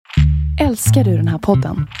Älskar du den här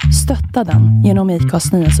podden? Stötta den genom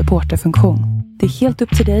IKAs nya supporterfunktion. Det är helt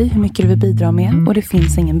upp till dig hur mycket du vill bidra med och det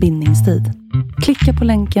finns ingen bindningstid. Klicka på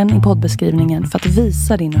länken i poddbeskrivningen för att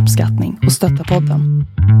visa din uppskattning och stötta podden.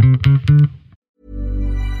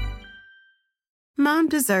 Mom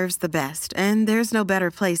deserves the best, and there's no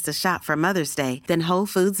better place to shop for Mother's Day than Whole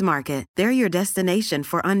Foods Market. They're your destination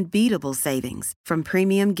for unbeatable savings, from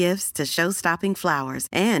premium gifts to show-stopping flowers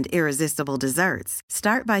and irresistible desserts.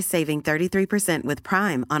 Start by saving 33% with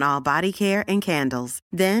Prime on all body care and candles.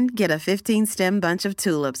 Then get a 15-stem bunch of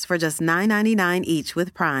tulips for just $9.99 each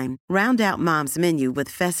with Prime. Round out Mom's menu with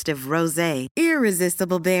festive rosé,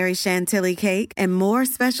 irresistible berry chantilly cake, and more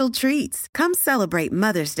special treats. Come celebrate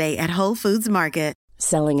Mother's Day at Whole Foods Market.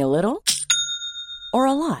 Selling a little or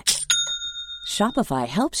a lot? Shopify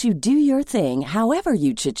helps you do your thing however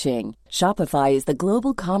you cha-ching. Shopify is the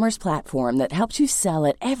global commerce platform that helps you sell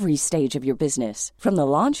at every stage of your business. From the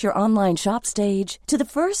launch your online shop stage to the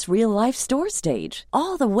first real-life store stage,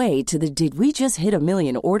 all the way to the did we just hit a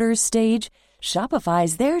million orders stage. Shopify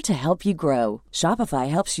is there to help you grow. Shopify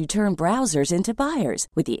helps you turn browsers into buyers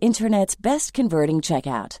with the internet's best converting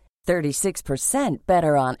checkout. 36%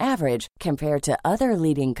 better on average compared to other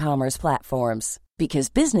leading commerce platforms.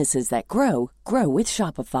 Because businesses that grow, grow with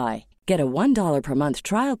Shopify. Get a $1 per month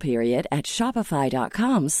trial period at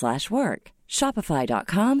shopify.com/work.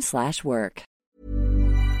 Shopify.com/work.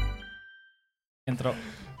 Intro.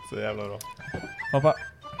 Så jävla bra. Pappa.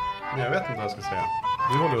 Jag vet inte vad jag ska säga.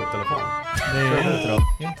 Du håller upp telefonen. Det är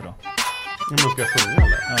intro. Men ska jag sjunga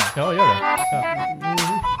eller? Ja, gör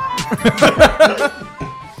det.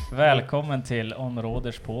 Välkommen till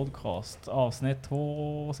Onroders podcast. Avsnitt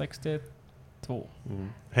 262.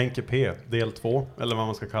 Henke P, del 2, eller vad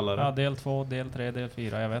man ska kalla det. Ja, del 2, del 3, del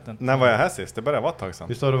 4, jag vet inte. När var jag här sist? Det började vara ett tag sedan.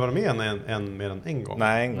 Visst har du varit med mer än en gång?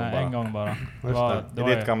 Nej, en gång bara. En gång bara.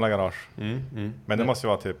 Det I ditt gamla garage. Men det måste ju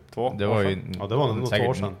vara typ 2 Det var ju det var nog 2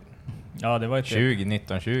 år sedan. Ja, det var ju typ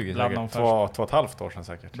 1920 bland säkert. de 2,5 år sedan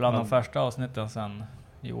säkert. Bland de första avsnitten sen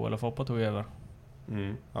Joel och Foppa tog över.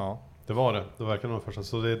 Ja, det var det. Det verkar nog första.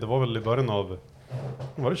 Så det var väl i början av...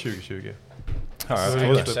 Var det 2020? Ja, jag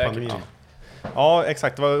tror det. Pandemin. Ja,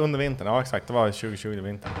 exakt. Det var under vintern. Ja, exakt. Det var 2020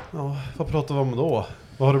 vintern. Ja, vad pratar vi om då?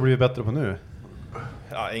 Vad har du blivit bättre på nu?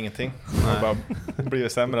 Ja, ingenting. Det har bara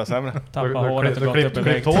blivit sämre och sämre. Tappa håret och gått upp i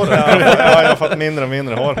vikt. Ja, jag har fått mindre och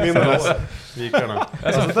mindre hår. Vikarna.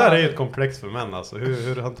 Alltså det där är ju ett komplex för män alltså.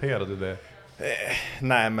 Hur hanterar du det?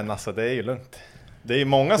 Nej, men alltså det är ju lugnt. Det är ju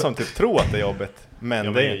många som typ tror att det är jobbigt.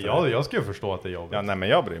 Men det är inte det. Jag ska ju förstå att det är jobbigt. Ja, nej, men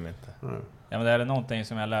jag bryr mig inte. Ja, men det är någonting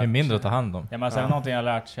som jag lärt. Det är mindre att ta hand om. Ja, men sen någonting jag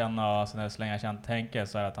lärt känna så när jag känt tänker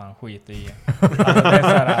så är att han skiter i. Alltså, det är så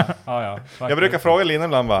här, ja. Jag brukar fråga Lina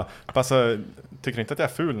ibland bara, alltså, tycker du inte att jag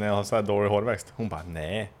är ful när jag har så här dålig hårväxt? Hon bara,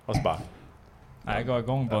 nej. Och så bara, nej, jag går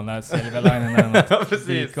igång på den där silverlinen. Ja,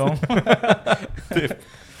 precis. Typ.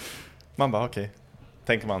 Man bara, okej.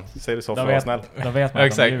 Tänker man, säger du så för att vara snäll? Då vet man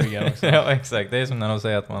att de ljuger också. Ja, exakt. Det är som när de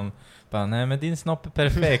säger att man bara, nej men din snopp är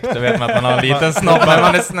perfekt. Då vet man att man har en liten snopp, men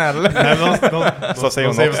man är snäll. Nej, så säger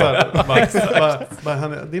hon också. Så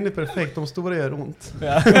här, din är perfekt, de stora gör ont.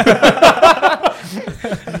 Ja.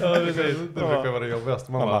 Det brukar vara det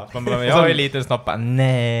jobbigaste. Man bara, jag har ju liten snopp, bara,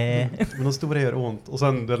 nej. Men de stora gör ont. Och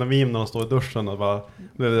sen den meme när de står i duschen och bara,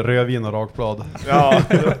 det är rödvin och rakblad. Ja.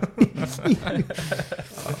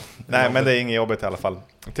 Nej, men det är inget jobbigt i alla fall.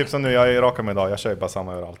 Typ som nu, jag är rakar mig idag, jag kör ju bara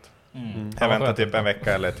samma överallt. Jag väntar typ en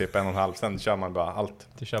vecka eller typ 1,5, sen kör man bara allt.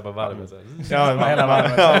 Du kör bara varvet. Ja, hela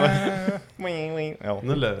varvet. Ja.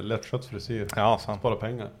 Det är lättskött frisyr. Ja, sant. Spara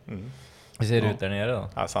pengar. Hur ser det ut där nere då?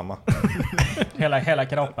 Ja, samma. hela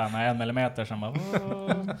kroppen med 1 millimeter som bara...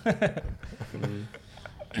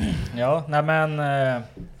 Ja, nej men...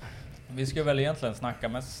 vi ska väl egentligen snacka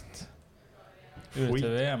mest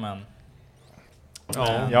UTV, men...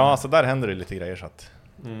 Ja, så där händer det lite grejer så att...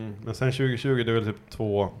 Men sen 2020, det är väl typ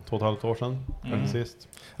 2,5 år sedan sist.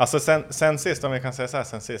 Alltså sen sist, om vi kan säga så här,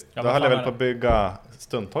 sen sist, då höll jag väl på att bygga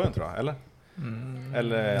Stundtorgen, tror jag, eller?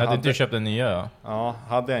 Eller hade du köpt en nya? Ja. Ja,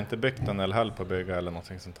 hade jag inte byggt den eller höll på att bygga eller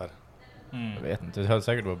någonting sånt där. Jag vet inte, du höll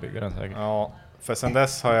säkert på att bygga den säkert. Ja, för sen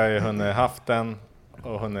dess har jag ju hunnit haft den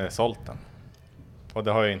och hunnit sålt den. Och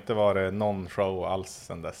det har ju inte varit någon show alls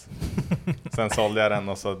sen dess. Sen sålde jag den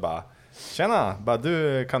och så bara, tjena, bara,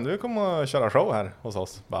 kan du komma och köra show här hos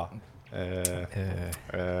oss? Bara,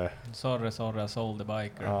 Sorry, I sold the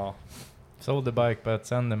biker. Ja. Sold the bike but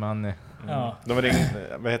send the money. Ja.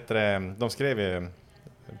 De skrev ju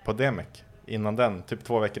på Demek innan den, typ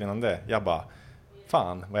 2 veckor innan det. Jag bara,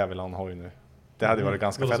 fan vad jag vill ha en hoj nu. Det hade varit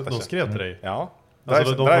ganska fett. De skrev till dig? Ja.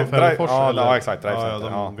 Alltså de från Färjefors? Ja, exakt. Ja,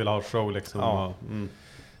 de vill ha show liksom. Ja.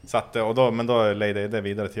 Så att, och då, men då ledde det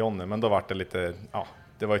vidare till Jonny. Men då var det lite,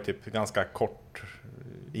 det var ju typ ganska kort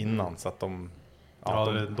innan. Så att det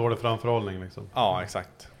är dålig framförhållning liksom. Ja,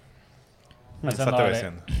 exakt. Men Så det var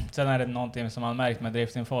synd. Sen är det någonting som man märkt med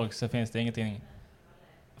driftingfolk, så finns det ingenting.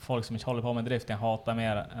 Folk som inte håller på med drifting hatar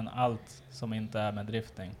mer än allt som inte är med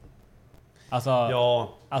drifting. Alltså,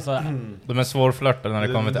 de är svårflörtade när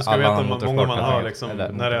det kommer till alla andra motorsporter. Många man hör liksom,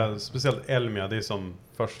 när det är speciellt Elmia, det är som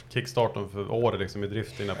först kickstarten för året liksom i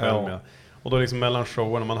drifting på Elmia. Och då liksom mellan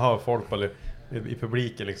showerna, man hör folk på i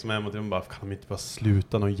publiken liksom, och de bara, kan de inte bara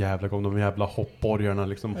sluta någon jävla gång, de jävla hoppborgarna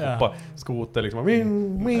liksom, hoppa skoter liksom,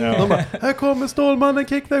 de bara, här kommer Stålmannen,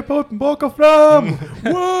 kickar på bak och fram,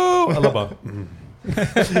 wow! Alla bara,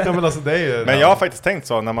 men alltså det är ju, men jag har faktiskt tänkt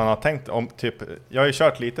så, när man har tänkt om typ, jag har ju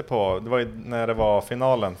kört lite på, det var ju när det var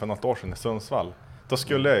finalen för något år sedan i Sundsvall, då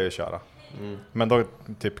skulle jag ju köra. Men då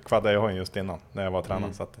typ kvaddade jag just innan, när jag var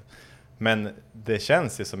tränad. Så att, men det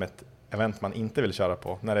känns ju som ett event man inte vill köra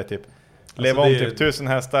på, när det är typ leva om typ 1000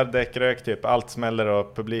 hästar, däckrök, typ allt smäller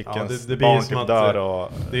och publikens det barn typ dör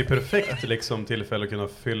och... Det är perfekt liksom tillfälle att kunna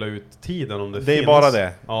fylla ut tiden om det finns. Det är bara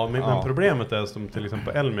det. Ja, men problemet är som till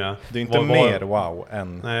exempel Elmia. Det är inte mer wow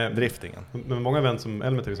än driftingen. Men många event som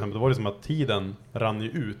Elmia till exempel, då var det som att tiden rann ju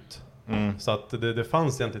ut. Så att det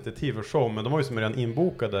fanns egentligen inte tid för show, men de var ju som redan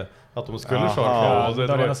inbokade att de skulle köra show.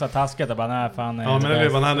 Då är det så taskigt att bara, nej fan. Ja, men det är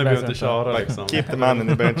bara, nej, nu behöver inte köra liksom. Keep the money,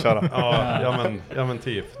 ni behöver inte köra. ja men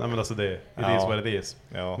typ. Nej men alltså det is what it is.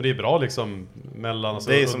 Ja. Men det är bra liksom mellan, alltså,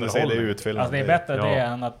 det är som du säger, det är utfyllande. Alltså det är bättre det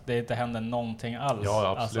än att det inte händer någonting alls.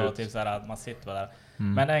 Ja, absolut. Alltså typ såhär att man sitter bara där.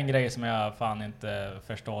 Men en grej som jag fan inte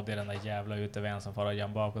förstår, det är den där jävla UTV:n som får ha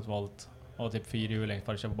jämn bakåtvolt. Och typ fyrhjuling,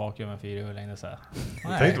 för att köra bakhjul med fyrhjuling, det är så här.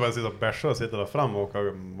 Jag tänkte bara sitta och bärsa och sitta där fram och åka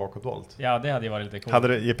bakåtvolt. Ja, det hade ju varit lite coolt.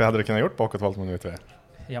 Hade du kunnat gjort bakåtvolt med en UTV?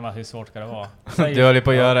 Ja, men hur svårt ska det vara? Du håller på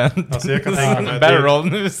att göra en alltså jag kan tänka mig barrel roll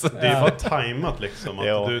nu. Det är bara tajmat liksom.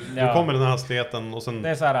 Att du kommer den här hastigheten och sen det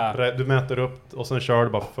är så här, du mäter upp och sen kör du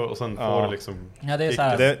bara och sen får du liksom... Ja, det är så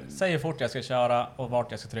här, säg hur fort jag ska köra och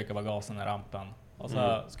vart jag ska trycka på gasen i rampen. Och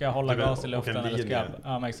så ska jag hålla gas i luften eller ska jag...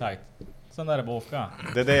 Ja, men exakt. Sen där är boka.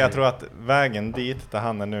 Det är det jag tror att vägen dit där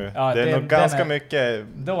han är nu. Ja, det är nog ganska mycket...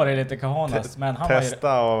 Då är det lite kahonas, men han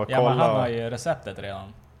testa och kolla. Ja, men han har ju receptet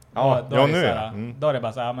redan. Ja, då är nu. Då är det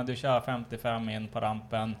bara så här, men du kör 55 in på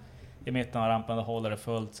rampen. I mitten av rampen, då håller det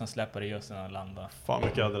fullt. Sen släpper du just när den landar. Fan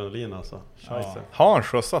mycket adrenalin alltså. Scheisse. Har han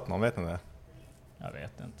skjutsat någon, vet ni det? Jag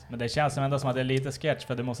vet inte. Men det känns ändå som att det är lite sketch,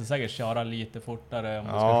 för du måste säkert köra lite fortare. Om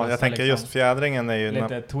Ja, jag tänker liksom, just fjädringen är ju...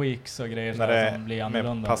 Lite tweaks och grejer när det som blir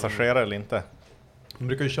annorlunda. Med passagerare eller inte. De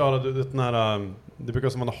brukar ju köra den här... Det brukar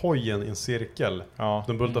som man har hojen i en cirkel. Ja.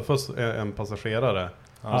 De bultar först en passagerare.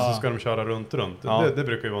 Och så ska de köra runt. Ja. Det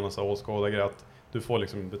brukar ju vara någon sån här åskådargrej att du får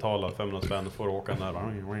liksom betala 500 spänn och får åka där.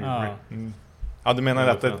 Ja, du menar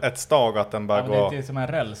att ett stag att den bara går... Det är som en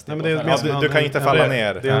räls. Nej, men du kan inte falla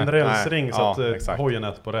ner. Det är en rälsring så att hojen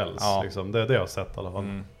är på räls. Ja. Liksom. Det är det jag har sett i alla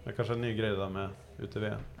fall. Det är kanske en ny grej där med UTV.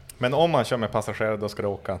 Men om man kör med passagerare, då ska du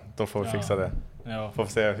åka. Då får vi fixa det. Ja. Får vi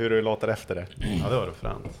se hur du låter efter det. Ja, det var det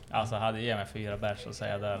fränt. Alltså, hade jag med 4 bärs och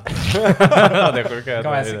säga där. Ja, det är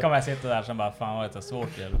sjukt. Kommer jag sitta där som bara, fan vad är det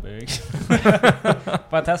svårt hjälpbygg.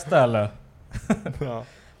 Får jag testa eller? Ja.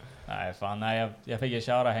 Nej, fan. Nej, jag fick ju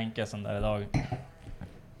köra Henke som där idag.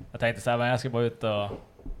 Jag tänkte såhär, men jag ska bara ut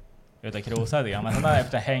och krosa lite grann. Men sen när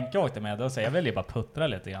efter Henke åkte med, då säger jag vill ju bara puttra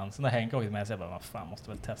lite grann. Sen när Henke åkte med, så jag bara, vad fan, måste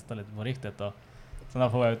väl testa lite på riktigt då. Sen då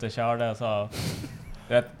får jag ut och körde och så...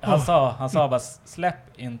 Han sa bara, släpp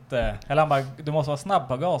inte... Eller han bara, du måste vara snabb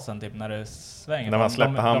på gasen typ när du svänger. När man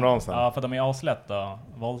släpper handbromsen. Ja, för de är aslätt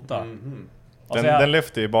och volta. Den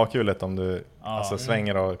lyfter ju bakhjulet om du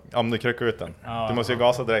svänger och... Om du krycker ut den. Du måste ju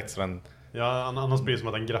gasa direkt så den... Ja, annars blir det som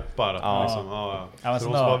att den greppar. Ja. Liksom. Ja, så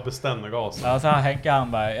du måste bara bestämma gasen. Ja, så Henke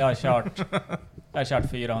han bara, jag har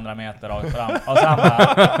kört 400 meter rakt fram. Och så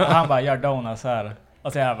han bara gör donuts här.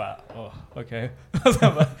 Och så jag bara, okej. Och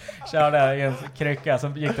sen bara körde i en krycka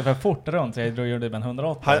som gick det för fort runt, så jag drog ju med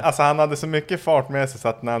 180. Han hade så mycket fart med sig så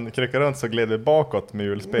att när han kryckade runt så gled det bakåt med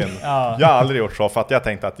hjulspinn. Ja. Jag har aldrig gjort så, för att jag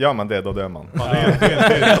tänkte att gör man det, då dör man. Ja,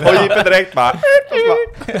 och gick direkt bara...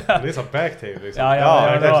 Det är så backtave liksom.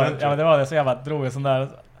 Ja, det var det. Så jag bara drog en sån där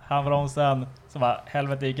handbromsen, så bara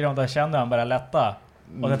helvete gick runt och kände han började lätta.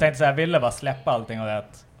 Och jag tänkte så jag ville bara släppa allting och det.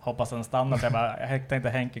 Hoppas den stannar, så jag tänkte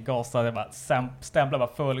Henke gasa, jag bara stämplar bara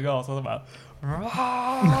full gas och så bara...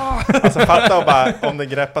 Alltså fatta och bara, om det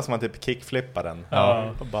greppar som man typ kickflippar den. Ja.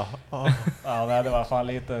 Och bara, Ja, det var fan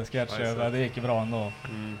lite sketch, det gick bra ändå.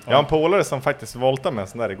 Jag har en polare som faktiskt voltade med en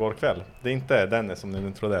sån där igår kväll. Det är inte Dennis som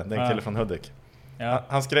ni trodde, det är en kille från Hudik. Ja.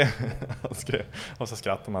 Han skrev, och så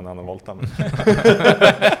skrattar man när han voltar.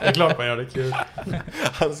 Det är klart man gör det kul.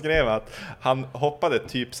 Han skrev att han hoppade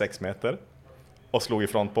typ 6 meter och slog i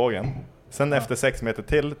frontbågen. Sen efter 6 meter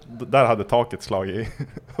till, där hade taket slagit i.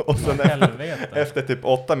 Och sen efter typ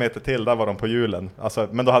 8 meter till, där var de på hjulen. Alltså,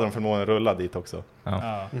 men då hade de förmodligen rullat dit också.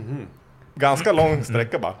 Ja. Ganska lång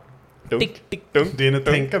sträcka bara. Dunk, dunk, Det är att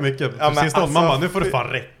tänka mycket. Ja, Precis då, alltså, mamma, nu får det fan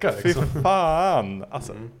räcka. Fy Liksom. fan!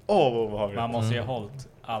 Alltså, vad obehagligt. Man måste ju ha hållit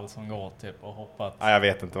allt som går typ och hoppat. Ja, jag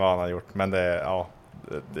vet inte vad han har gjort, men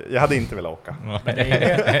jag hade inte velat åka. Men det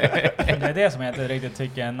är det som jag inte riktigt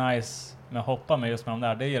tycker är nice med att hoppa med just med de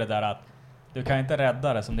där. Det är ju det där att du kan inte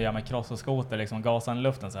rädda det som du gör med cross och skoter, liksom gasa i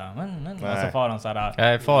luften så här. Och så far den så här.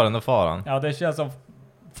 Nej, faran. Ja, det känns som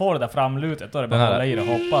får det där framlutet, då är det bara att hålla i det och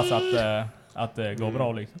hoppas att det går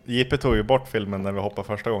bra liksom. Jippe tog ju bort filmen när vi hoppade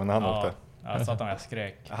första gången när han åkte. Ja, så att jag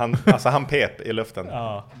skrek. Han pep i luften.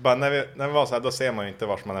 Ja. Bara när vi var så här, då ser man ju inte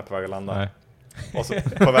vart man är på väg att landa. Nej. Och så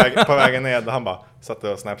på vägen ned, han bara satt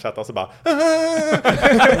och snapchattade och så bara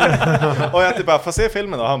och jag typ bara, får se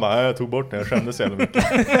filmen då? Han bara, jag tog bort den, jag skämdes så jävla mycket.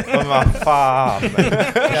 Och bara, fan.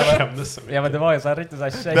 Ja, men det var ju så här riktigt så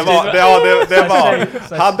här tjej. Det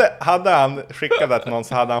var hade han skickat det till någon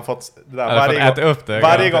så hade han fått det där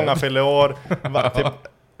varje gång han fyllde år. Typ,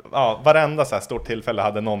 varenda så här stort tillfälle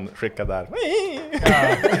hade någon skickat där.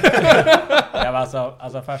 Ja,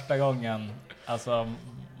 alltså första gången, alltså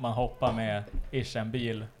man hoppar med en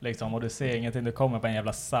bil liksom, och du ser ingenting, du kommer på en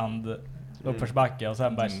jävla sand uppförsbacke och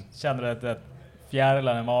sen bara känner du ett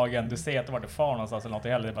fjärilar i magen, du ser inte vart du far någonstans eller något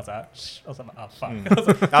heller, det är bara så här, och sen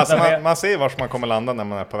fuck. Alltså man ser vart man kommer landa när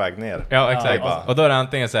man är på väg ner. Ja, exakt. Och då är det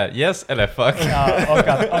antingen så här, yes eller fuck. Ja,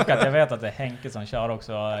 och att jag vet att det är Henke som kör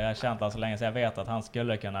också, jag har känt alltså länge så jag vet att han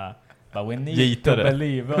skulle kunna bara, we need to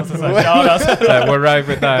believe, och så köra alltså. We're right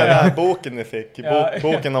with that. Den här boken ni fick,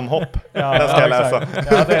 boken om hopp. Den ska jag läsa.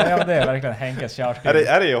 Ja, det är verkligen Henkes körstil.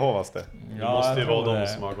 Är det Jehovas det? Det måste ju vara de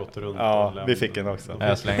som har gått runt. Ja, vi fick en också.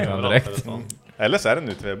 Jag slängde den direkt. Eller så är det en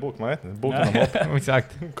UTV-bok, man vet inte. Boken om hopp.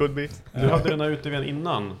 Exakt. Could be. Du hade den här UTV:n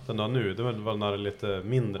innan den där nu. Det var när det lite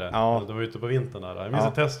mindre. Ja. Du var ute på vintern där. Jag minns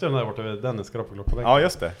att testade den där borta vid Dennis skrapplockan. Ja,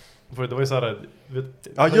 just det. För det var ju så här,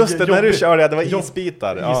 ja just det, när du körde, det var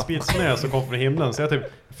isbitar. Isbitsnö som kom från himlen. Så jag typ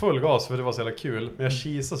full gas för det var så jävla kul. Men jag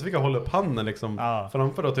kisade så fick jag hålla upp handen liksom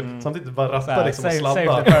framför och typ samtidigt bara ratta liksom och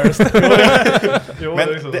sladda. Men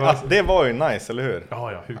det var ju nice, eller hur?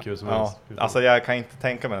 Ja, hur kul som helst. Alltså jag kan inte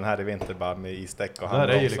tänka mig den här i vinter bara med isdäck och hand.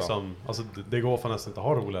 Det är ju liksom, alltså det går för nästan inte att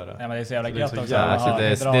ha roligare. Ja, men det är så jävla gött också. Alltså,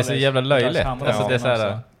 det är så jävla löjligt. Alltså det är så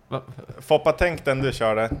här. Foppa, tänk den du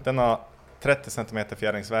körde. Den har 30 cm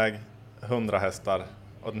fjärringsväg, 100 hästar.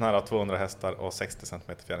 Och den här har 200 hästar och 60 cm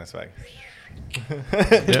fjärringsväg.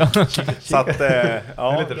 Så att, det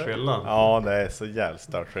är lite skillnad. Ja, det är så jävligt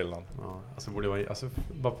stört skillnad. Ja, alltså borde vara, alltså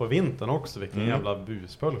bara på vintern också, vilken jävla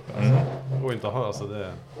buspulp. Alltså. Och inte ha, alltså det.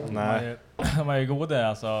 Nej. De är ju goda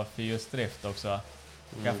alltså för just drift också.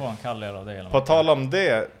 Kan få en kall del av det. På tal om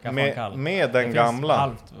det, med den gamla.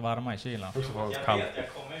 Halvt varma i kylan.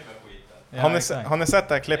 Har ni sett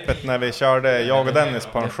det här klippet när vi körde jag och Dennis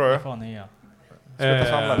på en sjö?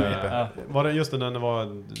 Var det just det när det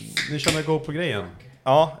var ni körde GoPro-grejen?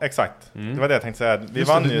 Ja, exakt. Det var det jag tänkte säga. Vi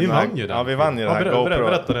vann ju den. Ja, vi vann ju den här GoPro.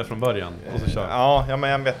 Berätta det från början och så kör. Ja, men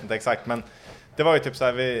jag vet inte exakt, men det var ju typ så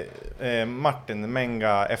här Martin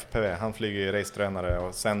Menga FPV, han flyger ju race-drönare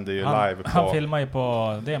och sänder ju live på. Han filmar ju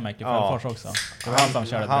på DMEC i Fällfors också. Det var han som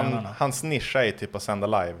körde drönarna. Hans nisch är ju typ att sända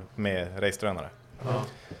live med race-drönare.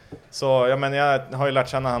 Så jag har ju lärt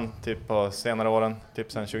känna han typ på senare åren,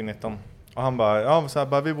 typ sedan 2019. Och han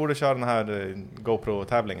bara, vi borde köra den här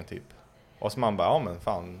GoPro-tävlingen typ. Och så man bara, men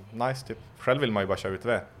fan, nice typ. Själv vill man ju bara köra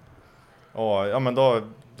UTV. Och men då,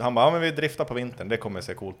 han bara, men vi driftar på vintern, det kommer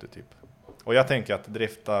se coolt ut typ. Och jag tänker att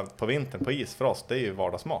drifta på vintern på is för oss, det är ju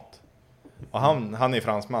vardagsmat. Och han är ju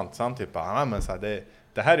fransman, så han typ bara, men så här,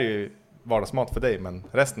 det här är ju vardagsmat för dig, men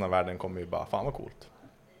resten av världen kommer ju bara, fan vad coolt.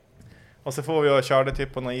 Och så får vi och körde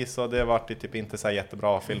typ på någon is och det var typ inte så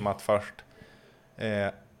jättebra filmat först.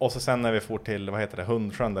 Och så sen när vi får till,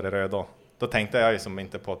 Hundsjön där i Rödå, då tänkte jag ju som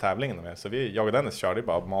inte på tävlingen med. Så jag och Dennis körde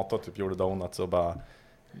bara mat och typ gjorde donuts och bara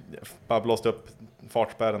blåste upp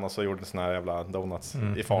fartspärren och så gjorde såna här jävla donuts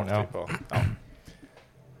i fart typ.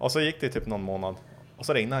 Och så gick det typ någon månad och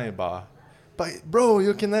så ringde han ju bara, bro,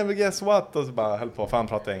 you can never guess what, och så bara höll på, för han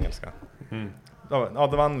pratade engelska. Då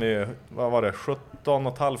vann vi ju, vad var det,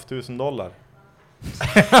 $17,500.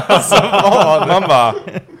 Alltså, man bara,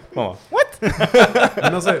 what?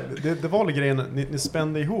 Men alltså, det var väl grejen, ni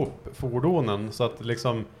spände ihop fordonen så att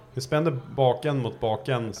liksom Vi spände baken mot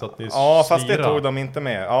baken så att ni Ja, fast det tog de inte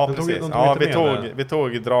med. Ja, de precis. Vi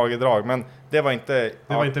tog drag, men det var inte...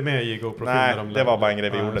 Det var inte med i GoPro-filmen? Nej, det var bara en grej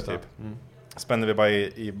vi gjorde typ. Spände vi bara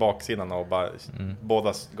i baksidan och bara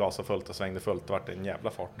båda gasade fullt och svängde fullt. Det var en jävla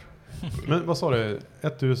fart. Men vad sa du?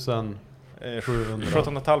 1700?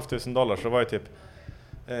 $17,500, så var det typ...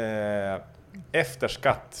 efter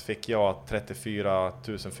skatt fick jag 34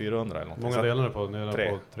 400 eller något. Många delade på nere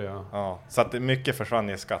på 3. Ja, så att mycket försvann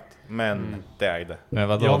i skatt. Men det ägde. Men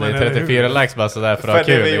vadå, det är 34 lax bara sådär för att ha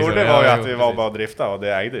kul. För det vi liksom. gjorde var ju att vi var bara drifta och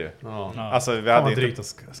det ägde ju. Ja. Alltså vi hade hade drygt inte...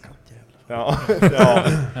 och skattjävlar. Ja,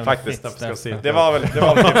 faktiskt. Det var väl typ,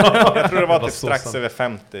 jag tror det var typ strax över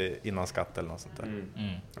 50 innan skatt eller något sånt där.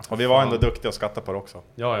 Och vi var ändå duktiga att skatta på det också.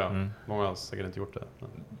 Ja. Många har säkert inte gjort det.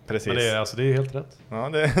 Precis. Men det är helt rätt. Ja,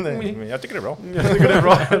 jag tycker det är bra. Jag tycker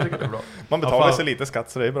det är bra. Man betalar så lite skatt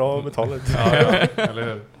så det är bra att betala lite. Ja, eller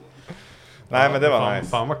hur? Nej, men det var nice.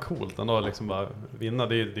 Fan vad coolt ändå liksom bara vinna.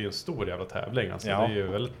 Det är ju en stor jävla tävling alltså. Ja. Det är ju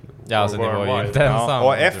väldigt... Ja, alltså det var ju inte ensam.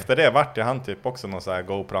 Och efter det vart ju han typ också någon sån här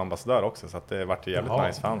GoPro-ambassadör också. Så att det vart ju jävligt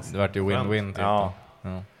nice fans. Det vart ju win-win typ. Ja.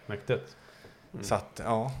 Mäktigt. Så att,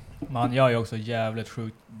 ja. Man gör ju också jävligt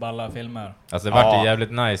sjukt balla filmer. Alltså det vart ju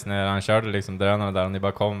jävligt nice när han körde liksom drönarna där och ni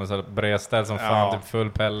bara kom med så bredställ som fan, typ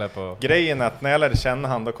full pelle på... Grejen är att när jag lärde känna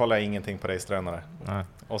han, då kollade jag ingenting på race-drönare. Nej.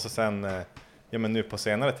 Och så sen, men nu på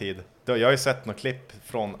senare tid, då jag har ju sett några klipp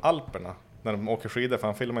från Alperna när de åker skidor, för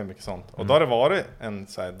han filmar ju mycket sånt. Och då har det varit en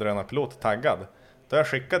så här drönarpilot taggad. Då jag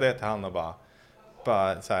skickade det till han och bara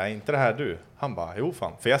så här, inte det här du? Han bara, jo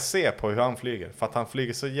fan. För jag ser på hur han flyger. För att han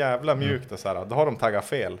flyger så jävla mjukt och så här. Då har de taggat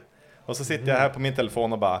fel. Och så sitter jag här på min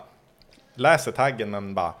telefon och bara läser taggen,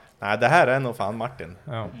 men bara, nej det här är nog fan Martin.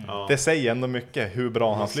 Ja. Det säger ändå mycket hur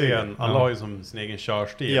bra han flyger. Alla har ju som sin egen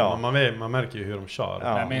körstil. Ja. Man märker ju hur de kör.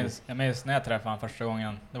 Ja. Jag minns när jag träffade honom första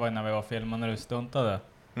gången. Det var ju när vi var och filmade när du stuntade.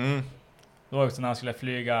 Det var också när han skulle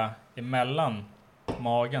flyga emellan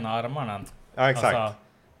magen och armarna. Ja, exakt. Alltså,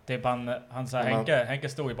 typ han så här, Henke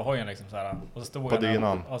stod ju på hojen liksom så här, och så stod på han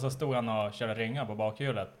dynan. Och så stod han och körde ringar på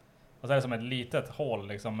bakhjulet. Och så är det som ett litet hål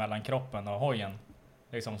liksom mellan kroppen och hojen.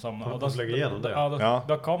 Liksom som, och då flög igenom det. Ja,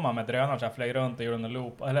 då kom han med drönaren så här, flög runt och gjorde en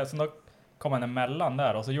loop. Eller så då kom han emellan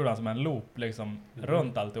där och så gjorde han som en loop liksom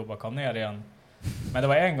runt alltihop och kom ner igen. Men det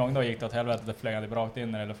var en gång då gick det åt helvete, det flög han typ rakt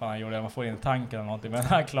in eller fan han gjorde, man får in tanken eller någonting. Men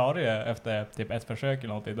han klarade ju efter typ ett försök eller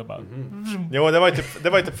någonting, då bara... Jo, det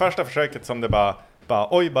var ju typ första försöket som det bara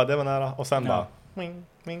oj, det var nära. Och sen bara...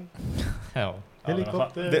 Ming. Ja.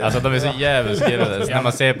 Helikopter. Alltså de är så jävla skillade. När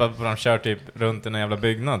man ser på de kör typ runt en jävla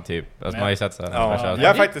byggnad typ. Alltså man har ju sett så här. Jag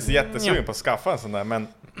är faktiskt jättesugen på att skaffa en sån där, men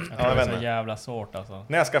det är så jävla svårt alltså.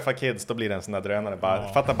 När jag skaffar kids då blir det en sån där drönare.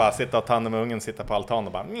 Fatta bara sitta och ta hand om ungen, sitta på altan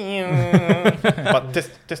och bara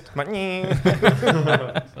tyst.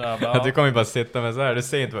 Du kommer ju bara sitta med så här. Du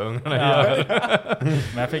ser inte vad ungarna gör.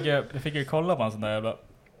 Men jag fick ju kolla på en sån där jävla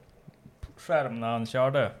skärm när han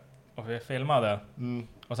körde. Och vi filmade.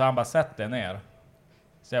 Och så han bara sett det ner.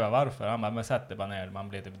 Så jag bara, varför? Han bara, men sätt det bara ner. Man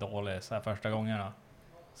blir typ dålig så här första gångerna.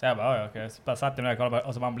 Så jag bara, okej. Så bara satt det ner och kollade.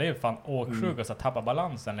 Och så man blev fan åksjuk och så tappar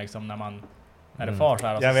balansen liksom när det far så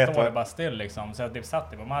här. Och så står det bara still liksom. Så jag typ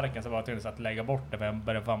satt det på marken så var jag tvungen att lägga bort det. För jag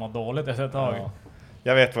började fan må dåligt efter ett tag.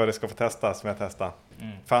 Jag vet vad det ska få testa som jag testar.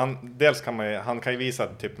 För dels kan han kan ju visa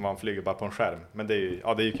typ när man flyger bara på en skärm. Men det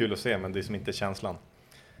är ju kul att se, men det är som inte känslan.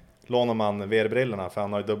 Lånar man VR-brillorna, för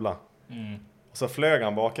han har ju dubbla. Och så flög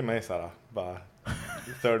han bakom mig så här, bara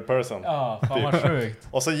third person. Ja, fan vad sjukt.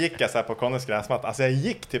 Och så gick jag så här på Connors gräsmatta. Alltså jag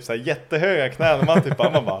gick typ så här jättehöga knän och man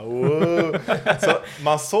bara wow. Så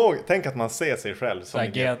man tänk att man ser sig själv som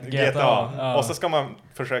GTA. Ja. Och så ska man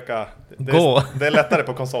försöka det är lättare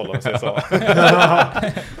på konsol om man säger så.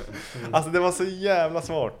 Alltså det var så jävla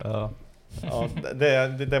svårt. Ja,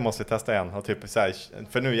 det måste vi testa igen. Och typ så här,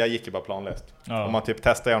 för nu jag gick ju bara planlöst. Om man typ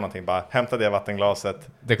testar någonting, bara hämta det vattenglaset.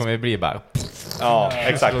 Det kommer ju bli bara... Ja,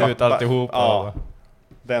 exakt. Slå ut alltihop. Ja,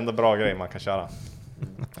 det är ändå bra grej man kan köra.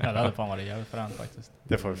 Ja, det hade fan varit jävligt fränt faktiskt.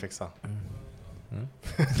 Det får vi fixa.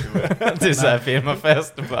 Det är såhär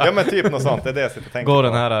firmafest. Ja men typ något sånt, det är det jag sitter och tänker. Går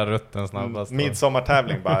den här rutten snabbast.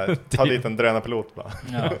 Midsommartävling bara, ta dit en drönarpilot bara.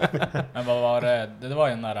 Ja. Men vad var det? Det var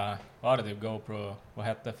ju den där, var det typ GoPro, vad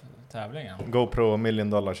hette tävlingen? GoPro $1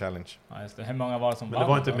 million challenge. Ja just det, hur många var det som vann? Men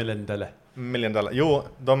det var inte $1 million. Jo,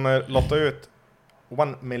 de lottade ut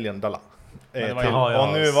 $1 million.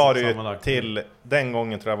 Och nu var det ju till, den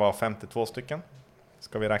gången tror jag var 52 stycken.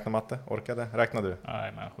 Ska vi räkna matte? Orkade? Räknar du?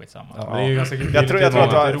 Nej, men skitsamma. Ja, det är ju ganska jag tror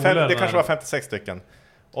att det kanske var 56 stycken.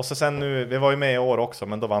 Och så sen nu, vi var ju med i år också,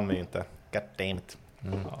 men då vann vi inte. God damn it.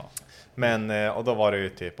 Men, och då var det ju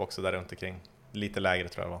typ också där runt omkring. Lite lägre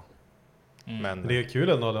tror jag det var. Men det är kul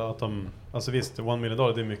ändå att de Alltså visst, $1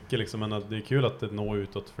 million det är mycket liksom, men det är kul att det når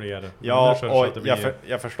utåt fler. Ja, och att det blir...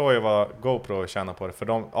 jag förstår ju vad GoPro tjänar på det.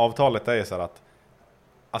 För avtalet är ju så här att...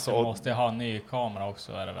 Alltså, du måste ha en ny kamera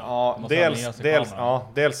också, är det väl? Ja,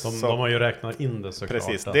 dels de har ju räknat in det såklart.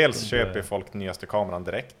 Precis, dels köper folk nyaste kameran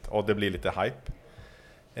direkt och det blir lite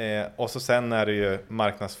hype. Och så sen är det ju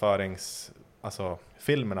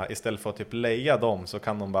filmerna, istället för att typ leja dem så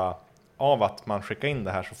kan de bara, av att man skickar in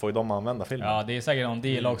det här så får ju de använda filmen. Ja, det är säkert någon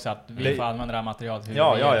deal också att vi får använda det här materialet.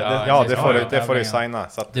 Det får du signa.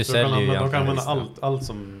 Så att du säljer ju de kan använda allt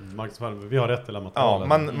som marknadsföring. Vi har rätt till det materialet.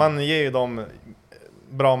 Ja, man ger ju dem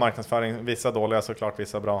bra marknadsföring, vissa dåliga såklart,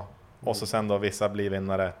 vissa bra. Och så sen då vissa blir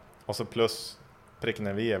vinnare. Och så plus pricken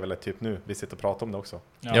är vi är väl typ nu, vi sitter och pratar om det också.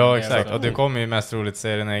 Ja exakt, och du kommer ju mest roligt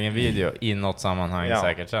se din egen video i något sammanhang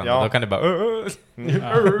säkert sen. Då kan det bara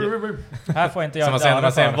här får inte jag. Så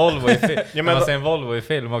man ser en Volvo i film. Man ser en Volvo i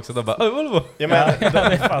film också, då bara Volvo. Ja, men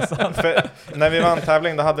när vi vann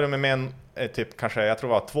tävling då hade de med en typ kanske, jag tror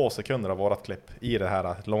det var 2 sekunder av vårat klipp i det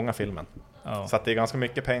här långa filmen. Så att det är ganska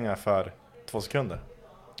mycket pengar för 2 sekunder.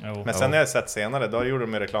 Men sen när jag sett senare, då gjorde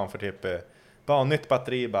de reklam för typ bara nytt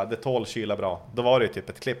batteri, bara det tål kyla bra. Då var det ju typ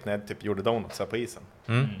ett klipp när jag typ gjorde donuts här på isen.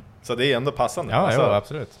 Så det är ändå passande. Ja, alltså,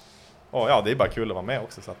 absolut. Och ja, det är bara kul att vara med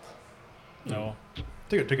också så att. Ja.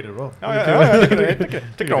 Tycker det är bra.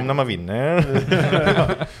 Jag tycker om när man vinner.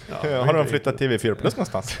 Har de flyttat till TV4 Plus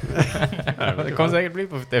någonstans? Det kommer säkert bli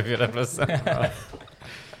på TV4 Plus.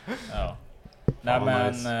 Ja. Nej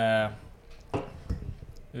men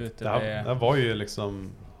ute det var ju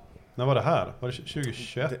liksom. När var det här? Var det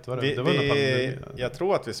 2021? Jag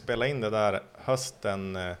tror att vi spelade in det där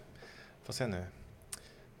hösten. Får se nu.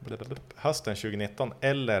 Hösten 2019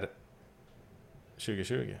 eller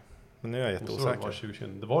 2020. Men nu är jag jätteosäker.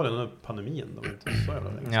 Det var den här pandemin. Det var inte så jävla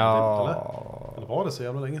länge sedan. Ja. Eller var det så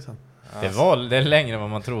jävla länge sedan? Det är längre än vad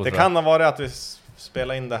man tror. Det kan ha varit att vi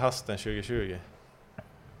spelade in det hösten 2020.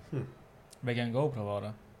 Vilken GoPro var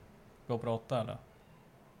det? GoPro 8 eller?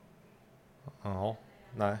 Ja.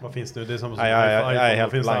 Nej. Vad finns det? Det är som jag är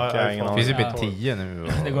helt blank. Det finns ju på 10 nu.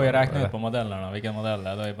 Det går ju att räkna ut på modellerna. Vilken modell det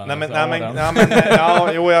är.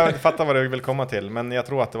 Jag fattar vad du vill komma till. Men jag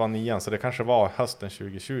tror att det var 9, så det kanske var hösten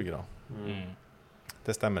 2020 då.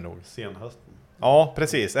 Det stämmer nog. Senhösten. Ja,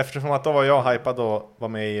 precis. Eftersom att då var jag hypad och var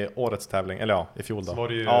med i årets tävling. Eller ja, i fjol då. Så var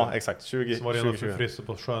det ju, ja, exakt. så var det för fryser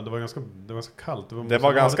på sjön. Det var ganska kallt. Det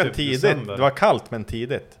var ganska tidigt. Det var kallt men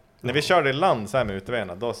tidigt. När vi körde i land så här med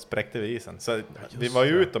utevägarna, då spräckte vi isen. Så vi var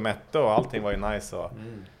ju ute och mätte och allting var ju nice.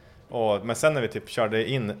 Men sen när vi typ körde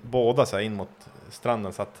in båda så här in mot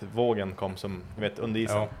stranden så att vågen kom som under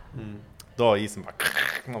isen. Då isen bara...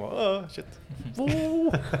 Man bara, shit.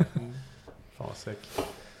 Fan vad säck.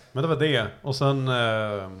 Men det var det. Och sen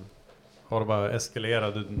har det bara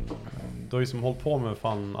eskalerat. Du har ju som hållit på med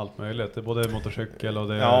fan allt möjligt. Det är både motorcykel och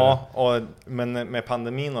det... Ja, men med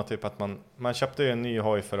pandemin och typ att man köpte ju en ny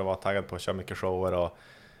hoj för att vara taggad på att köra mycket shower. Och,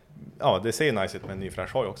 ja, det ser nice ut med en ny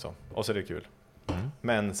fräsch hoj också. Och så är det kul.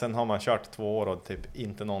 Men sen har man kört 2 år och typ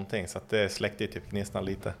inte någonting. Så att det släckte ju typ gnisslan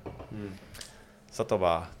lite. Så att då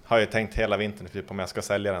bara, har jag tänkt hela vintern typ om jag ska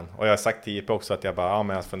sälja den. Och jag har sagt till JP också att jag bara,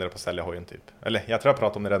 men jag funderar på att sälja hojen typ. Eller jag tror jag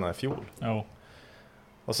pratade om det redan i fjol.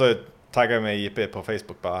 Och så taggade jag med JP på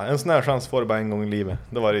Facebook bara, en sån här chans får du bara en gång i livet.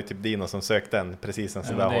 Då var det typ Dino som sökte den, precis en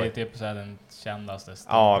sån där hoj. Det är typ så här den kändaste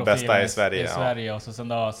bästa i Sverige. I Sverige, och så sen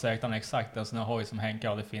då sökte han exakt en sån här hoj som Henke,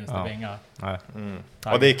 och det finns det inga.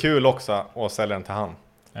 Och det är kul också att sälja den till han.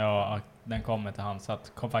 Ja, den kommer till hand så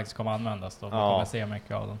att faktiskt kommer användas då. Man kommer se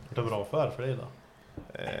mycket av den. Det är bra affär för dig då?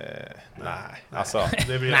 Nej, alltså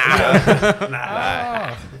det blir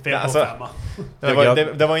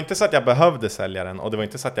det var inte så att jag behövde sälja den, och det var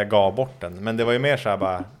inte så att jag gav bort den, men det var ju mer så här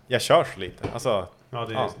bara, jag kör så lite. Alltså,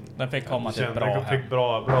 den fick komma till bra hem. Fick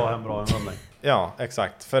bra hemvändning. Ja,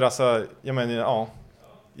 exakt. För alltså,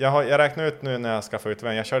 jag räknar ut nu när jag ska få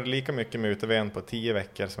utevägen. Jag körde lika mycket med utevägen på 10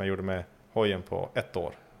 veckor som jag gjorde med hojen på 1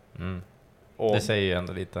 år. Och, det säger ju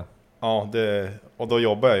ändå lite. Ja, och då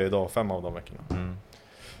jobbar jag ju då 5 av de veckorna.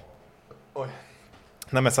 Oj.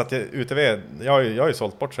 Nej, men så att jag har ju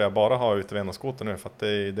sålt bort så jag bara har uteven och skoter nu, för att det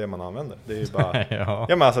är det man använder. Det är ju bara... ja,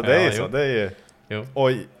 men alltså det är ju så. Det är ju...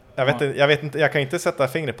 Och jag vet inte, jag kan inte sätta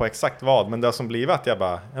fingret på exakt vad, men det har som blivit att jag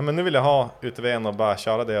bara, men nu vill jag ha uteven och bara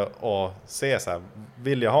köra det och se så här,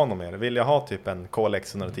 vill jag ha något mer? Vill jag ha typ en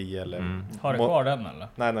KLX 110 eller... Har du kvar den eller?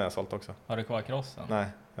 Nej, jag har sålt också. Har du kvar crossen? Nej,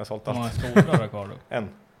 jag har sålt allt. Hur många skotrar har du kvar då? En.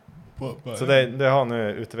 Så det har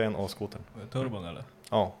nu uteven och skotern. Turbon eller?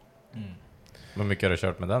 Ja. Hur mycket har du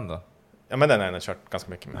kört med den då? Ja, men den har jag kört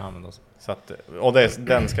ganska mycket med. Ja, men då. Så att, och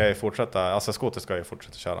den ska jag fortsätta, alltså skoter ska jag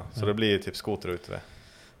fortsätta köra. Så det blir typ skoter ute.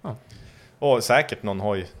 Och säkert någon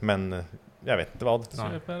hoj, men jag vet inte vad.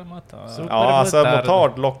 Supermotard. Ja, alltså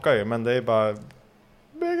motard lockar ju, men det är bara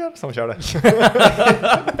bögar som kör det.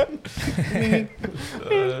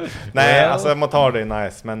 Nej, alltså motard är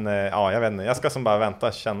nice, men ja, jag vet inte. Jag ska som bara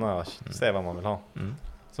vänta, känna och se vad man vill ha.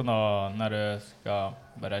 Så då, när du ska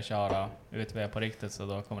börja köra UTV på riktigt, så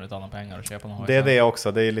då kommer du ta några pengar och köpa någon hoj? Det är det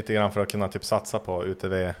också, det är lite grann för att kunna typ satsa på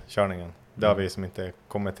UTV-körningen. Det har vi som inte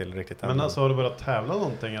kommit till riktigt än. Men alltså har du börjat tävla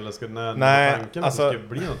någonting eller ska Nej, tanken alltså, att det ska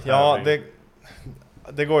bli något ja, tävling?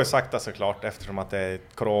 det går ju sakta såklart eftersom att det är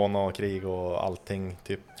corona och krig och allting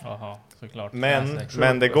typ. Jaha, såklart.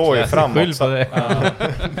 Men det går ju framåt. På det.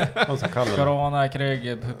 Corona,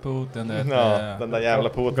 krig, Putin. Den där jävla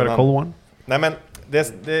Putin. Got a cold one? Nej, men det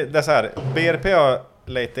är så här. BRP har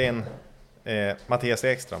lejt in Mattias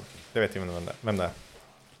Ekström. Det vet ju vem det är.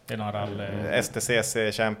 Det är någon rally.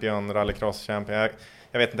 STCC champion, rallycross champion.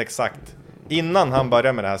 Jag vet inte exakt. Innan han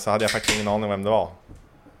började med det här så hade jag faktiskt ingen aning om vem det var.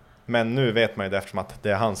 Men nu vet man ju det eftersom att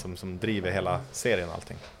det är han som driver hela serien och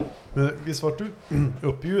allting. Men visst var du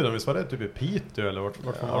uppbjuden? Visst var det typ i Piteå eller vart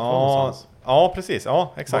var någonstans? Ja, precis.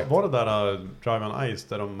 Ja, exakt. Var det där Drive on Ice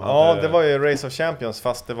där de hade... Ja, det var ju Race of Champions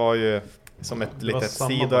fast det var ju som ett litet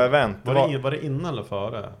sidoevent. Var det innan eller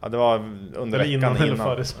före? Ja, det var under veckan innan. Eller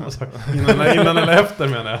före, som sagt. Innan eller efter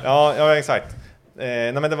menar jag. Ja, exakt.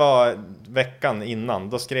 Nej, men det var veckan innan.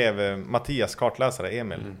 Då skrev Mattias kartläsare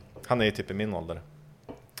Emil. Han är ju typ i min ålder.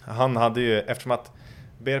 Han hade ju, eftersom att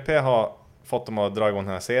BRP har fått dem att dra igång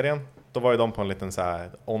den här serien, då var ju de på en liten så här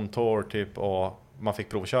on-tour typ och man fick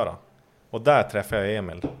provköra. Och där träffade jag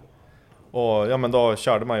Emil. Och ja, men då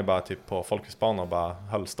körde man ju bara typ på Folkhusbanan och bara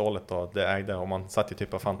höll stålet och det ägde. Och man satt ju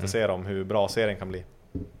typ och fantiserade om hur bra serien kan bli.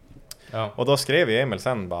 Ja. Och då skrev ju Emil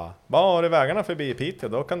sen bara, har du vägarna förbi Piteå,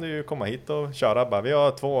 då kan du ju komma hit och köra. Bara, vi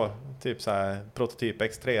har 2 typ så här prototyp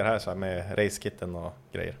X3 här så här, med racekitten och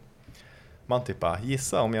grejer. Man typ bara,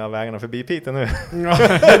 gissa om jag har vägarna förbi Piteå nu.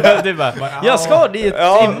 Du bara, jag ska dit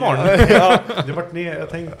imorgon. Ja. Det vart ner,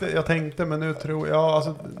 jag tänkte, men nu tror jag,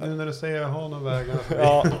 alltså nu när du säger jag har några vägar förbi.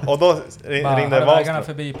 Ja, och då ringde Wahlström. Vägarna Wahlström.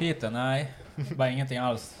 förbi Piteå? Nej, bara ingenting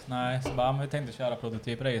alls. Nej, så bara, men vi tänkte köra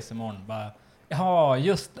prototyprace imorgon. Bara, jaha,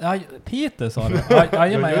 just, Piteå sa du.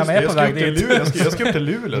 Jag är med på väg dit. Jag ska upp till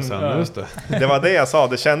Luleå sen, just det. Det var det jag sa,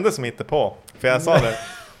 det kändes som inte på. För jag sa det.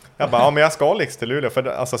 Jag bara, men jag ska till Luleå, för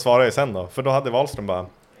alltså svarade jag sen då. För då hade Wahlström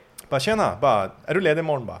bara tjena, är du ledig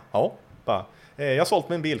imorgon? Ja, jag har sålt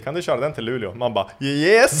min bil, kan du köra den till Luleå? Man bara,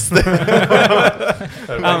 yes!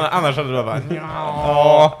 Annars hade du bara,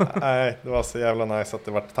 ja. Nej, det var så jävla nice att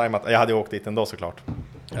det var tajmat. Jag hade ju åkt dit ändå såklart.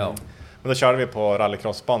 Ja. Men då körde vi på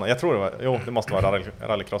rallycrossbanan. Jag tror det måste vara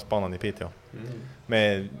rallycrossbanan i Piteå.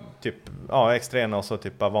 Med typ, X3 och så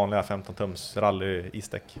typ bara vanliga 15-tums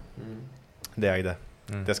rally-isdäck. Det ägde.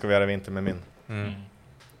 Det ska vi göra i vinter med min.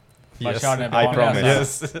 Yes. I promise.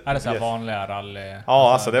 Yes. Är det så här vanliga rally?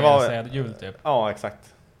 Ja, alltså det var jul typ. Ja,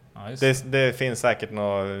 exakt. Ja, det finns säkert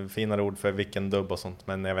några finare ord för vilken dubb och sånt,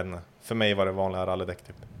 men jag vet inte. För mig var det vanliga rallydäck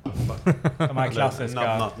typ. De här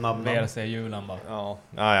klassiska VRC-hjulen bara.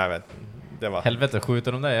 Ja, jag vet. Det var helvete,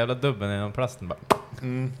 skjuter de där jävla dubben genom plasten bara.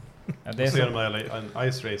 Ja, det är ser de där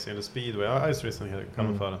en ice racing eller speedway. Ice racing kan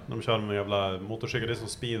man föra. De kör med jävla motorcykel, det är som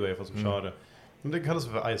speedway fast som kör. Men det kallas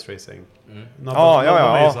för ice racing. Ja.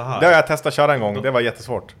 Det har jag testat att köra en gång. Det var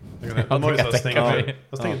jättesvårt. De har ju så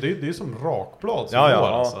stängt. Det är ju som rakblad som går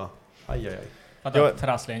alltså. Aj. Att jag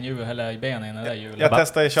trasslar en hjul eller benen i det där hjulet. Jag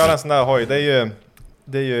testade att köra en sån där hoj. Det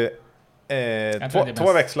är ju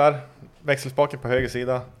 2 växlar. Växelspaken på höger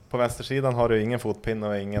sida. På vänster sidan har du ingen fotpinne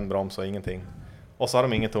och ingen broms och ingenting. Och så har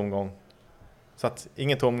de ingen tomgång. Så att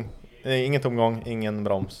ingen tomgång, ingen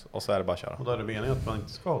broms. Och så är det bara att köra. Och då är det meningen att man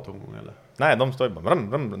inte ska ha tomgång eller? Nej, de står ju bara,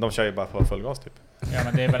 de kör ju bara på full gas typ. Ja,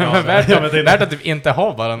 men det är väl värt att typ inte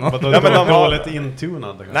ha bara något. Ja, men de var lite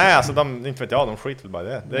intunade. Nej, alltså inte vet jag, de skiter väl bara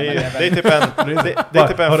det. Det är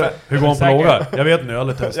typ en hur går man på lågar? Jag vet nu, jag har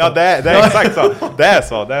aldrig testat. Ja, det är exakt så. Det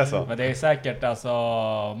är så. Men det är säkert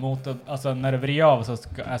alltså när det vrider av så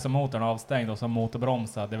alltså motorn avstängd och så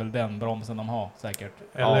motorbromsar. Det är väl den bromsen de har säkert.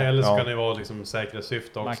 Eller så kan det vara liksom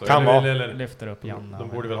säkerhetssyfte också. Kan vara. Eller lyfter upp Janna. De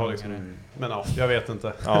borde väl ha liksom, men jag vet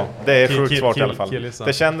inte. Ja, det är sjukt svårt i alla fall.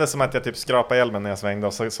 Det kändes som att jag typ skrapade hjälmen när jag svängde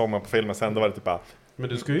och så såg man på filmen sen, då var det typ bara... Men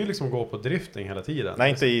du ska ju liksom gå på drifting hela tiden. Nej,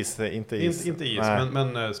 inte is. Inte is,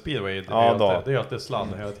 men speedway, det är alltid sladd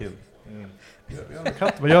hela tiden.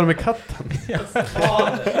 Vad gör du med katten?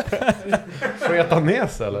 Sket han ner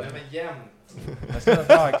sig eller? Jag ska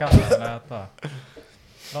ta katten och äta.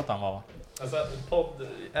 Låt han vara. Alltså,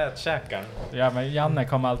 ätkäkaren. Ja, men Janne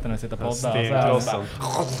kommer alltid när sitta och podda.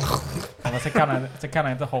 Så kan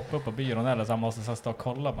han inte hoppa upp på byrån eller så han måste så stå och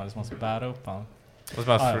kolla på det, så måste bära upp han. Och så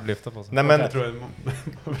bara lyfta på sig. Nej, men Jag tror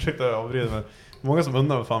jag försökte avbryta, men många som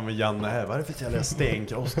undrar vad fan med Janne är. Vad är det för jävla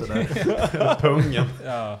stenkross det där? Pungen.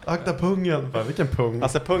 Ja. Akta pungen. Bara, vilken pung?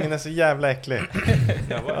 alltså pungen är så jävla äcklig.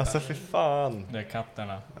 Alltså för fan. Det är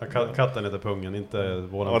katterna. Ja, katten heter Pungen, inte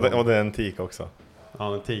våran pung. Och det är en tik också.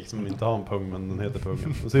 Ja, en tik som inte har en pung, men den heter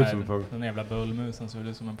Pungen. Den ser ut som en pung. Den jävla bullmusen ser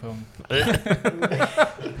ut som en pung.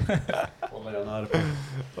 Hålla den här på.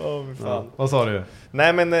 Fan. Vad sa du?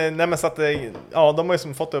 Nej men så att ja, de har ju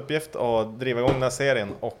som fått uppgift att driva igång den här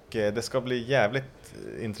serien och det ska bli jävligt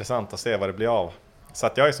intressant att se vad det blir av. Så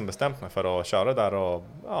att jag är som bestämt mig för att köra där och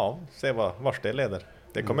se vars det leder.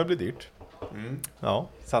 Det kommer bli dyrt. Ja,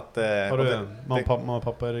 så att har du mamma och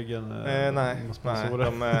pappa i ryggen? Nej,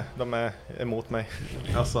 de är emot mig.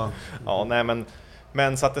 Alltså. Ja, nej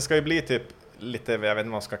men så att det ska ju bli typ lite, jag vet inte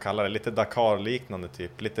vad man ska kalla det, lite Dakar-liknande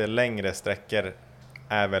typ. Lite längre sträckor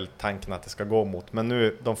är väl tanken att det ska gå mot. Men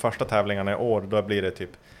nu, de första tävlingarna i år, då blir det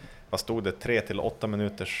typ, vad stod det, 3 till 8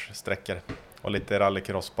 minuters sträckor. Och lite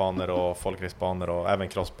rallycrossbanor och folkracebanor och även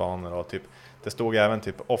crossbanor och typ. Det stod även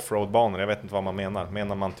typ offroadbanor, jag vet inte vad man menar.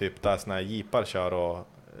 Menar man typ där såna här jeepar kör och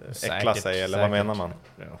äcklar sig, eller vad menar man?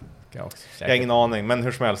 Ja, jag har ingen aning, men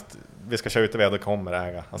hur som helst, vi ska köra ut och det kommer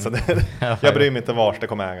äga. Alltså jag bryr mig inte vars det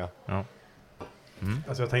kommer äga. Ja.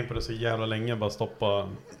 Alltså jag har tänkt på det så jävla länge, bara stoppa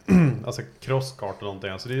alltså crosskart eller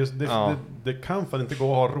någonting. Alltså det kan fan inte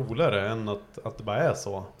gå att ha roligare än att det bara är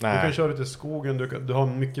så. Nej. Du kan köra ut i skogen, du har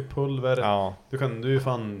mycket pulver. Ja. Du är ju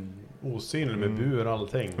fan osynlig med bur och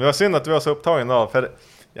allting. Det var synd att du var så upptagen då, för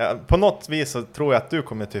på något vis så tror jag att du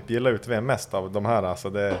kommer typ gilla UTV mest av de här. Alltså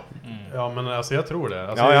det... Ja, men alltså jag tror det.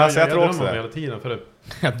 Alltså, jag tror också det. Hela tiden för det.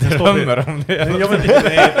 Jag drömmer om det. Ja, men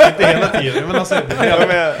inte hela tiden. Men alltså,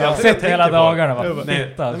 jag har sett hela dagarna.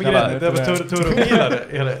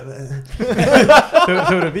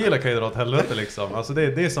 Turbilar kan ju dra åt helvete liksom. Alltså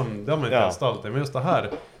det är som, det har man inte testat alltid. Men just det här,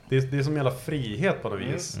 det är som hela frihet på något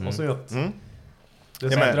vis. Och så att...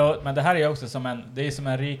 Men det här är ju också som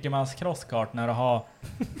en rikemans crosskart när du har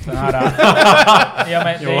den här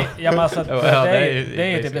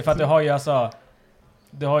det är typ för att du har ju alltså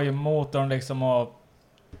du har ju motorn liksom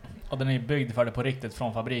och den är ju byggd för det på riktigt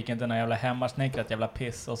från fabriken, den är jävla hemmasnickrat jävla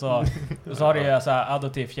piss och så har du ju så här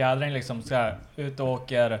additiv fjädring liksom så här, ut och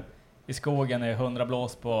åker i skogen är 100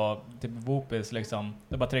 blås på typ whoopis liksom.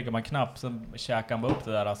 Då bara trycker man knapp så käkar man upp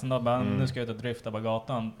det där. Sen då bara, nu ska jag ut och drifta på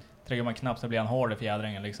gatan. Trycker man knapp så blir han hård i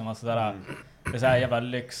fjädringen liksom. Alltså där, det är så här jävla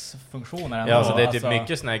lyxfunktioner ändå. Ja, alltså det är typ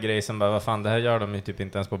mycket såna här grejer som bara, vad fan, det här gör de ju typ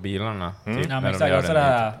inte ens på bilarna. Typ, ja, men exakt, så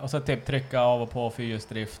där, och så typ trycka av och på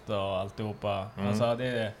fyrhjulsdrift och alltihopa. Alltså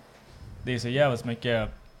det är så jävligt mycket.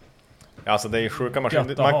 Alltså det är ju sjuka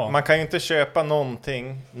maskiner. Man kan ju inte köpa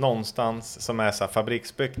någonting någonstans som är så här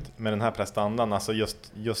fabriksbyggt med den här prestandan. Alltså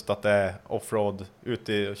just att det är offroad,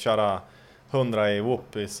 ute och köra 100 i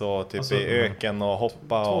whoopis och typ alltså, i öken och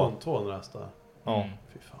hoppa. 200 hästar. Ja.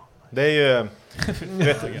 Fy fan. Det är ju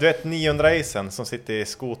du vet 900 Acen som sitter i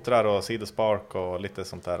skotrar och sidospark och lite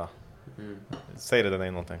sånt där. Säger det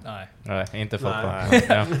dig någonting? Nej, inte Foppa.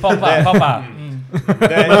 Foppa.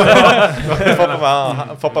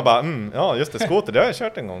 Foppa bara, ja just det, skoter, det har jag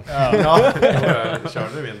kört en gång. Jag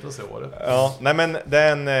körde vi inte så året. Ja, nej men det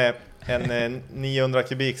är en 900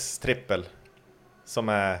 kubiks trippel som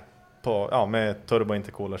är på, med turbo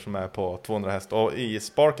intercooler som är på 200 häst. Och i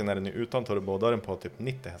Sparken är den ju utan turbo, då är den på typ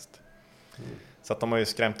 90 häst. Så att de har ju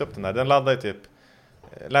skrämt upp den där. Den laddar ju typ,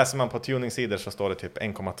 läser man på tuning-sidor så står det typ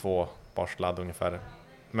 1,2 bars ladd ungefär.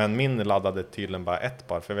 Men min laddade tydligen bara 1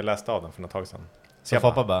 bar, för vi läste av den för något tag sedan. Så jag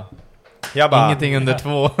Foppa bara, ingenting under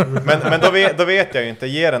 2. Men då vet jag ju inte,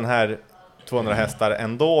 ger den här 200 hästar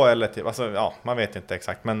ändå eller typ, alltså man vet inte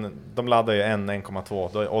exakt, men de laddar ju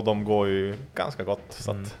 1,2 och de går ju ganska gott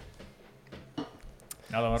så att,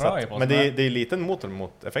 ja, de rör ju på. Men det är liten motor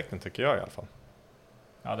mot effekten tycker jag i alla fall.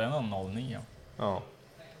 Ja, det är nog 09. Ja.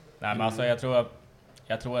 Nej, men alltså jag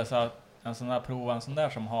tror så en sån där prova, en sån där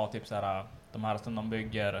som har typ så här, de här som de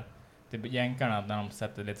bygger typ jänkarna när de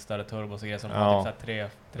sätter lite större turbo och grejer som har typ så här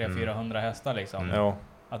 300-400 hästar liksom. Ja.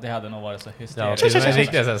 Att det hade nog varit så hysteriskt. Ja, det är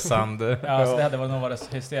riktigt så sand. Ja, så det hade nog varit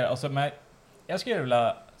så hysteriskt. Och så men jag skulle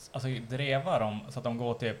vilja dreva dem så att de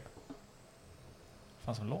går typ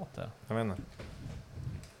fan som låter. Jag vet inte.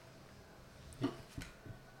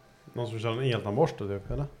 Någon som kör en eltandborste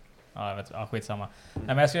typ, eller? Ja, jag vet, skitsamma. Nej,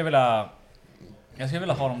 men jag skulle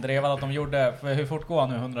vilja ha dem drevad att de gjorde, för hur fort går han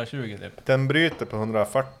nu? 120 typ? Den bryter på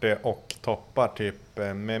 140 och toppar typ,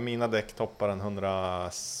 med mina däck toppar den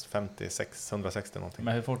 156, 160 någonting.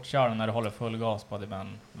 Men hur fort kör den när du håller full gas på typ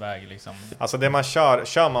en väg liksom? Alltså det man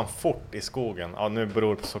kör man fort i skogen, ja nu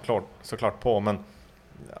beror det såklart på, men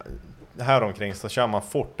här omkring så kör man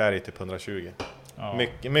fort där i typ 120. Ja.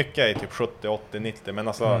 Mycket är typ 70, 80, 90. Men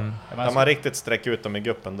alltså, när man riktigt sträcker ut dem i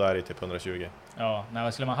guppen, då är det typ 120. Ja,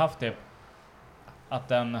 när skulle man haft typ att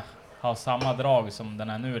den har samma drag som den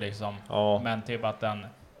är nu liksom. Ja. Men typ att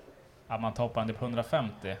man toppar typ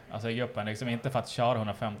 150, alltså i guppen, liksom inte för att köra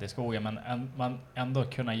 150 i skogen, men man ändå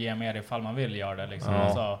kunna ge mer ifall man vill göra det liksom.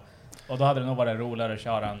 Alltså, och då hade det nog varit roligare att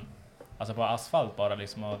köra en, alltså på asfalt bara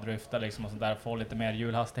liksom, och drifta liksom och sånt där, få lite mer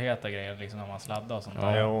hjulhastighet och grejer liksom när man sladdar och sånt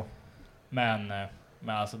där. Jo. Men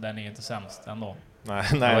alltså den är ju inte sämst ändå. Nej.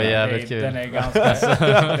 Det var jävligt kul. Den är ganska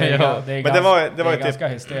det var ganska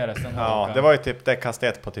hysteriskt ändå. Ja, det var ju typ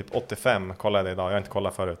däckhastighet på typ 85 kollade jag idag. Jag har inte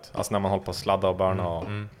kollat förut. Alltså när man håller på att sladda och börna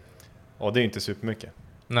och det är ju inte supermycket.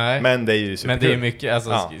 Nej. Men det är ju superkul. Men det är mycket,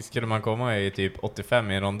 alltså skulle man komma i typ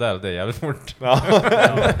 85 i en rondell, det är jävligt fort. Ja.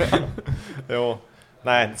 Jo.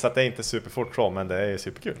 Nej, så att det är inte superfort så, men det är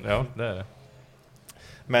superkul. Ja, det är det.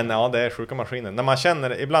 Men ja, det är sjuka maskiner. När man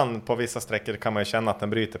känner, ibland på vissa sträckor kan man ju känna att den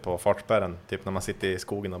bryter på fartspärren. Typ när man sitter i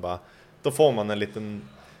skogen och bara, då får man en liten,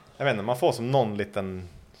 jag vet inte, man får som någon liten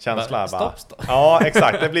känsla. Stopp. Ja,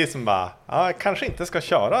 exakt. Det blir som bara, jag kanske inte ska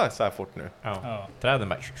köra så här fort nu. Ja. Träden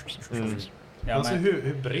bara... Ja, alltså men,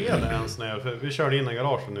 hur bred är en sån här? För vi körde in i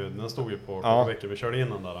garagen nu, den stod ju på veckan, vi körde in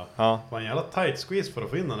den där. Ja. Det var en jävla tight squeeze för att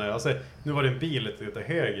få in den där. Alltså, nu var det en bil lite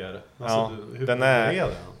höger. Alltså, Ja, hur den bred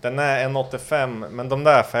är 1,85, men de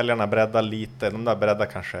där fälgarna breddar lite. De där breddar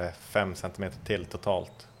kanske 5 cm till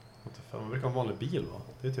totalt. 85, det brukar vara en vanlig bil va?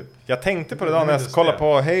 Det är typ... Jag tänkte på det idag när jag kollade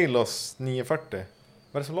på Halos 940.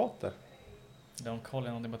 Vad är det som låter? de kollar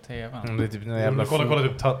någonting på tvn. Det är typ någon jävla... Kolla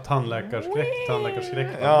typ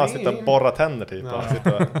tandläkarskräck. Ja, sitta och borra tänder typ. Ja.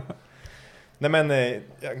 Nej men,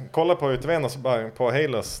 jag kollar på UTV:n och så bara på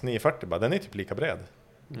Halos 940 bara, den är typ lika bred.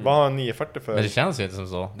 Vad har 940 för? Men det känns ju inte som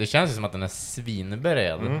så. Det känns ju som att den är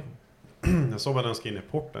svinbred. Jag såg bara den ska in i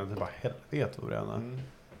porten, det är bara helvete vad bred den är.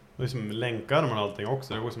 Det är som länkarmar och allting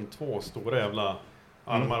också. Det går som 2 stora jävla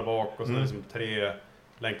armar bak och så är det som 3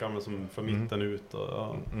 länkarmar som från mitten ut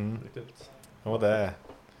och riktigt. Ja, det är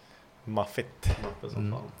maffigt.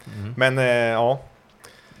 Som fan. Men ja.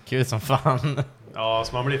 Kul som fan. Ja,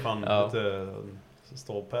 så man blir fan lite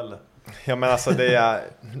stålpelle. Ja, men alltså det är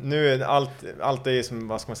nu allt är ju som,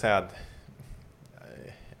 vad ska man säga,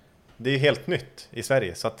 det är ju helt nytt i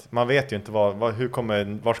Sverige, så att man vet ju inte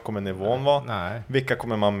var kommer nivån vara. Nej. Vilka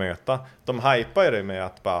kommer man möta? De hypar ju det med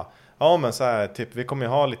att bara, ja men så här, typ vi kommer ju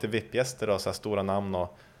ha lite VIP-gäster och så här stora namn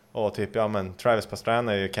och typ, ja men Travis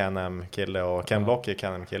Pastrana är ju Can-Am kille och Ken Block är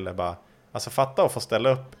Can-Am kille, bara alltså fatta att få ställa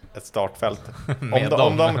upp ett startfält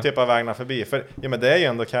om de typ av vägarna förbi, för ja men det är ju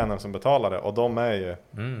ändå Can-Am som betalar det och de är ju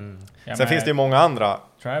sen finns det ju många andra.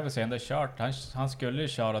 Travis är ändå kört, han skulle ju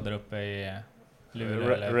köra där uppe i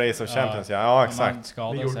Race of Champions, ja exakt. Han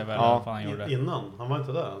skadade sig väl, vad fan han gjorde. Innan, han var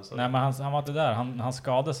inte där alltså. Nej men han var inte där, han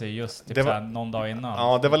skadade sig just typ såhär, någon dag innan.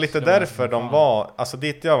 Ja, det var lite därför de var, alltså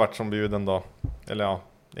dit jag har varit som bjuden då, eller ja,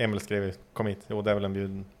 Emil skrev kom hit, jo det är väl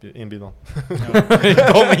en inbjudan.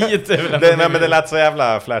 Kom hit, det är väl en men det lät så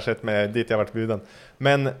jävla flashigt med dit jag varit bjuden.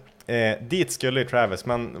 Men dit skulle ju Travis,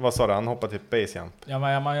 men vad sa du, han hoppade typ basejump.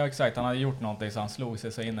 Ja exakt, han hade gjort någonting så han slog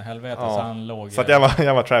sig så in i helvete så han låg. Så att jag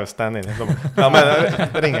var Travis stand-in. Ja men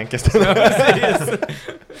ring enkelt.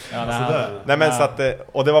 Nej men så att,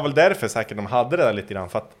 och det var väl därför säkert de hade det där lite grann,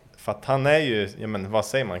 för att han är ju, ja men vad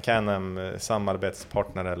säger man, Can-Am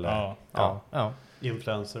samarbetspartner eller ja.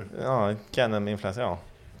 Influencer. Ja, Can-Am influencer, ja.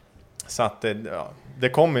 Så att det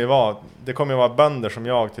kommer ju vara bönder som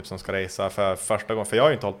jag typ som ska racea för första gången, för jag har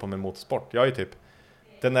ju inte hållit på med motorsport. Jag är ju typ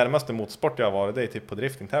det närmaste motorsport jag har varit, det är typ på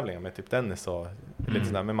driftingtävlingar med typ Dennis och lite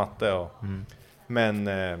sådär med matte och men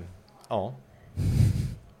ja.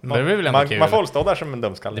 Men det blir väl ändå kul. Man får stå där som en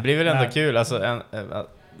dumskalle. Det blir väl ändå kul alltså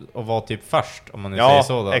att vara typ först, om man nu säger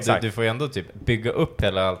så då. Exakt. Du får ju ändå typ bygga upp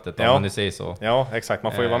hela alltet om man nu säger så. Ja, exakt.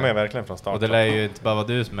 Man får ju vara med verkligen från start. Och det lär ju inte bara vara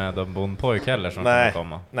du med de bondpojk heller som kommer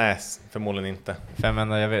komma. Nej, förmodligen inte. För jag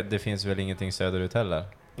menar, jag vet, det finns väl ingenting söderut heller.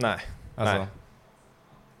 Nej. Alltså, nej.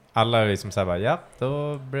 Alla är liksom såhär bara, ja,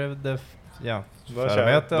 då blev det då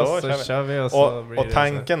förmöte och så kör vi och så blir och det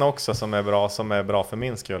tanken så. Också som är bra för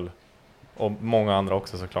min skull. Och många andra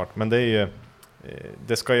också såklart. Men det är ju,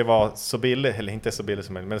 det ska ju vara så billigt, eller inte så billigt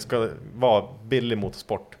som möjligt, men det ska vara billig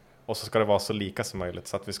motorsport. Och så ska det vara så lika som möjligt.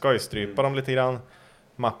 Så att vi ska ju strypa dem lite grann,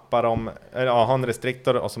 mappa dem, ha en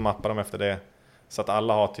restriktor och så mappa dem efter det. Så att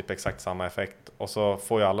alla har typ exakt samma effekt. Och så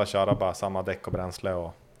får ju alla köra bara samma däck och bränsle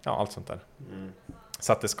och allt sånt där.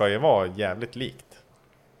 Så att det ska ju vara jävligt likt.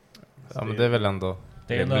 Ja, men det är väl ändå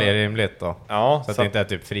rimligt då. Ja, så att det inte är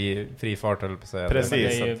typ fri fart eller på att säga.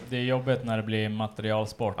 Precis. Det är jobbigt när det blir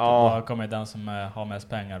materialsport. Då kommer den som har mest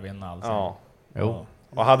pengar vinna alltså. Ja. Jo.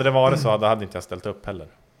 Och hade det varit så, då hade inte jag ställt upp heller.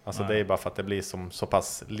 Alltså det är bara för att det blir som så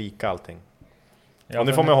pass lika allting. Ja, och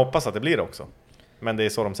nu får man hoppas att det blir det också. Men det är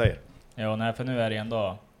så de säger. Ja, nej, för nu är det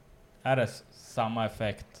ändå... Är det samma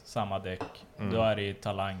effekt, samma däck, då är det ju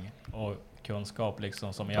talang och kunskap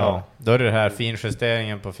liksom som gör... Ja, då är det här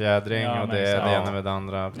finjusteringen på fjädring och det är det ena med det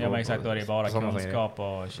andra. Ja, men exakt, då är det bara kunskap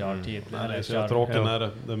och körtid. Eller så tråkigt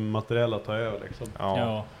när det materiella tar över liksom.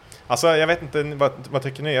 Ja. Alltså jag vet inte, vad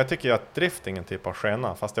tycker ni? Jag tycker ju att driftingen typ har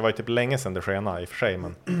skena. Fast det var ju typ länge sedan det skena i och för sig.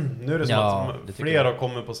 Men... Nu är det som att flera har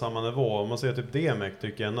kommit på samma nivå. Om man ser typ DMEC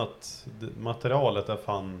tycker jag att materialet är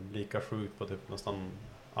fan lika sjukt på typ nästan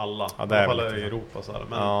alla. Ja, i alla fall i Europa så här.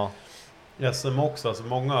 Men SM också, alltså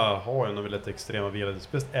många har ju väldigt extrema bilar.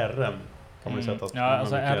 Speciellt RM kan man ju sätta. Ja,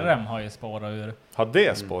 alltså RM har ju spårat ur. Har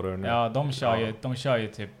det spårat ur nu? Ja, de kör ju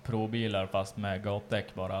typ probilar fast med gatdäck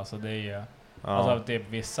bara. Alltså det är ju... Alltså typ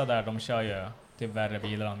vissa där, de kör ju typ värre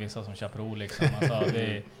bilar än vissa som kör pro liksom. Alltså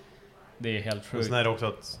det är helt sjukt. Sen är det också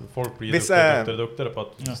att folk blir duktigare på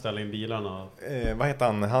att ställa in bilarna. Vad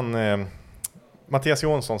heter han? Mattias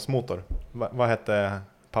Jonssons motor. Vad hette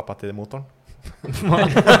pappa till motorn?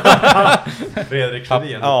 Fredrik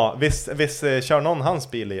Sjödin. Ja, visst kör någon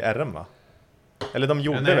hans bil i RM va? Eller de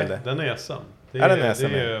gjorde väl det? Den är SM. Är den SM?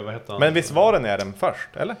 Det är, vad heter han? Men visst var den RM först,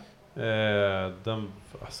 eller?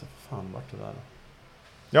 Alltså fan vart det där?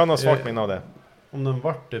 Jag har något svagt minne av det. Om den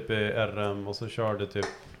vart typ i RM och så körde typ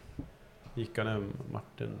gick han ner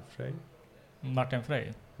Martin Frey.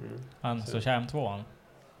 Han så kör M2.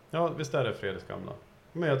 Ja, visst är det Fredriks gamla.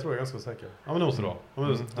 Men jag tror jag är ganska säker. Ja men det måste det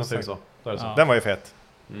vara. Då säger vi så. Då är det så. Den var ju fet.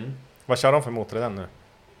 Vad kör de för motor i den nu?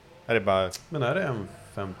 Är det bara... Men är det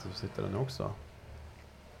M50 som sitter den också?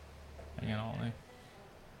 Ingen aning.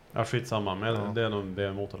 Ja, skitsamma. Men det är nog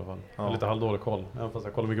B-motor i alla fall. Jag har lite halvdålig koll. Även fast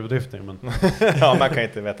jag kollar mycket på drifting. Men... ja, man kan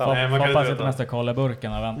inte veta. Nej, man kan inte nästan kolla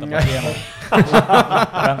burken och vänta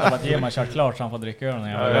på att Gema kört klart så han får dricka öl.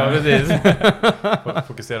 Ja, precis.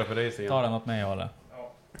 Fokusera på racing. Ta den åt mig, Olle.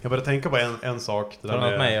 Jag började tänka på en sak. Ta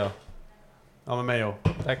den åt mig, ja. Ja, men mig,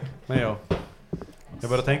 tack. Mig, Jag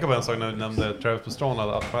började tänka på en sak när vi nämnde Travis Pastrana,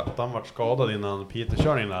 att han var skadad innan Peter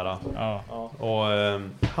körde in där. Ja. Och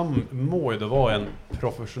han må ju då vara en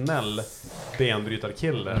professionell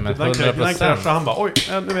benbrytarkille. Men den kraschade, han bara, oj,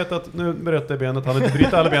 nu vet jag att nu bröt bendet. Han hade inte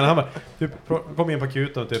bryta alla benen. Han bara, typ, kom in på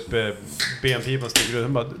akuten och typ benpipan stiger ut.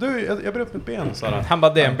 Han bara, du, jag bröt mitt ben. Så här. Han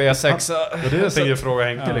bara, det är en B6. Och det jag tänkte fråga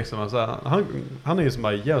Henke liksom. Alltså, han är ju som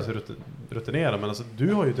bara jävligt rutinerad, men alltså,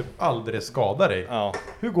 du har ju typ aldrig skadat dig. Ja.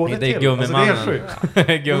 Hur går det till? Alltså, det är sjukt.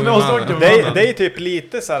 Det är typ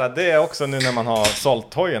lite så här, det är också nu när man har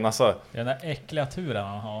sålt tojen, alltså. Den där äckliga turen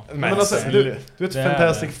han har. Men alltså, du vet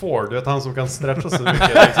Fantastic Four, du vet han som kan stretcha så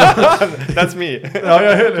mycket liksom. That's me. Ja,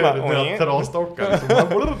 jag hörde det. Terrasstockar liksom.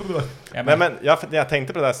 Men jag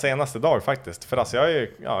tänkte på det där senaste dag faktiskt. För alltså jag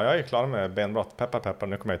är ju klar med benbrott. Peppar,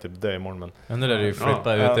 nu kommer jag typ dö imorgon. Men nu lär du ju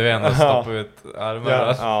flytta ut i ben och stoppa ut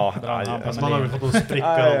armarna. Alltså man har väl fått en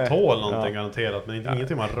spricka av tå eller någonting garanterat. Men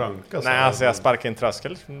ingenting man rönkar. Nej, alltså jag sparkade en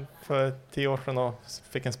tröskel för 10 år sedan och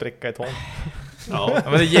fick en spricka i tån. Ja,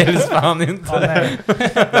 men det gills fan inte. Nej,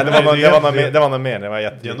 det var något mer. Det var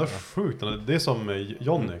det är ändå sjukt. Det är som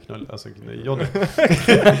Johnny. Alltså Johnny.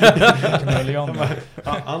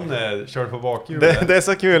 Han körde på bakhjulet. Det är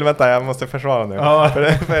så kul, vänta, jag måste försvara nu. För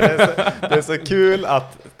det är så kul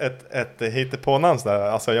att ett hittepånamn där,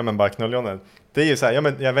 alltså ja men bara Knull-Johnny. Det är ju så här, ja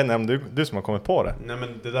men jag vet inte om du som har kommit på det. Nej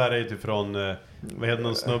men det där är ju typ från vad heter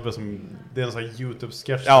någon snubbe som det är en sån här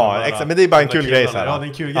YouTube-sketch. Ja, exakt, men det är bara en kul grej så här. Ja, det är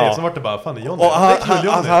en kul grej. Så vart det bara fan det är Johnny. Och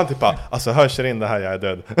han typ bara, alltså hörs in det här, jag är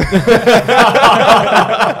död.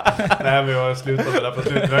 Nej men jag slutade med det på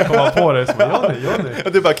slutet. Jag kom på det som Johnny.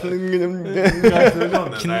 Och du bara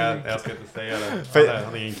Nej, jag ska inte säga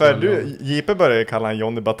det. För du, Jipe började ju kalla han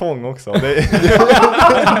Johnny Batong också. Det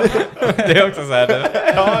är också så här.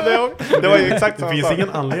 Ja, det var ju exakt så. Det finns ingen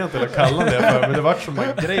anledning till att kalla det för, men det var som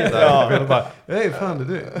en grej där. Jag bara, hej fan det är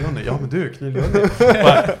du Johnny. Ja men du Knull-Johnny.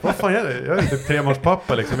 Vad fan är det? Jag är typ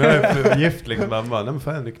 3-månadspappa liksom. Jag är gift liksom. Bara, nej men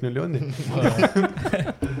fan det är Knull-Johnny.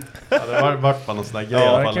 Ja, det var vart någon sån där grej i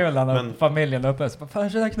alla fall. Det var kul när familjen uppe så bara, fan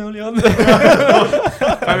det är Knull-Johnny.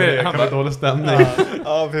 Det kan bli dålig stämning.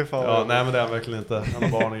 Ja, fy fan. Ja, nej men det är verkligen inte. Han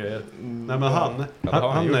har barn och grejer. Nej men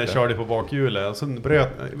han körde på bakhjulet och sen bröt,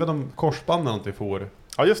 jag vet om korsbanden inte for.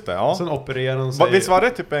 Ja just det, ja. Sen opererade han sig. Visst var det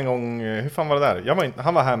typ en gång, hur fan var det där?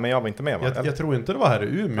 Han var här men jag var inte med va? Jag tror inte det var här i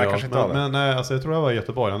Umeå. Men nej, alltså jag tror jag var i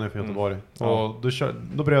Göteborg, han är från Göteborg. Och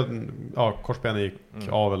då bröt korsbenet gick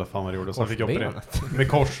av eller fan vad det gjorde. Så fick jag operera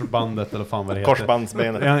med korsbandet eller fan vad det heter.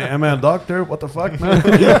 Korsbandsbenet. I'm a doctor, what the fuck man.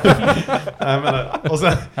 Nej, men, och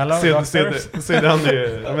sen ser han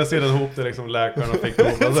ju, jag ser den ihop det liksom läkaren och fick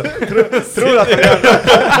ihop. Alltså, tror att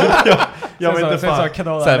det jag vet inte fan. Så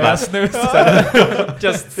bara snus.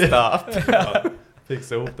 Just stop.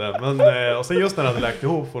 Fixa ihop det. Men, och sen just när han hade läkt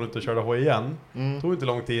ihop får du inte köra hoj igen. Tog inte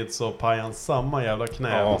lång tid så pajade han samma jävla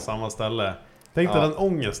knä på samma ställe. Tänk dig den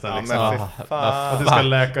ångesten liksom. Att det ska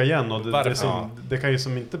läka igen och det kan ju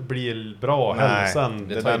som inte bli bra heller sen.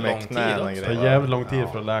 Det tar lång tid. Det tar jävligt lång tid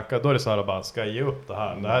för att läka. Då är det så här bara, ska jag ge upp det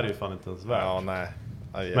här? Det här är ju fan inte ens värt.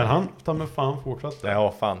 Men han tar med fan fortsatte.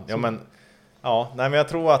 Ja, fan. Men jag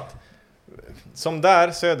tror att som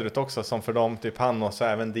där söderut också, som för dem typ han och så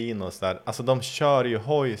även Dinos där. Alltså de kör ju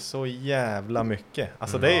hoj så jävla mycket.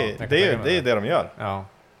 Alltså det är det de gör. Ja.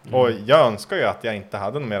 Och jag önskar ju att jag inte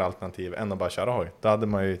hade något mer alternativ än att bara köra hoj. Då hade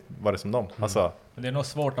man ju varit som dem. Alltså. Men det är nog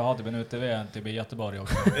svårt att ha typ en UTV typ i Göteborg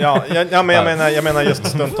också. Men jag menar just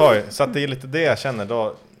stunthoj. Så att det är lite det jag känner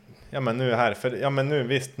då. Ja men nu här, för nu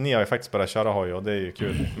visst, ni har ju faktiskt börjat köra hoj och det är ju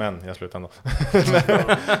kul, men jag slutar ändå.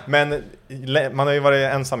 Men man har ju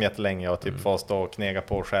varit ensam jättelänge och typ får stå och knega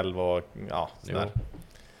på själv och sådär.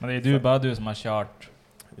 Men det är bara du som har kört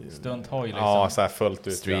stunthoj liksom. Ja, så här fullt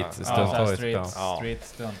ut. Street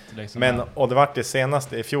stunt liksom. Men, och det var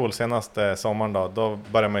i fjol senaste sommaren då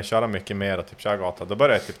började man ju köra mycket mer och typ köra gata. Då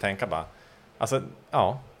började jag typ tänka bara, alltså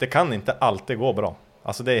det kan inte alltid gå bra.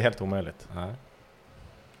 Alltså det är helt omöjligt. Nej.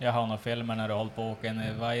 Jag har några filmer när du håller på att åka in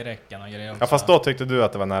i vajräcken och grejer också. Ja, fast då tyckte du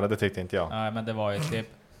att det var nära, det tyckte inte jag. Nej, men det var ju typ...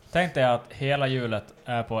 Tänk dig att hela hjulet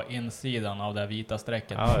är på insidan av det vita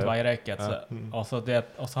strecket, vajräcket. Och så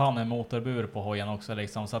har han en motorbur på hojen också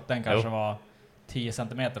liksom, så att den kanske var 10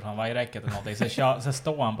 cm från vajräcket eller någonting. Så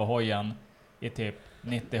står han på hojen i typ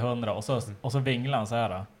 90-100 och så vinglar han så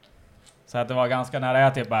här. Så att det var ganska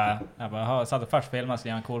nära. Jag satt först filmade så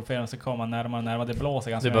en cool film, så kom man närmare. Det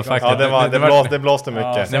blåser ganska mycket. Det blåste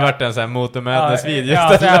mycket. Det vart en sån här motormätningsvideo.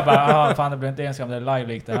 Ja, så jag bara, fan det blir inte ens om det är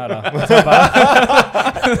live-likt det här.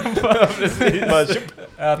 Precis.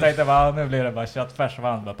 Jag tänkte bara, nu blir det bara köttfärs och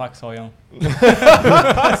bara paxhojen.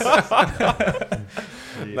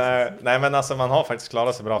 Nej men alltså man har faktiskt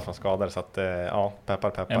klarat sig bra från skador, så att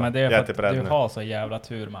peppar. Ja, men det är för att du har så jävla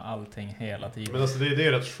tur med allting hela tiden. Men alltså det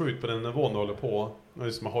är rätt sjukt på den nivån du håller på. Och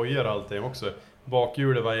just med hojar och allting också.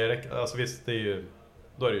 Bakhjulet varje alltså visst det är ju,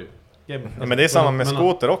 då är det ju men det är samma med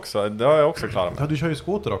skoter också. Det har jag också klarat med. Ja, du kör ju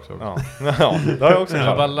skoter också. Ja, det har jag också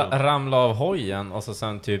klarat. Bara ramla av hojen och så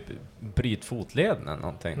sen typ bryt fotleden eller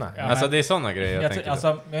någonting. Nej. Alltså det är såna grejer jag tänker.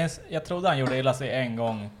 Alltså, jag trodde han gjorde illa sig en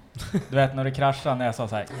gång. Du vet när du kraschade när jag sa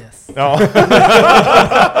så här yes. Ja.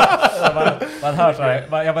 Man hör så här.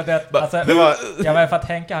 Jag var för att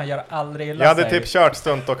Henke han gör aldrig illa sig. Jag hade typ kört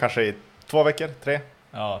stunt då kanske i 2 veckor, 3.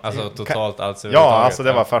 Ja, alltså totalt alltså. Ja, alltså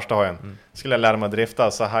det var första hojen. Skulle jag lära mig att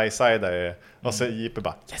drifta så high-side och så Jeppe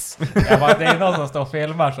bara yes. Det är någon som står och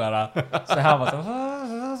filmar så här. Så här var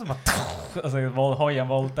så bara hojen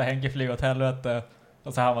volta, Henke flyger åt helvete.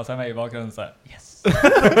 Och så här var så med i bakgrunden så här yes.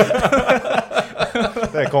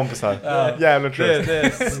 Det är kompisar. Jävligt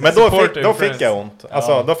trist. Men då fick jag ont.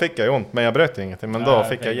 Alltså då fick jag ont, men jag bröt ingenting. Men då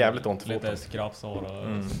fick jag jävligt ont i foten. Lite skrapsår och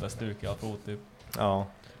sånt där stuk av fot typ. Ja.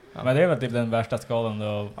 Men det är väl typ den värsta skadan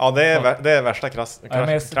då. Ja, det är värsta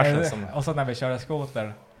kraschen som... Och så när vi körde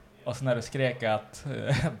skoter. Och så när du skrek att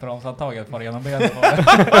bromshandtaget var genom benet på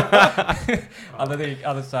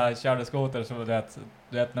alla så här körde skoter så du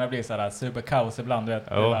vet när det blir så här superkaos ibland, du vet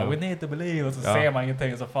bara, we need to believe, och så ser man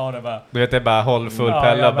ingenting, så far det bara, du vet det är bara håll full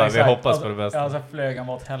pella, bara vi hoppas på det bästa. Ja, så flög han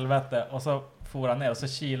mot helvete och så for han ner och så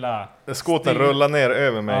kila skoten rullar ner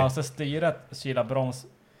över mig. Ja, så styret kila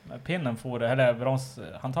bromspinnen for, eller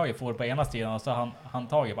bromshandtaget for på ena sidan och så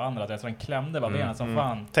handtaget på andra, så den klämde bara benen som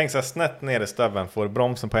fan. Tänk så snett ner i stöveln, får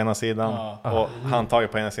bromsen på ena sidan och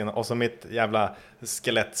handtaget på ena sidan och så mitt jävla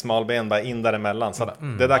skelett smalben bara in däremellan, så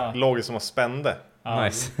det där låg ju som att spände. Ja,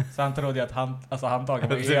 nice. Så han trodde att handtaget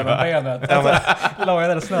var genom benet. Låg jag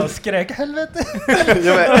där och snö och skrek helvete.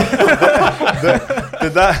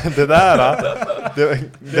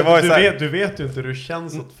 Det var ju så här, du vet ju inte hur det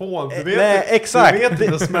känns att få. Nej, exakt. Du vet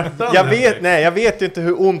inte smärtan. Jag vet ju inte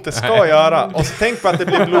hur ont det ska göra. Och så tänk på att det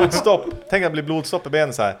blir blodstopp. Tänk att det blir blodstopp i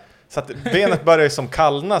benen så här. Så att benet började som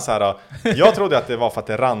kallna så här. Jag trodde att det var för att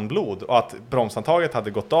det rann blod och att bromshandtaget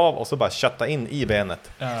hade gått av och så bara kötta in i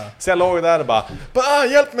benet. Så jag låg där och bara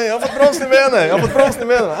hjälp mig, jag har fått bromsen i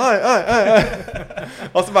benet, aj.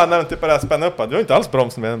 Och så bara när den typ började spänna upp, du har inte alls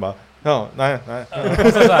bromsen i benet, bara ja, nej.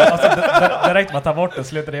 Och så direkt man tar bort det,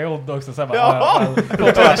 slutar det ont också. Så bara,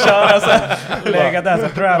 köra så lägga där så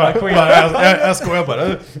drama queen. Jag skojar bara.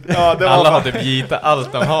 Ja, det var alla har typ gita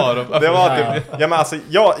allt de har. Det var typ, ja men alltså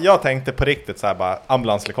jag tänkte på riktigt så här bara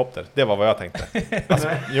ambulanshelikopter. Det var vad jag tänkte. Alltså,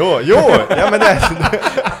 jo, ja men det.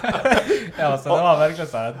 Ja, så det var verkligen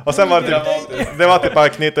så här. Och sen var det var typ bara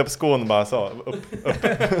knyta upp skon bara så upp.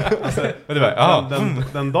 Alltså, det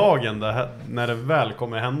var, den dagen när det väl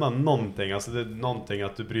kommer hända någonting, alltså det är någonting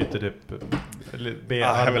att du bryter typ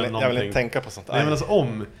jag vill inte tänka på sånt. Nej, men alltså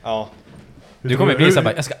om. Ja. Du kommer bli så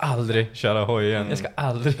här, jag ska aldrig köra hoj igen. Jag ska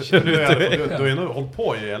aldrig köra ut. Du har ju hållit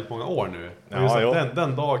på i helt många år nu. Ja,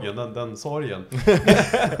 den dagen, den sorgen.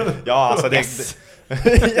 Ja, alltså det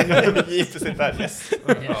givetvis inte där. Yes.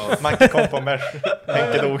 Macke kom på en bärs.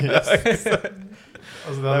 Henke dog. Yes.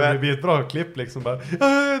 Alltså det hade blivit ett bra klipp liksom bara,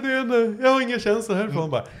 jag har ingen känsla härifrån,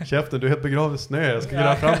 bara käften, du är helt begravd i snö, jag ska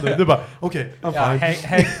gräva fram dig. Du bara, okej,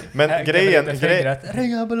 men grejen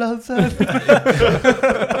ring ambulansen.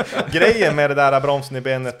 Grejen med det där bromsen i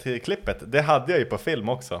benet till klippet, det hade jag ju på film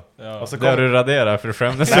också. Ja. Och så det har du raderat för du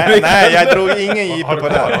skämdes. Nej, jag drog ingen JP på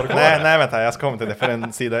det. Nej, vänta, jag ska komma till det för en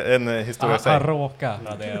historia. Han råkar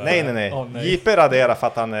radera. Nej. JP radera för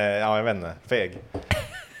att han är, jag vet inte, feg.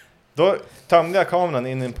 Då tömde jag kameran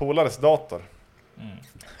in i en polares dator.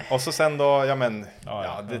 Och så sen då,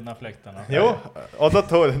 Jo, och då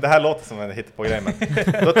tog, det här låter som en hit på grejen, men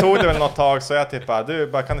då tog det väl något tag så jag typ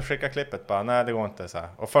bara, kan du skicka klippet? Bara, nej det går inte så här.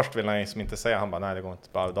 Och först ville han liksom inte säga, han bara, nej det går inte,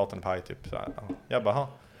 bara datorn är paj typ så här. Jag bara,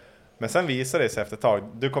 men sen visade det sig efter ett tag,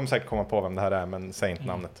 du kommer säkert komma på vem det här är, men säg inte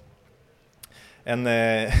namnet. En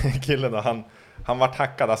kille då, han vart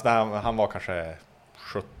hackad, alltså han var kanske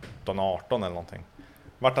 17-18 eller någonting.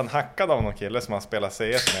 Vart han hackad av någon kille som han spelar CS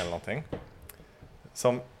med eller någonting.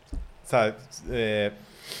 Som så här,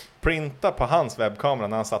 printa på hans webbkamera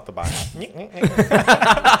när han satt och bara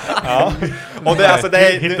ja. Och det, alltså, det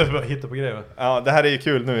är hitta på grejer. Ja, det här är ju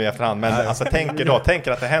kul nu i efterhand, men alltså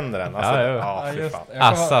tänker att det händer en.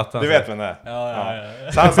 Alltså, du vet vem det är. Ja.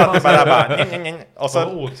 Så han satt bara och så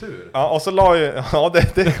otur. Ja, och så la ju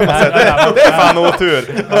det kan man säga, det är fan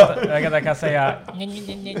otur. Jag kan säga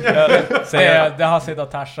det har sitter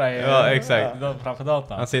och tarsar i framför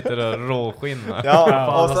datorn. Han sitter och råskinnar.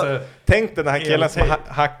 Ja, och så tänk den här killen som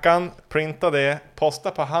hackan, printa det,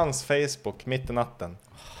 posta på hans Facebook mitt i natten.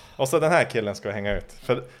 Och så den här killen ska hänga ut.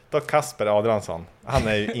 För då Kasper Adriansson, han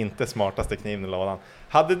är ju inte smartaste kniven i lådan.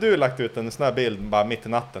 Hade du lagt ut en sån här bild bara mitt i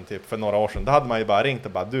natten typ för några år sedan, då hade man ju bara ringt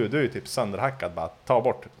och bara, du är ju typ sönderhackad, bara ta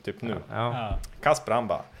bort typ nu. Ja. Kasper han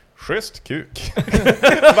bara, schysst kuk.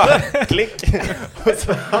 Bara, klick.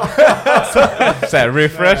 Så här,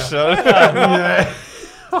 refresher.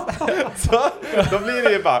 Så, då blir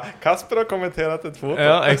det ju bara, Kasper har kommenterat ett foto.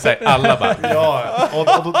 Ja, exakt. Alla bara. Ja,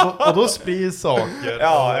 och då sprids saker.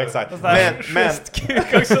 Ja, exakt. Men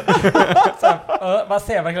kuk också. Man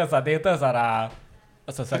ser verkligen så här, det är inte så här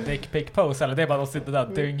alltså så dick pic pose, eller det är bara att sitta där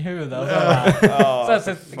dynghuden och så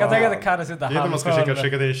kan tänka att det kan sitta här. Man ska skicka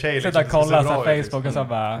till en tjej liksom, sitta och kolla så Facebook och så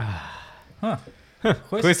bara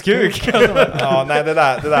schysst kuk. Ja, nej det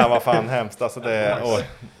där var fan hemskt alltså det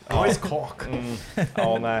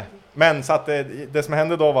nej. Men så att det som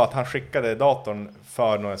hände då var att han skickade datorn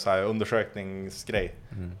för någon så här undersökningsgrej.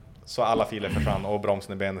 Så alla filer försvann och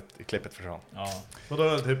bromsen i benet i klippet försvann. Ja. Och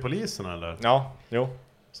då till polisen eller? Ja, jo.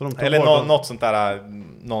 Så eller något sånt där,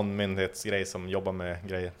 någon myndighetsgrej som jobbar med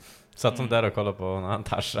grejer. Satt de där och kollade på när han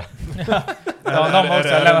tarsade. De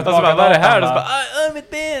också lämnat och så bara, vad är det här? Och så bara,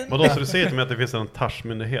 mitt ben! Och då så du säger till mig att det finns en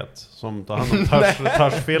tarsmyndighet som tar hand om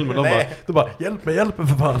tarsfilmer. De bara, hjälp mig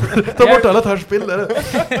för fan. Ta bort alla tarsbilder.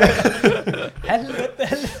 Helvete.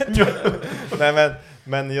 Nej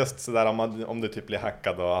men just sådär om du typ blir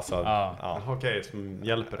hackad och alltså okej, som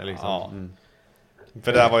hjälper det liksom. Ja.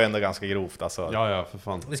 För det där var ju ändå ganska grovt alltså. Ja, för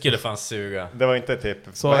fan. Det skulle fan suga. Det var inte typ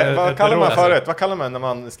så, vad kallar man förut? Vad kallar man när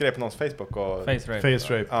man skrev på någons Facebook och face rape?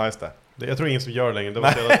 Ja, just det. Jag tror ingen som gör det längre. Det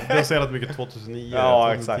var så jävla mycket 2009,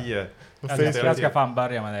 ja, 2010. Jag ska fan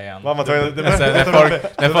börja med det igen.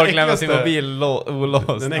 När folk lämnar sin mobil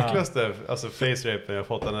olåst. Den äckligaste alltså face rapen jag har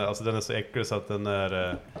fått, den är så äcklig så att den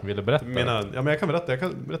är... Vill du berätta? Men jag kan berätta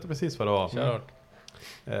precis vad det var.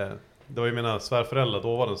 Det var ju mina svärföräldrar,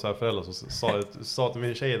 dåvarande svärföräldrar som sa till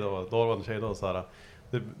min tjej då, dåvarande tjej då så här.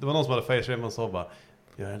 Det var någon som hade face rape och sa bara,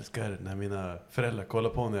 jag älskar när mina föräldrar kollar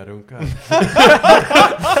på när jag runkar.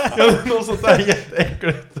 Något sånt där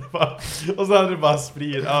jätteäckligt. Och så hade det bara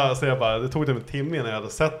spridit. Så jag bara, det tog det en timme innan jag hade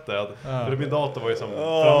sett det. För min dator var ju som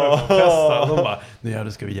framme på festen. Och de bara, nu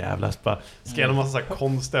jävlar ska vi jävlas. Bara skrev en massa så här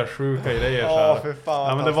konstiga, sjuka grejer. För fan.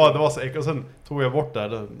 Ja, men det var så äckligt. Och sen tog jag bort det.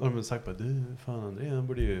 Då har de sagt bara, du fan André, han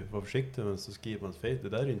borde ju vara försiktig. Men så skriver man face, det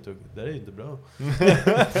där är ju inte bra.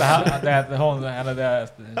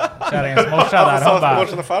 Kärringens morsa där, hon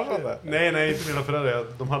bara... Nej, inte mina föräldrar.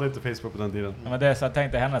 De hade inte Facebook på den tiden. Ja, men det är så jag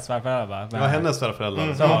tänkte hennes svärföräldrar bara. Det var hennes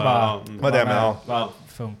svärföräldrar. Så hon bara... Vad det med? Vad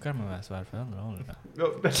funkar med svärföräldrar?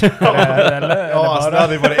 Ja, det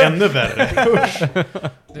hade ju varit ännu värre.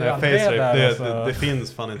 Det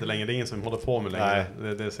finns fan inte längre. Det är ingen som håller på med längre.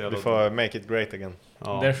 Det är så jävla... Du får make it great again.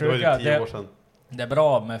 Ja, det är sjuka, 10 år sedan. Det är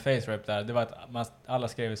bra med face rape där. Det var att alla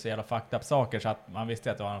skrev så jävla fucked up saker så att man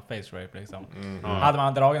visste att det var en face rape liksom. Hade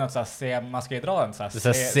man dragit något så här, man ska ju dra en så här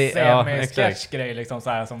semi-sketch-grej liksom så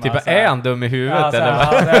här, som typ bara, är han dum i huvudet eller vad?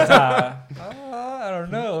 Ja, det är så här, I don't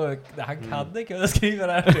know. Han hade kunnat skriva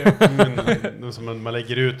det här typ. Som man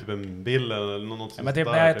lägger ut typ en bild eller något sånt. Men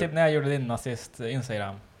typ när jag gjorde din nazist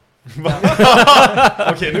Instagram.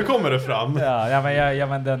 Okej, nu kommer det fram. Ja,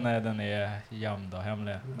 men den är gömd och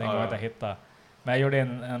hemlig. Den går inte att hitta. Men jag gjorde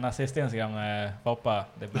en nazist Instagram med pappa.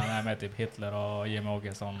 Det bland annat med typ Hitler och Jimmy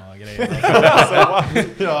Åkesson och grejer.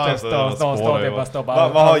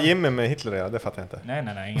 Vad har Jimmy med Hitler att göra? Det fattar jag inte.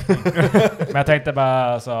 Nej, ingenting. Men jag tänkte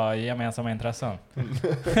bara så gemensamma intressen.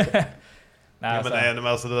 Men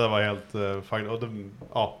alltså det där var helt och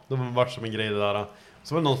det var varit som en grej det där.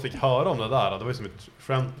 Så var det någon som fick höra om det där. Det var ju som ett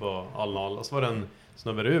skämt på all. Och så var det en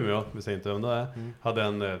snubbe i Umeå, vi säger inte vem det är, hade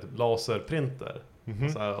en laserprinter.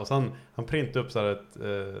 Och sen han printade upp så här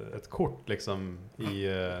ett kort liksom i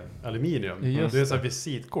aluminium. Det är så här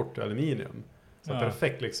visitkort i aluminium. Så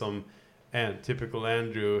perfekt liksom en typical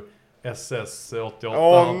Andrew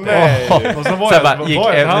SS88. Nej. Och så var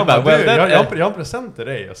jag har en present till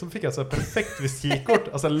dig. Och så fick jag så här perfekt visitkort,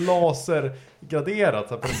 alltså lasergraderat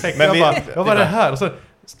så här perfekt. Men vad var det här? Och så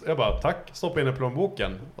jag bara, tack, stoppa in i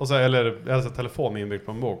plånboken. Och så, eller jag hade telefon inbyggd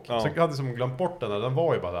plånbok. Så jag hade som glömt bort den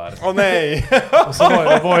var ju bara där. Nej. Och så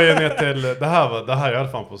var jag ner till det här i alla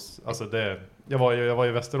fall på, alltså det, jag var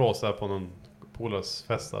i Västerås här på någon polares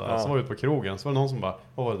fest där. Så var jag ute på krogen. Så var det någon som bara,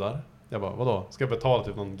 vad var det där? Jag bara, vadå? Ska jag betala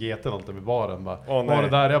typ någon GT någonting med baren? Bara, vad var det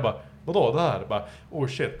där? Jag bara, vadå det här? Bara, oh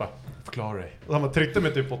shit, bara, förklara dig. Och han tryckte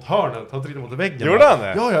mig typ mot hörnet. Han tryckte mot väggen. Gjorde han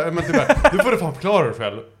det? Ja, men typ bara, du får du fan förklara dig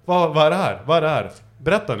själv. Vad är det här? Vad är det här?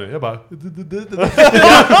 Berätta nu. Jag bara...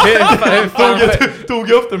 Tog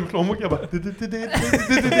jag upp den med plånboken. Jag bara...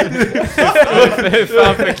 Hur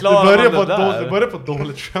fan förklarar man det där? Det började på ett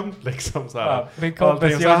dåligt skämt liksom. Så här. Min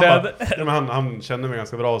kompis gjorde det. Han kände mig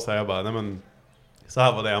ganska bra och så jag bara... Nej men... Så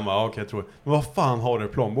här var det. Jag bara, okej, jag tror... Men vad fan har du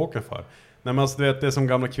plånboken för? Nej men alltså, du vet, det är som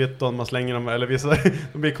gamla kvitton, man slänger dem, eller vissa,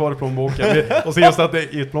 de blir kvar i plånboken. Och så just att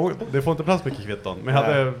det i ett plånbok, det får inte plats mycket kvitton. Men jag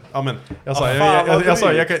hade, jag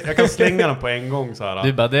sa, jag kan slänga dem på en gång så här.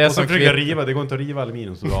 Du bara, det är och så försöker jag riva, det går inte att riva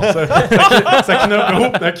aluminium så bra. Så jag knöp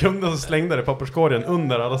ihop när jag kunde och så slängde det i papperskorgen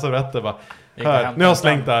under alla servetter bara. Här, nu har jag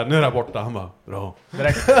slängt det här, nu är det borta. Han bara, bra.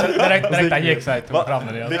 Direkt han gick så här, tog fram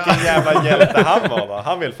den. Vilken jävla hjälte han var då.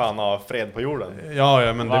 Han vill fan ha fred på jorden.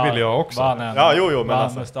 Ja, men det vill jag också. Ja, jo, men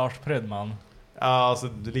alltså. Mustaschprydd man. Ja, alltså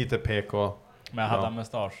lite PK. Men hade han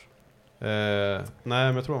mustasch? Nej,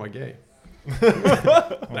 men jag tror han var gay.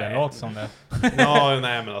 Det låter som det. Ja,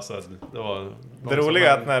 nej men alltså det var... Det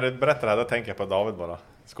roliga är att när du berättar det här, då tänker jag på David bara.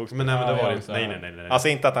 Men nej, men det var inte... Nej. Alltså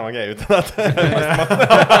inte att han var gay, utan att...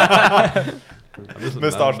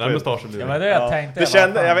 Mustaschprydd. Ja, men det jag tänkte...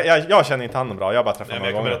 Det jag känner inte honom bra, jag bara träffade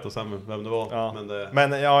honom några gånger. Jag kan berätta sen vem det var. Ja. Men det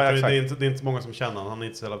är inte många som känner han är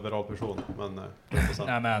inte så jävla bra person.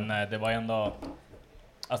 Nej men det var ändå...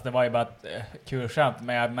 Alltså det var ju bara ett kul skämt,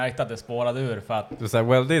 men jag märkte att det spårade ur för att... Du sa,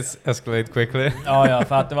 well this escalate quickly. Ja,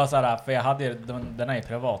 för att det var så här, för jag hade ju, den är ju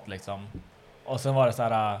privat liksom. Och sen var det så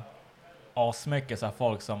här asmycket så här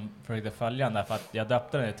folk som försökte följa den där, för att jag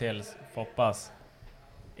döpte den till Foppas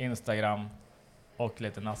Instagram och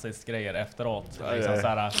lite nazistgrejer efteråt. Liksom så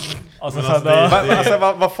här, och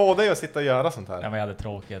så vad får dig att sitta och göra sånt här? Ja, men jag hade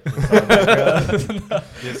tråkigt.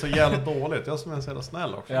 Det är så jävla dåligt. Jag som är så jävla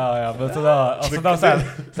snäll också. Ja, men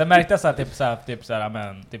sen märkte jag så här,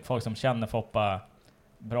 men typ folk som känner Foppa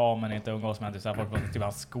bra men inte umgås med, typ så här, folk från typ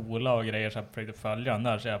hans skola och grejer så här försökte följa den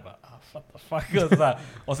där, så jag bara what the fuck, och så här.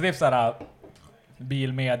 Och så typ så här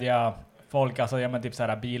bilmedia folk, alltså men typ så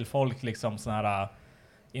här bilfolk liksom så här,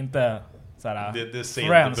 inte så här det ser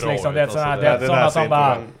friends inte bra liksom, ut,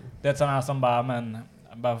 det är såna som bara men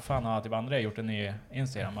vad fan har typ André gjort en ny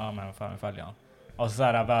Instagram, ja men fan följa han. Och så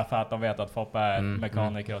här, bara för att de vet att Foppa är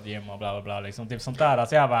mekaniker och gym och bla bla bla liksom. Typ sånt där.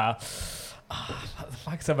 Alltså jag bara...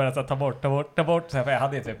 Fuck, så började jag ta bort. Så jag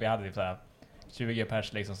hade typ så här 20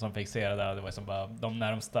 pers liksom som fixerade där. Det var som bara de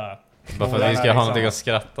närmsta... Bara för att vi ska ha någonting att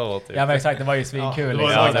skratta åt. Typ. Ja men exakt, det var ju svinkul. Det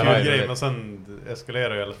var liksom. en kul grej, men sen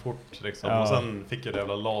eskalerade det väldigt fort liksom. Och sen fick jag det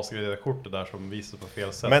jävla lasgrejer kortet där som visade på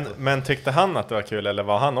fel sätt. Men tyckte han att det var kul, eller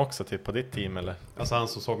var han också typ på ditt team eller? Alltså han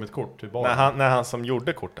som såg mitt kort till barn. När han som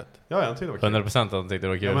gjorde kortet? Ja, jag tyckte det var kul. 100% att han tyckte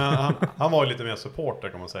det var kul. Ja, men han var ju lite mer supporter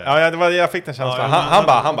kan man säga. Ja, jag fick den känslan. Ja,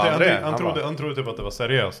 han bara André. Han trodde typ att det var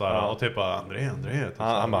seriöst så här, och typ bara André. Typ,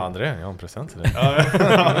 han bara André, jag har en present till dig.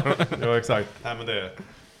 Ja, exakt. Nej men det...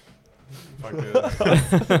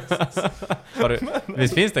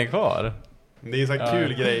 Visst finns den kvar? Det är en sån här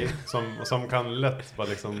kul grej som kan lätt bara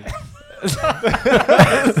liksom...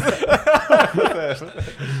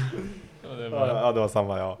 Ja, det var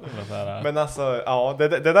samma, ja. Men alltså, ja,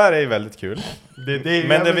 det där är ju väldigt kul. Det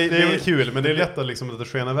är kul, men det är lätt att liksom att det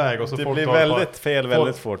skenar iväg och så det folk blir tar väldigt fel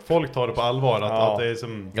väldigt fort. Folk tar det på allvar att det är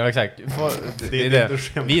som... Ja, exakt. Det är inte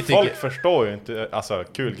skämt. Vi tycker... Folk förstår ju inte, alltså,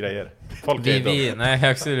 kul grejer. Folk nej,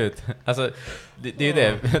 absolut. Alltså, det är ju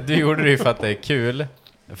det. Du gjorde det ju för att det är kul.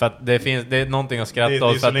 För att det är någonting att skratta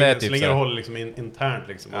åt. Så länge det håller liksom internt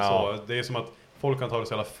liksom. Och så. Det är som att folk kan ta det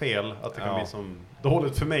så jävla fel att det kan bli som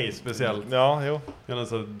dåligt för mig speciellt. Ja, jo.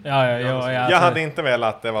 Jag hade inte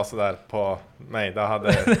velat att det var sådär på mig. Det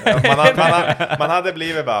hade, man hade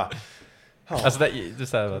blivit bara... Alltså du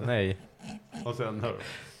säger bara nej. Och sen hör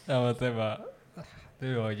ja, men det var...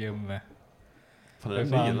 Du var Jumme. Fan,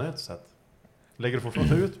 det har jag inte sett. Lägger du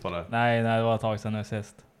fortfarande ut på det? Nej, det var ett tag sedan nu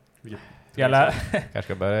sist. Kanske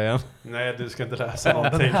ska börja igen. Nej, du ska inte läsa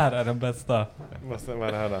någonting. Den här är den bästa. Vad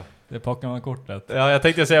är det här då? Det är Pokémon-kortet. Ja, jag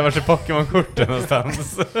tänkte säga vart är Pokémon-kortet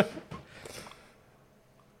någonstans.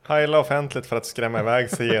 Heila offentligt för att skrämma iväg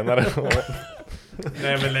sig genare.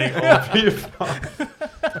 Nej, men lägg av, fy fan.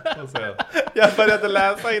 Jag började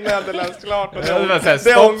läsa innan jag hade läst klart. Och det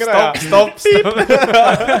ångrar jag. Stopp.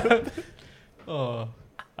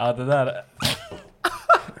 Ja, det där...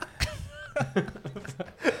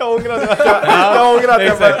 Jag ångrar att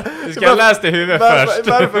jag bara... Du ska läsa det i huvudet först.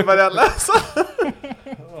 Varför började jag läsa?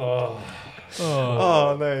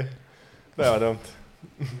 Nej. Det var dumt.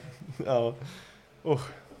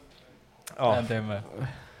 Ja. En timme.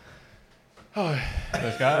 Nu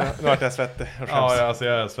vart jag svettig. Ja, alltså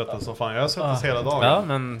jag är svettig så fan. Jag har svettats hela dagen. Ja,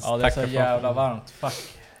 men det är så jävla varmt. Fuck.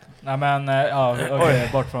 Nej men, okej,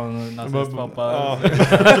 bort från nazistpappa.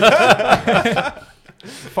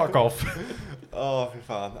 Fuck off. Fy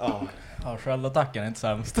fan. Ja, självattacken är inte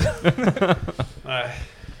sämst. Nej.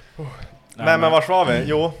 Men vart var vi?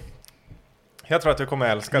 Jo. Jag tror att du kommer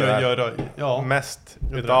älska det här. Mest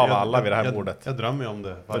utav alla vid det här bordet. Jag drömmer om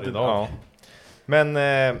det varje dag. Ja. Men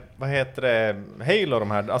vad heter det? Halo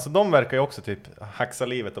de här, alltså de verkar ju också typ haxa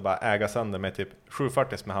livet och bara äga sönder med typ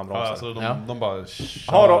 740 med handbromsar. Alltså de bara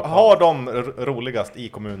har de roligast i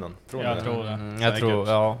kommunen? Tror jag tror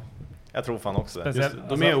det. Jag tror fan också det. Just,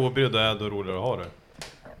 de är obrydda, då roligare att ha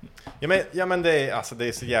det. Ja men det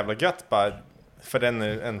är så jävla gött bara. För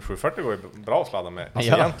en 740 går ju bra att sladda med,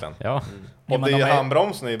 alltså egentligen. Ja. Och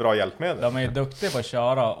handbromsen är ju bra hjälpmedel. De är ju duktiga på att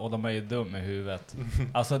köra och de är ju dum i huvudet.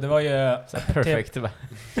 Alltså det var ju... Perfekt.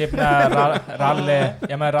 Typ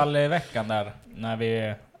när rallyveckan där,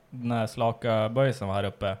 när slaka böjsen var här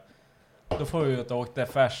uppe. Då får vi ut och åkte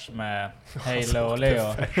färs med Halo och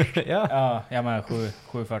Leo. Ja, men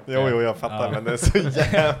 740. Jo, jag fattar, men det är så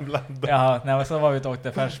jävla dumt. Ja, så var vi ut och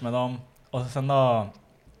åkte färs med dem. Och sen då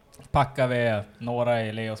packade vi några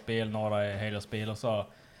i Leos bil, några i Halos bil och så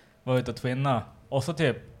var vi ute och twinna. Och så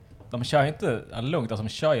typ, de kör inte lugnt, alltså de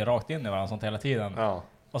kör ju rakt in i varandra sånt hela tiden. Ja.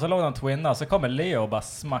 Och så låg de twinna, så kommer Leo och bara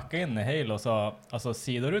smacka in i Halo, så alltså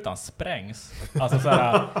sidorutan sprängs. Alltså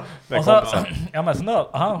såhär. Och så, ja men så då,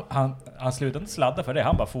 han slutar inte sladda för det,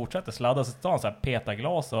 han bara fortsätter sladda, så tar han såhär peta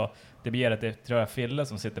glas och det blir det tror jag Fille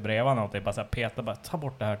som sitter bredvid och typ bara såhär peta, bara ta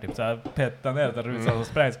bort det här typ såhär, peta ner det rutan som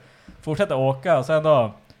sprängs. Fortsätter åka och sen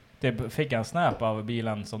då typ fick jag en snap av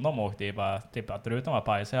bilen som de åkte i, bara typ att rutan var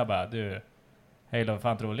paj, så jag bara Halo,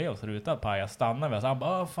 fan tror Leos ruta paj, jag stannar med, så han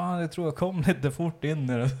bara fan jag tror jag kom lite fort in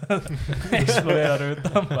i det. Exploderar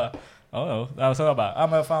rutan bara. Ja, så jag bara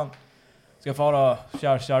men fan ska jag fara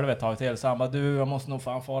körde vi ett tag till, så han bara jag måste nog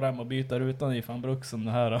fan fara hem och byta rutan i fan Bruxen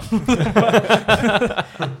det här.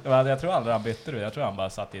 Jag tror aldrig han bytte det, jag tror han bara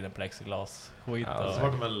satt i en plexiglas skit. Ja, så var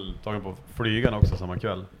de väl tagen på flygan också samma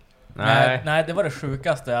kväll. Nej, det var det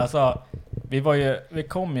sjukaste. Alltså, vi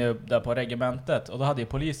kom ju där på regementet och då hade ju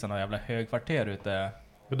polisen en jävla högkvarter ute.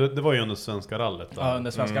 Det var ju under Svenska rallet. Ja,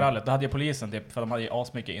 under Svenska rallet. Då hade ju polisen typ, för de hade ju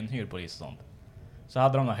asmycket inhyrd polis och sånt. Så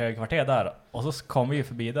hade de några högkvarter där. Och så kom vi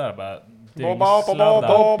förbi där bara.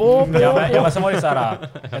 Ja men sen var det så här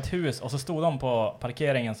ett hus. Och så stod de på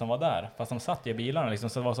parkeringen som var där. Fast de satt i bilarna liksom.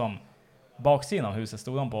 Så det var som baksidan av huset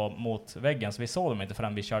stod de på mot väggen. Så vi såg dem inte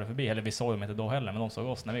förrän vi körde förbi. Eller vi såg dem inte då heller. Men de såg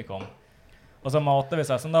oss när vi kom. Och så matade vi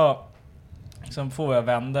så här. Sen får vi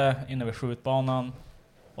vända in över skjutbanan.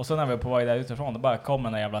 Och så när vi var på väg där utifrån, då bara kom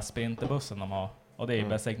den där jävla sprinterbussen de har. Och det är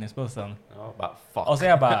besiktningsbussen. Ja, bara fuck. Och så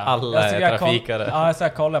jag bara... Alla är trafikare. Så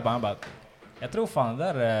jag kollade på han bara... Jag tror fan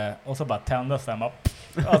det där... Och så bara tändes den bara...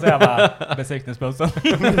 Och så jag bara... Besiktningsbussen.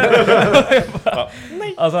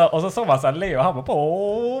 Och så såg man såhär Leo, han bara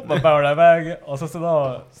på... Man började iväg. Och så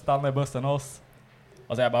då stannade bussen oss.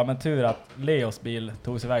 Och så jag bara, men tur att Leos bil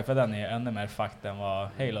tog sig iväg. För den är ännu mer fakt än vad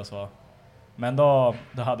Halos var. Men då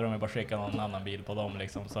hade de ju bara skickat någon annan bil på dem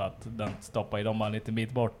liksom, så att den stoppade i dem bara lite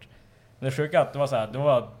bit bort. Men det sjuka att det var så här, det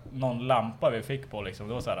var någon lampa vi fick på liksom.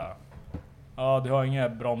 Det var så här, ja, du har inga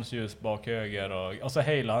bromsljus bak höger och så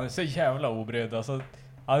Halo, han är så jävla obrydd, alltså,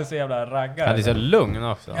 han är så jävla raggare. Han är så lugn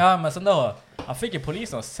också. Ja, men sen då han fick ju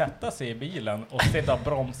polisen att sätta sig i bilen och sitta och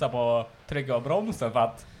bromsa på, trycka av bromsen för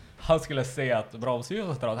att han skulle se att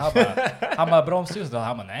bromsljuset drar. Han bara bromsljuset drar.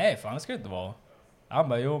 Han bara nej, fan det ska det inte vara. Han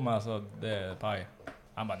bara, jo men alltså det är paj.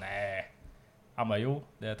 Han bara, nej. Han bara, jo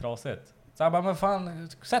det är trasigt. Så han bara, men fan,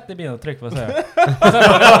 sätt i bilen och tryck på sig.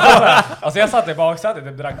 Alltså jag satt i baksätet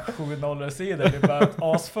och drack 7-0-sidor. Det var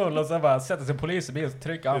asfull och så bara sätter sig polis i bilen och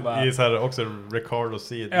trycker. Han bara... Det är så här också Ricardo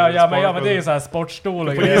Seed. Ja men det är ju så här sportstol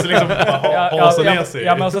och grejer. Polisen liksom hasar ner sig.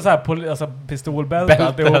 Ja men också så här alltså pistolbälte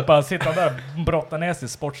alltihopa. Sitter där och brottar ner sig i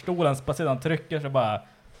sportstolen. På sidan trycker så bara...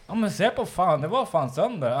 Ja men se på fan, det var fan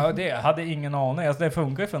sönder. Ja, det hade ingen aning. Alltså det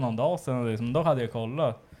funkar ju för någon dag sedan liksom. Då hade jag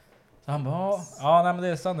kollat. Så han bara, ja nej men det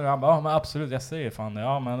är sönder. Han bara, ja men absolut, jag säger fan det.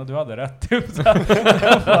 Ja men du hade rätt typ. Så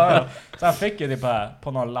han fick ju typ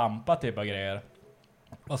på någon lampa typ av grejer.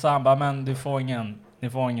 Och så han bara, men du får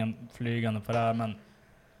ingen flygande för det här. Men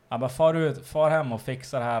han bara, far hem och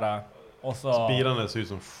fixa det här. Och så bilarna ser ut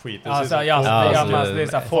som skit. Alltså, det är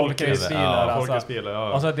så här folkracebilar. Folkracebilar,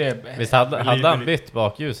 ja. Och så det, visst hade han bytt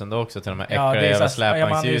bakljusen då också till de här äckliga jävla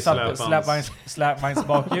släpvagnsljus?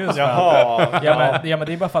 Släpvagnsbakljus. Jaha. Ja men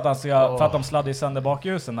det är bara för att, för att de sladdar sönder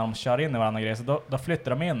bakljusen när de kör in i varandra grejer. Så då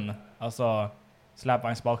flyttar de in alltså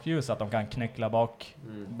släpvagnsbakljus så att de kan knyckla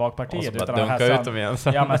bakpartiet utan att dunka ut dem igen.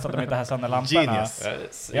 Ja men så att de inte har sönder lamporna.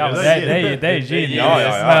 Genius. Ja men det är genius.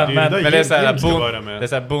 Ja. Men det är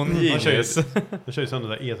såhär bondgenius. Jag kör ju sönder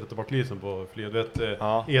där E30 baklysen på flyget. Du vet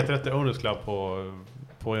E30 Owners Club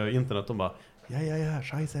på internet. De bara ja,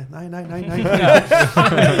 scheisse. Nej.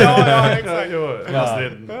 Ja, exakt. Fast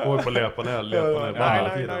det går på löparna hela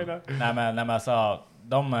tiden. Nej men alltså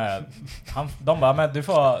de bara, men du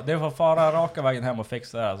får fara raka vägen hem och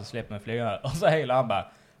fixa det här så slipper man flyga. Och så hela han bara,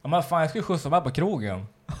 ja men fan jag ska skjutsa med på krogen.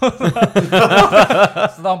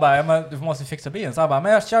 Så de bara, ja men du måste fixa bilen. Så han bara,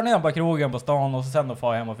 men jag kör ner på krogen på stan och sen då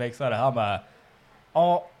får jag hem och fixa det. Han bara,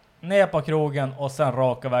 ja ner på krogen och sen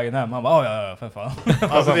raka vägen hem. Han bara, ja för fan.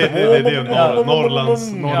 Alltså det är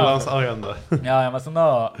Norrlands agenda. Ja men sen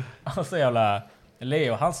då, så jävla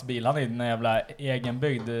Leo, hans bil, han är en jävla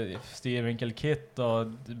egenbyggd styrvinkelkit och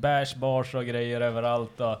bärsbars och grejer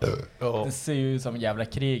överallt och det ser ju ut som jävla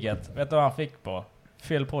kriget. Vet du vad han fick på?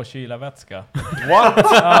 Fyll på kylarvätska. What?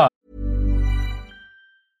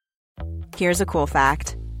 Here's a cool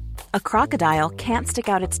fact. A crocodile can't stick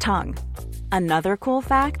out its tongue. Another cool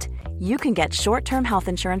fact, you can get short-term health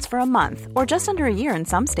insurance for a month or just under a year in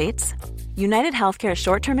some states. United Healthcare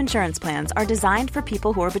short-term insurance plans are designed for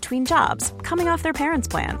people who are between jobs, coming off their parents'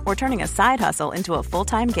 plan, or turning a side hustle into a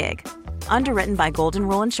full-time gig. Underwritten by Golden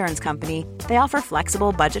Rule Insurance Company, they offer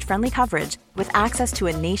flexible, budget-friendly coverage with access to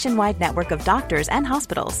a nationwide network of doctors and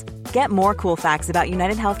hospitals. Get more cool facts about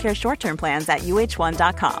United Healthcare short-term plans at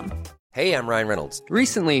uh1.com. Hey, I'm Ryan Reynolds.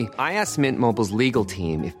 Recently, I asked Mint Mobile's legal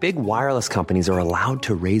team if big wireless companies are allowed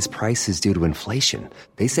to raise prices due to inflation.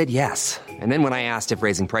 They said yes. And then when I asked if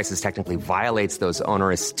raising prices technically violates those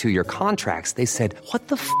onerous two-year contracts, they said, what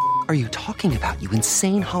the f*** are you talking about, you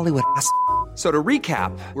insane Hollywood ass f- So to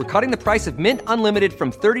recap, we're cutting the price of Mint Unlimited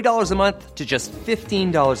from $30 a month to just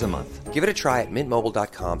 $15 a month. Give it a try at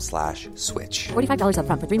mintmobile.com/switch. $45 up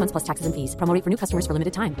front for 3 months plus taxes and fees. Promo rate for new customers for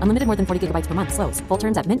limited time. Unlimited more than 40 gigabytes per month. Slows full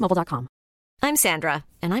terms at mintmobile.com. I'm Sandra,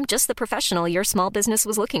 and I'm just the professional your small business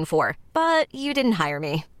was looking for. But you didn't hire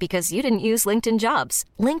me because you didn't use LinkedIn Jobs.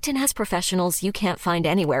 LinkedIn has professionals you can't find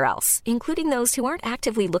anywhere else, including those who aren't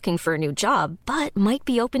actively looking for a new job, but might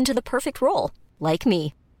be open to the perfect role, like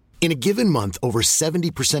me. In a given month, over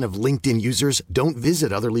 70% of LinkedIn users don't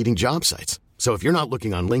visit other leading job sites. So if you're not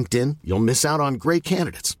looking on LinkedIn, you'll miss out on great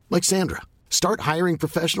candidates like Sandra. Start hiring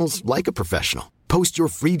professionals like a professional. Post your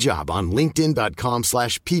free job on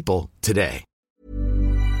linkedin.com/people today.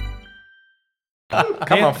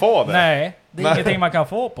 Kan man få det? Nej, det är ingenting man kan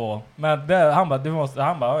få på. Men det, han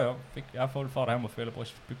bara, jag får fara hem och fylla på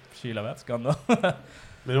kylarvätskan då.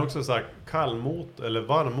 Men också så här, kallmotor eller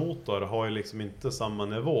varmmotor har ju liksom inte samma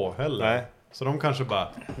nivå heller. Nej. Så de kanske bara...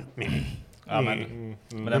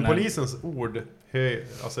 Men polisens ord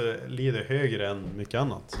alltså, lider högre än mycket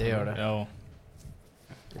annat. Det gör det. Ja.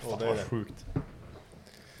 Det är sjukt.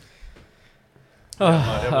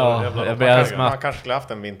 Man kanske skulle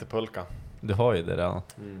haft en vinterpulka. Du har ju det redan.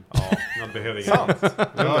 Ja, man behöver inget. Sant.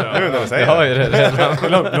 Nu när du säger det. Har ju det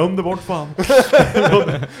redan. Glömde bort fan.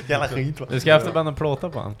 Jävla skit. Du ska efterbanda plåta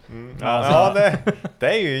på han. Ja, det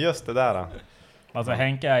är ju just det där. Alltså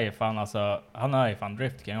Henke är ju fan, alltså, han är ju fan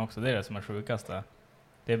Drift King också, det är det som är sjukaste.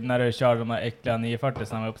 Det är när du kör de här äckliga 940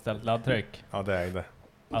 som har uppställt laddtryck. Ja, det är det.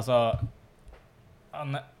 Alltså,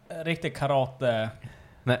 han är riktigt karate...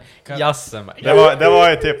 Nej, jassen. Det var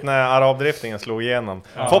ju typ när arabdriftingen slog igenom.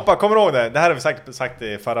 Ja. Foppa, kommer du ihåg det? Det här har vi säkert sagt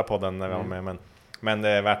i förra podden när vi var med, men det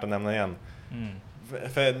är värt att nämna igen.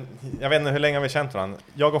 För jag vet inte hur länge vi känt varandra.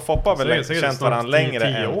 Jag och Foppa har väl känt varandra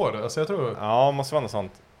längre 10 år, alltså jag tror. Ja, måste vara något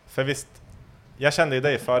sånt. För visst, jag kände ju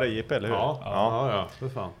dig före JP, eller hur? Ja, det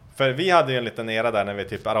fan. För vi hade ju en liten era där när vi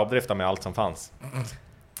typ arabdriftade med allt som fanns.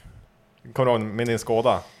 Kommer du ihåg med din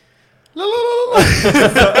Skoda?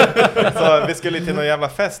 Så vi skulle till någon jävla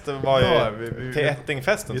fest. Det var ju till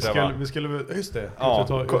Ättingfesten, tror jag. Vi skulle, just det.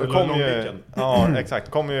 Ja, ja, exakt.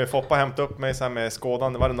 Kom ju Foppa hämta upp mig så här med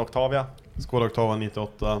Skodan. Det var en Octavia. Skoda Octavia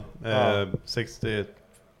 98.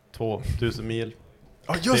 62 000 mil.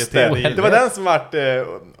 Ja, just det. Det var den som vart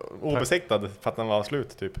obesiktad för att den var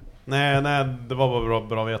slut, typ. Nej, det var bara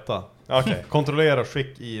bra att veta. Okay. Kontrollera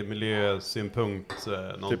skick i miljösynpunkt.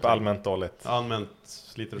 Typ allmänt dåligt. Allmänt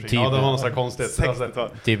sliter och skick. Typ, ja, det var något så konstigt.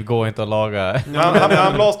 Typ går inte att laga.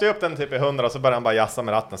 Han blåste upp den typ i 100 och så började han bara jassa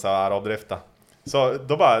med ratten så här avdrifta. Så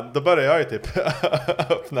då började jag ju typ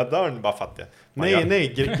öppna dörren bara fattiga.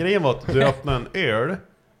 Nej, grejen var att du öppnade en öl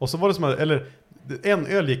och så var det som att, eller en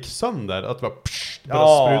öl gick sönder, att det bara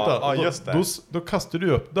spruta. Ja, just det. Då kastade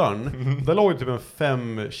du upp dörren. Där låg typ en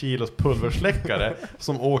 5 kilos pulversläckare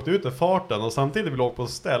som åkte ut i farten, och samtidigt vi låg på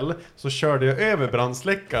ställ så körde jag över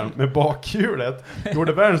brandsläckaren med bakhjulet.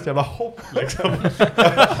 Gjorde världens jävla hopp liksom.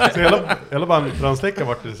 Så hela brandsläckaren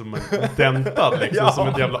var det som en dentad liksom, som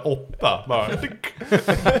ett jävla 8 bara.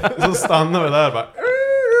 Så stannade vi där bara.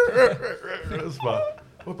 Så bara.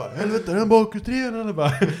 Och bara, helvete, den bakhjulsdrivaren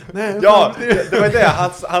bara, nej. Ja, det var det.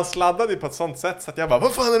 Han sladdade på ett sånt sätt så att jag bara,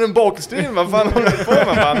 vad fan är den bakhjulsdrivaren? Vad fan håller du på med?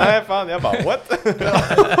 Bara, nej, fan. Jag bara, what?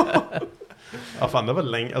 Ja, fan, det var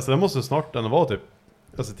länge. Alltså det måste snart, den var typ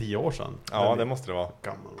 10 år sedan. Ja, det måste det vara.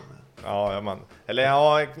 Gammal. Ja, man. Eller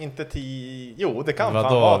ja, inte 10. Jo, det kan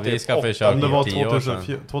fan vara typ 8. Om det var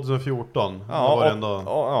 2014. Ja, då var det ändå 8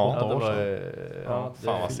 år sedan. Ja,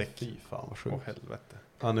 fan vad sick. Fy fan vad sjukt. Helvete.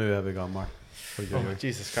 Ja, nu är vi gammal.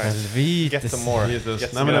 Jesus Christ. Get some more.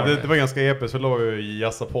 Nej, men det var ganska episkt. Så låg vi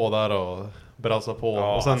jassa på där och brassa på.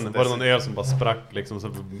 Och sen alltså, var det någon öl som bara sprack liksom, så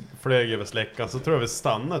flög över släckan. Så tror jag vi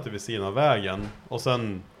stannade vid sidan av vägen. Och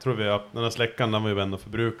sen tror vi att den här släckan, den var ju ändå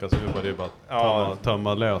förbrukad. Så vi började bara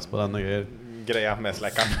tömma lös på den grejer. Greja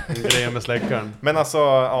med släckan. Men alltså,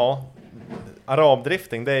 ja,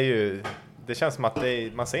 arabdrifting, det är ju, det känns som att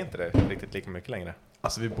man ser inte det riktigt lika mycket längre.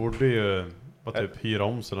 Alltså vi borde ju bara typ hyra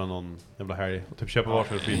om sådär någon jävla helg och typ köpa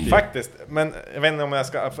varsin skit. Faktiskt, men jag vet inte om jag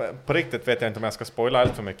ska, på riktigt vet jag inte om jag ska spoila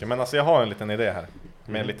allt för mycket, men alltså jag har en liten idé här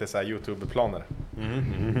med lite så här YouTube-planer.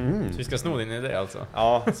 Så vi ska sno din idé alltså?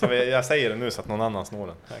 Ja, så jag säger det nu så att någon annan snor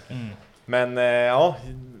den. Men ja.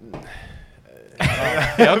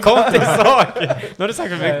 Jag kom till sak. Nu har du sagt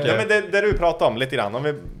för mycket. Ja, men det du pratar om lite grann.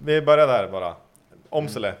 Om vi börjar där bara.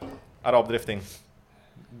 Omsele, arabdrifting,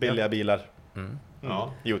 billiga bilar.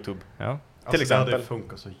 YouTube. Ja. Till alltså, exempel. Det hade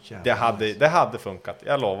funkat så jävla. Det hade funkat.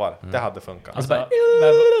 Jag lovar. Det hade funkat. Alltså bara,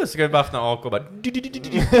 ska vi bara öppna AK och bara.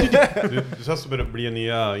 Du sa så börjar det bli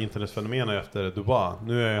nya internetfenomen efter Dubai.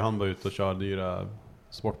 Nu är han bara ute och kör dyra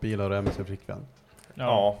sportbilar och är med sin flickvän.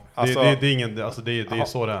 Ja, alltså, det är ingen, alltså det är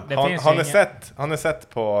så det är. Har ni sett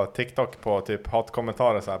på TikTok på typ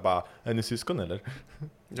hatkommentarer så här bara, är ni syskon eller?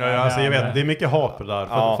 Ja, alltså jag vet, det är mycket hat på det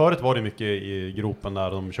där. Förut var det mycket i gropen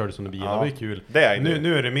där de körde som bilar, det var ju kul.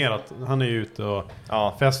 Nu är det mer att han är ute och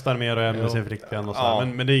festar mer och är med sin flickvän och så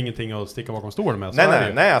men det är ingenting att sticka bakom stolen med.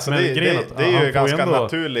 Nej, alltså det är ju ganska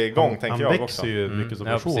naturlig gång, tänker jag också. Han växer ju mycket som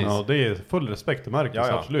person och det är full respekt, det märks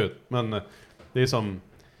absolut. Men det är som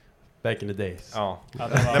Back in the days. Ja.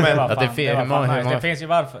 Det finns ju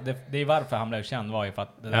varför. Det är varför han blev känd var ju för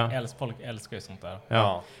att folk älskar ju sånt där.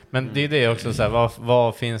 Ja. Men det är det också så här,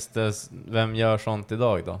 vad finns det, vem gör sånt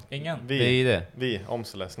idag då? Ingen. Vi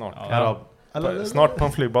Omsele snart. Ja. Snart på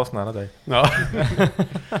en flygbas nära dig. Ja.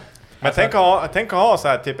 Men tänk att ha så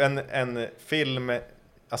här typ en film,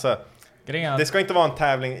 alltså det ska inte vara en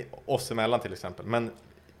tävling oss emellan till exempel, men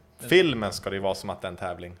filmen ska det ju vara som att det är en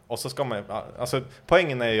tävling. Och så ska man, alltså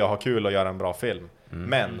poängen är ju att ha kul och göra en bra film.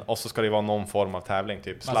 Men och så ska det vara någon form av tävling,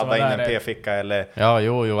 typ sladda in en p-ficka eller... Ja,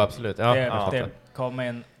 jo, absolut. Ja. Det kommer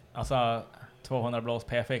in, alltså 200 blås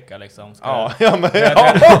p-ficka liksom. Ja, men det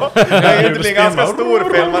är ju en ganska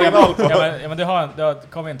stor felmarginal på. Ja, men du har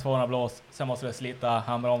kommit in 200 blås, sen måste du slita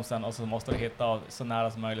handbromsen och så måste du hitta av så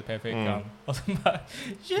nära som möjligt p-fickan. Och så bara...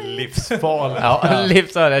 Livsfarligt. Ja,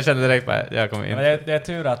 livsfarligt. Jag kände direkt bara, jag kommer in. Men det är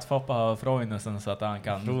tur att Foppa har Freunusen så att han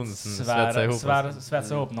kan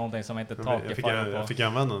svetsa ihop någonting som inte taket faller på. Jag fick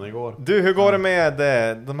använda den igår. Du, hur går det med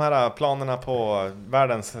de här planerna på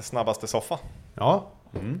världens snabbaste soffa? Ja.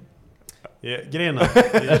 Grejen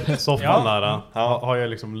soffan där har jag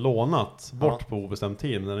liksom lånat bort på obestämd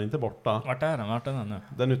tid, men den är inte borta. Vart är den nu?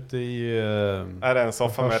 Den ute i... är det en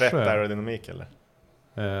soffa med rätt aerodynamik eller?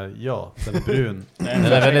 Ja, den är brun. Den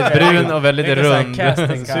är väldigt brun och väldigt rund.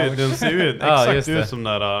 Den ser ut exakt ut som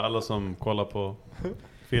där alla som kollar på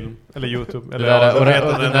film eller YouTube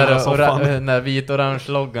eller den där vit-orange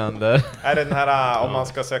loggan där. Är det den här om man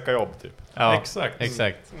ska söka jobb typ? Ja,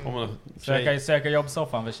 exakt. Om man söka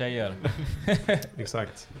jobbsoffan för tjejer.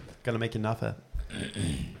 Exakt. Gonna make an offer.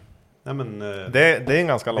 Nej, men det är en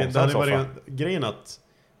ganska långsam soffa. Grejen att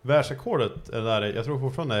världsrekordet är där, jag tror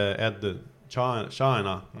fortfarande Ed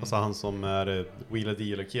China, alltså han som är wheeler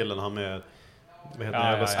dealer killen, han med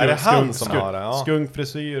är det han som har det? Ja.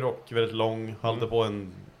 Skunkfrisyr och väldigt lång, hade på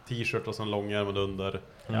en t-shirt och sen långärmad under.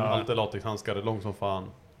 Alltid latexhandskar, lång som fan.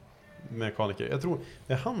 Mekaniker. Jag tror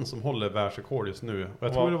det är han som håller världsrekord just nu. Och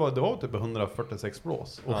jag tror det var typ 146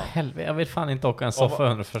 blås. Helvete, jag vill fan inte åka en soffa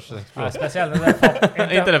 146 blås. Speciellt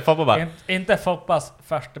inte det Foppa bara. Inte Foppas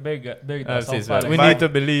första byggda soffa. We need to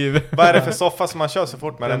believe. Vad är det för soffa som man kör så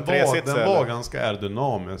fort med den tresitsar? Den var ganska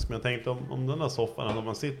aerodynamisk, men jag tänkte om den där soffan, om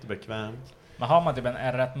man sitter bekvämt. Men har man typ en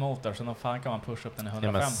R1-motor så då fan kan man pusha upp den i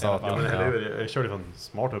 150 i alla fall. Jag körde fan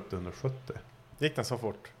smart upp till 170. Gick den så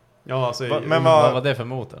fort? Ja, alltså, men vad var det för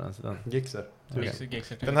motor? Gixxer.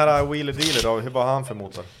 Den här wheeler dealer då, hur var han för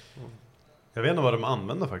motor? Jag vet inte vad de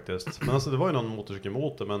använde faktiskt. Men alltså det var ju någon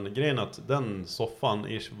motorcykelmotor. Men grejen är att den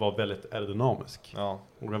soffan var väldigt aerodynamisk. Ja.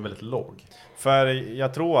 Och den var väldigt låg. För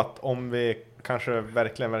jag tror att om vi kanske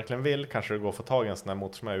verkligen vill, kanske det går att få tag i en sån här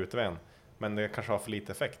motor som är utvänd. Men det kanske har för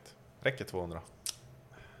lite effekt. Räcker 200.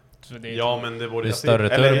 Ja, men det borde större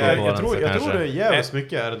turbo på jag tror det är jävligt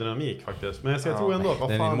mycket aerodynamik faktiskt. Men jag tror ändå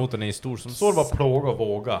vad fan, motorn är stor som så det bara plåga och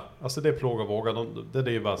våga. Alltså det är plåga och våga. Det är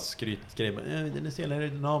ju bara skrytgrej. Den är så jävla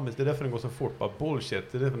aerodynamisk. Det är därför den går så fort. Bara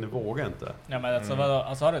bullshit. Det är därför ni vågar inte. Ja, men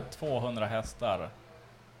alltså har du 200 hästar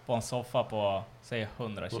på en soffa på säg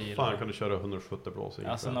 100 kilo. Vad fan kan du köra 170 blås?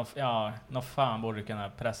 Alltså nå fan borde du kunna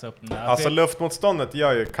pressa upp den. Alltså luftmotståndet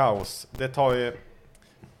gör ju kaos. Det tar ju...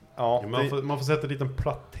 Ja, man får sätta en liten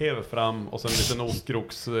platt-tv fram och sen en liten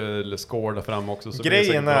ostkroks eller skål där fram också. Så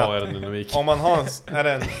grejen är om man har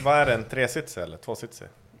vad är det, en 3-sitsig eller 2-sitsig?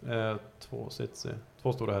 2-sitsig.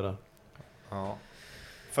 2 stora herrar. Ja.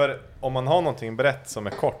 För om man har någonting brett som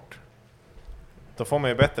är kort, då får man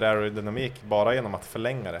ju bättre aerodynamik bara genom att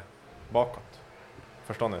förlänga det bakåt.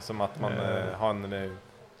 Förstår ni? Som att man har en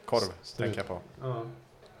korv, tänker jag på.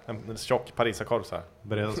 En tjock pariserkorv så här.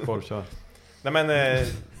 Bredaskorv kör. Nej, men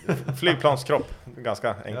flygplanskropp,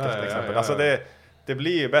 ganska enkelt exempel. Alltså det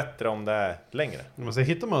blir ju bättre om det är längre. Men så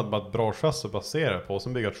hittar man bara ett bra chassi att basera på och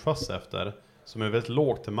sen bygga ett chassi efter som är väldigt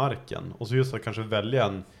lågt till marken. Och så just att kanske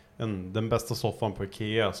välja den bästa soffan på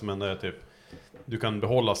Ikea som ändå är typ, du kan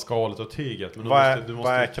behålla skalet och tyget. Men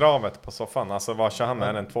vad är kravet på soffan? Alltså vad kör han med?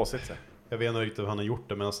 Är den 2-sitsig? Jag vet inte riktigt hur han har gjort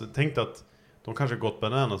det, men alltså, tänk att de kanske gått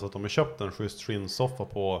bananas så att de har köpt en schysst skinnsoffa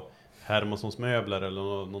på Hermanssons möbler eller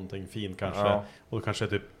någonting fint kanske. Ja. Och då kanske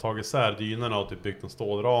typ tagit isär dynorna och typ byggt en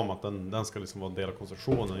stålram att den ska liksom vara en del av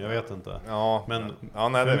konstruktionen. Jag vet inte. Ja, men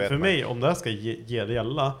för mig, om det här ska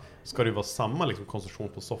gälla ska det vara samma liksom konstruktion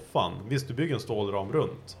på soffan. Visst, du bygger en stålram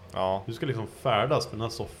runt. Ja. Du ska liksom färdas med den här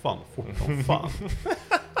soffan fort som fan.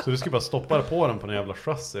 Så du ska bara stoppa på den på en jävla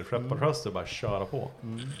chassi, skepparchassi och bara köra på.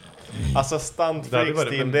 Alltså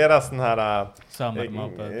Stuntfreaks, deras den här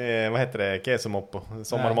vad heter det? Kesomoppo.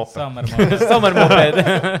 Sommarmoppe.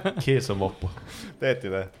 Sommarmoppe. Kesomoppo. Det heter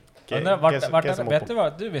ju det.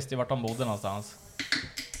 Du visste ju vart de bodde någonstans.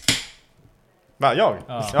 Va, jag?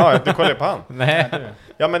 Ja, du kollar på han. Nej.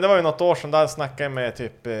 Ja, men det var ju något år sedan där snackade jag med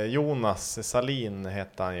typ Jonas Salin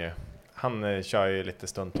heter han ju. Han kör ju lite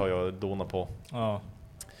stunthoj och donar på. Ja.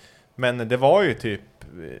 Men det var ju typ,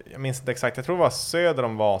 jag minns inte exakt, jag tror det var söder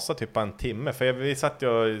om Vasa typ en timme. För vi satt ju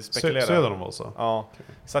och spekulerade. Söder om Vasa? Ja,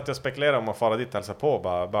 satt jag och spekulerade om att fara dit och hälsa på och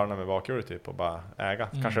bara börna med bakhjulet typ och bara äga.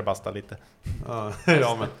 Kanske basta lite.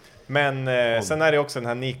 Ja, men sen är det också den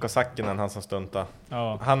här Niko Sakkinen, han som stuntar.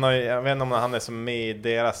 Ja. Han har, jag vet inte om han är som med i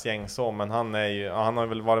deras gäng så, men han är ju, han har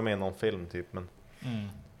väl varit med i någon film typ.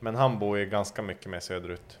 Men han bor ju ganska mycket mer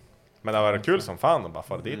söderut. Men det har varit kul som fan att bara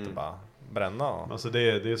fara dit och bara bränna. Och... Alltså det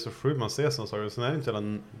är så sjukt man ser sådana saker. Sen är det inte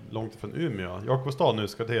så långt ifrån Umeå. Jakobstad nu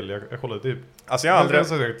ska till. Jag kollade typ. Alltså jag har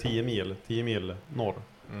aldrig... 10 mil norr.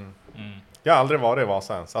 Jag har aldrig varit i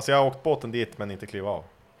Vasa ens. Alltså jag har åkt båten dit men inte kliva av.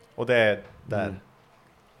 Och det är där.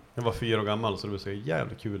 Jag var 4 år gammal så det blir så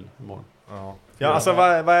jävligt kul imorgon. Ja, alltså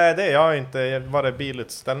vad är det? Jag har inte... Var det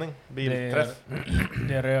bilutställning? Bilträff?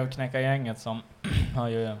 Det är Rövknäckargänget som har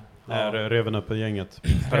ju... Röven upp i gänget.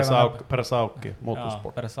 Persauki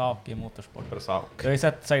Motorsport. Ja, Persauki Motorsport. Persauki. Du har ju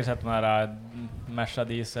säkert sett de här Merca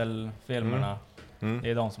Diesel-filmerna.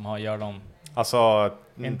 Det är de som gör dem. Alltså,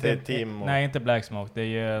 inte team och... Nej, inte Black Smoke. Det är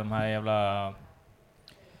ju de här jävla...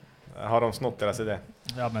 Har de snott deras idé?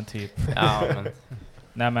 Ja, men typ. Ja, men...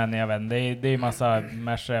 Nej, men jag vet inte. Det är ju massa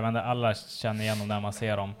Merca. Jag vet inte, alla känner igen dem när man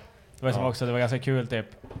ser dem. Det var som också, det var ganska kul typ.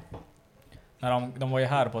 När de var ju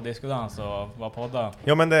här på Discodans och var podda.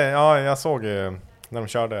 Ja, men jag såg ju när de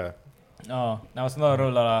körde. Ja, och sen då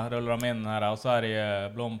rullar de in här och så är det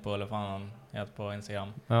ju Blompo eller fan han heter på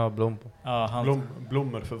Instagram. Ja, Blompo. Ja,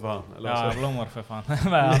 Blommor för fan. Eller ja, blommor för fan.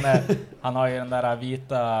 Men han har ju den där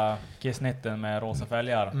vita kissnitten med rosa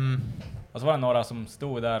fälgar. Och så var det några som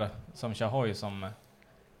stod där som kör hoj som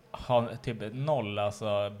har typ 0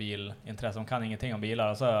 alltså bilintresse. De kan ingenting om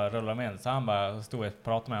bilar och så rullar de in. Så han bara stod och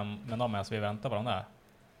pratade med dem medan vi väntade på dem där.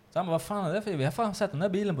 Så han bara, vad fan är det för? Vi har fan sett den där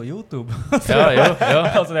bilen på YouTube. Ja.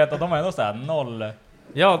 Alltså det, de har ändå såhär 0.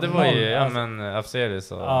 Ja, det var 0, ju, alltså, ja men Afseries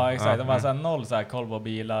så. Ja, exakt. De var såhär 0 såhär koll på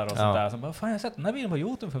bilar och sånt där. Så bara, fan jag har sett den där bilen på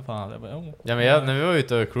YouTube för fan. Jag bara, ja, men när vi var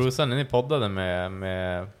ute och cruisade, när ni poddade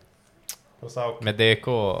med DK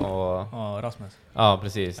och... Ja, Rasmus. Ja,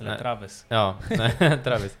 precis. Eller Travis. Ja,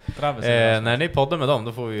 Travis. När ni poddade med dem,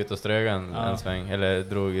 då får vi ut och ströga en sväng. Eller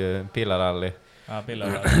drog pillarrally. Ja,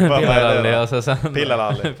 pillarrally. Pillarrally. Och så sen...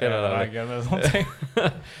 Pillarrally.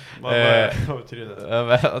 Vad betyder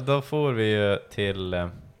det? Då får vi ju till...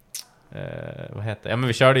 vad heter det? Ja, men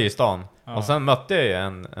vi körde ju i stan. Och sen mötte jag ju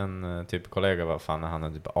en typ kollega, vad fan, han är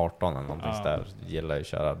typ 18 eller någonting så där. Gillar ju att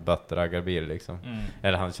köra böttraggarbil liksom.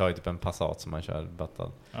 Eller han kör ju typ en Passat som han kör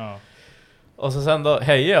böttad. Och så sen då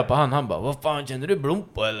hejade jag på han bara, vad fan, känner du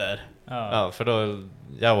Blompo eller? Ja, för då,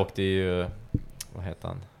 jag åkte ju, vad heter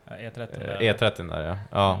han? E30 där,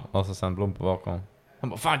 ja. Och så sen Blompo bakom. Han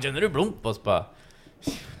bara, fan, känner du Blompo? Och så bara,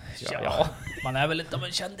 ja. Man är väl lite av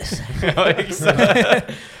en kändis. Ja,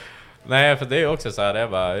 exakt. Nej, för det är också så här,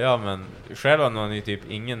 jag bara, ja men själv har man ju typ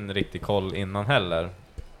ingen riktig koll innan heller.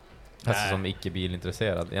 Alltså som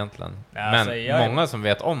icke-bilintresserad egentligen. Ja, men alltså, många som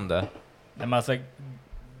vet om det. Men alltså,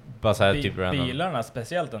 bara så här, typ bilarna,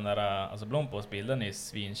 speciellt den där, alltså Blompos bil, den är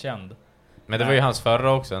svinkänd. Men det var ju hans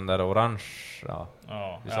förra också, den där orange. Ja,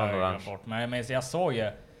 orange. Men jag såg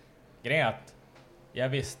ju grejen att jag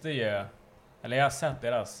visste ju, eller jag har sett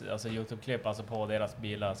deras alltså YouTube-klipp alltså på deras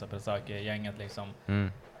bilar, alltså Persauki-gänget liksom.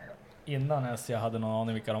 Innan ens jag hade någon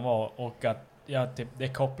aning vilka de var, och att jag typ, det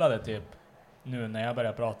kopplade typ nu när jag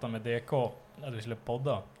började prata med DK att vi skulle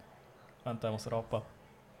podda. Vänta, jag måste rapa.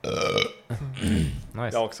 Nice.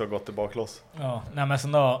 Jag har också gått tillbaka loss. Ja, nej men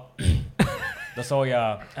sen då såg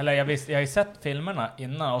jag, eller jag har ju sett filmerna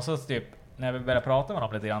innan, och så typ när vi började prata med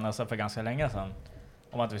dem lite grann alltså för ganska länge sedan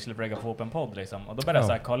om att vi skulle breaka ihop en podd liksom. Och då började jag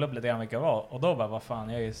så här kolla upp lite grann vilka det var. Och då bara, vad fan,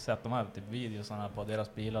 jag har ju sett de här typ videosarna på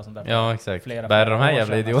deras bilar och sånt där. Ja, exakt. Flera de här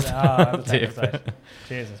jävla idioterna. Typ.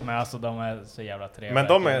 Jesus, men alltså de är så jävla trevliga.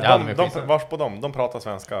 Men de vars på dem? De pratar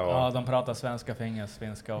svenska och... Ja, de pratar svenska,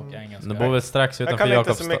 finska och engelska. De bor väl strax utanför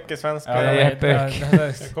Jakobstad. Jakobstad. Jag kan inte så mycket svenska.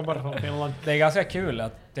 Jag kommer från Finland. Det är ganska kul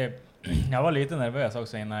att jag var lite nervös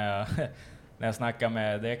också innan när jag snackade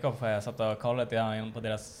med DK, för jag satt och kollade lite grann på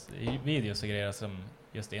deras videos och grejer som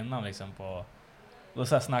just innan liksom på, då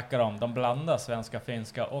så här snackar de blandar svenska,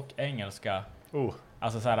 finska och engelska.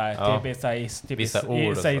 Alltså så här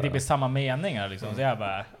typ i samma meningar liksom. Så jag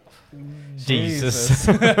bara Jesus.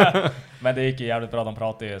 Men det gick ju jävligt bra, de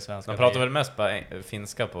pratar ju svenska. De pratar väl mest på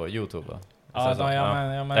finska på YouTube va?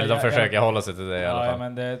 Men, eller de försöker hålla sig till det i alla fall. Ja,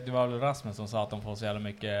 men det var väl Rasmus som sa att de får så jävla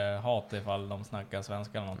mycket hat ifall de snackar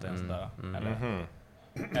svenska eller någonting sådär. Eller?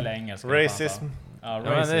 Eller engelska. Racism. Ja, Ja,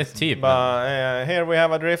 men det är typ. Here we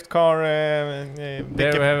have a drift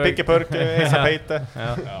car, pickepurk, Isapete.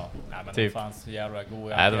 Ja. Nej, men Typ. det fanns jävla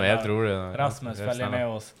goda. Nej, de är helt roliga. Rasmus följde med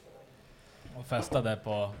oss och festade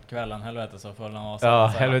på kvällen, helvete så full han var. Ja,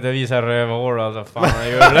 helvete visar rövhår alltså, fan han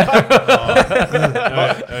gör det.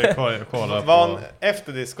 Var han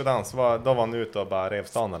efter diskodans, då var han ute och bara rev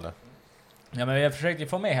stan eller? Ja, men vi försökte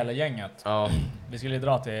få med hela gänget. Ja. Vi skulle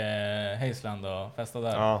dra till Hazeland och festa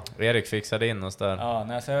där. Ja. Erik fixade in oss där. Ja,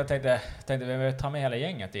 nej, så jag tänkte vi vill ta med hela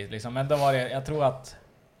gänget dit liksom. Men då var det, jag tror att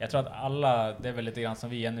alla, det är väl lite grann som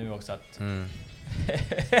vi är nu också att...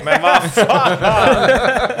 Men vad fan!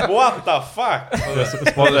 What the fuck?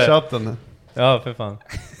 Spara chatten. Ja, för fan.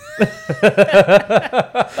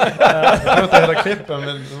 Jag vet inte hela klippen,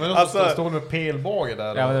 men det var någon som stod med pelbåge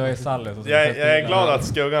där. Ja, men det var ju Sally. Jag är glad att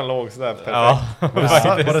skuggan låg sådär. Ja.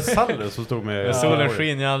 Var det Sally som stod med? Solen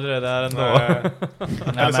skiner ju aldrig där ändå.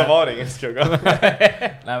 Eller så var det ingen skugga.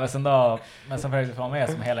 Nej, men sen försökte vi få med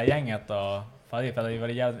som hela gänget och jag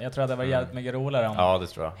tror att det var jävligt mycket roligare om ja, det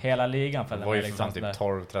tror jag. hela ligan följde med. Det var ju liksom typ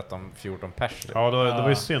 12, 13, 14 pers. Ja, det var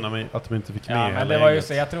ju synd att de inte fick med men det var ju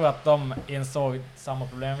så, jag tror att de insåg samma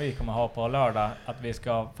problem vi kommer ha på lördag, att vi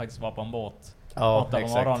ska faktiskt vara på en båt 8 på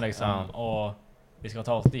morgonen liksom, och vi ska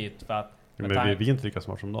ta oss dit för att... Men vi är inte lika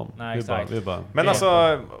smart som dem. Nej, exakt. Men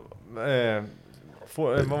alltså...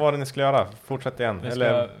 vad var det ni skulle göra? Fortsätt igen.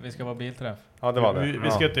 Vi ska vara bilträff. Ja, det var det.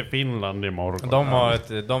 Vi ska till Finland imorgon.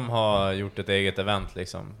 De har gjort ett eget event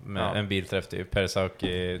liksom. Med en bilträff typ.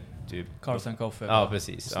 Persauki typ. Carlsen Coffee. Ja,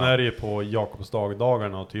 precis. Sverige på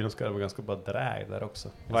Jakobsdagdagarna och tydligen ska det vara ganska bra dräg där också.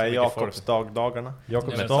 Vad är Jakobsdagdagarna?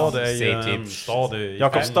 Jakobstad är ju en stad i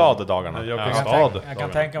Jakobstad-dagarna. Jakobstad. Jag kan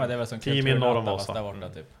tänka mig det är väl som kulturdagar fast där borta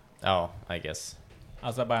typ. Ja, I guess.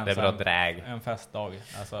 Alltså bara det är bra dräg. En festdag.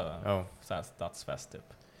 Alltså såhär stadsfest typ.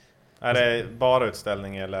 Är det bara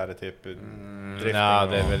utställning eller är det typ drifting? Nej,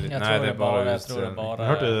 det är väl jag tror det är bara utställning. Jag har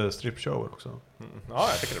hört det stripshower också. Ja,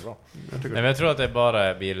 jag tycker det är bra. Nej, men jag tror att det är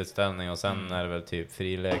bara bilutställning och sen är det väl typ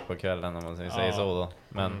frilek på kvällen om man säger så då.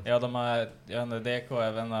 Men ja, de har DK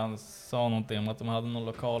även han sa någonting om att de hade någon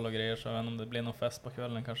lokal och grejer, så jag vet inte om det blir någon fest på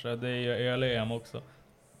kvällen kanske. Det är ju öl-EM också.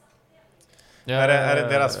 Ja, är det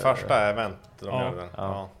deras första event de gör det?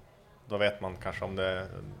 Ja. Då vet man kanske om det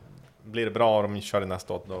blir bra och de kör det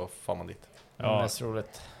nästa år, då får man dit. Ja, det är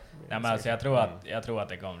roligt. Nej, men alltså, jag tror att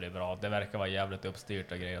det kommer bli bra. Det verkar vara jävligt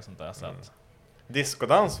uppstyrt och grejer och sånt där. Så att...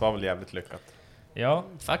 Diskodans var väl jävligt lyckat? Ja,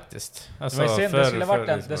 faktiskt. Alltså, det var synd,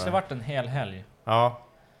 det skulle varit en hel helg. Ja.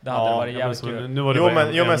 Det hade varit jävligt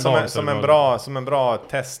kul. Som en bra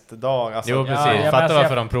testdag. Alltså, jo, precis. Jag fattar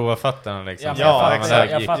varför de provar fötterna liksom. Ja,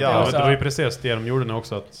 exakt. Det var ju precis det de gjorde nu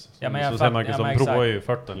också. Att, de provar ju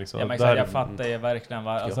fötterna liksom. Ja, men exakt, jag fattar ju verkligen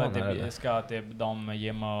de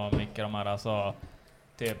Jim och Micke, de här, alltså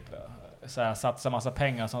typ satsa massa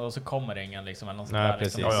pengar och så kommer det ingen liksom, eller något sånt där,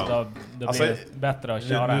 liksom. Så då blir det bättre att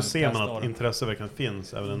köra. Nu ser man att intresse verkligen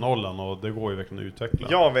finns även i Norrland, och det går ju verkligen att utveckla.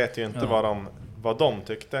 Jag vet ju inte vad de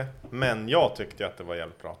tyckte, men jag tyckte att det var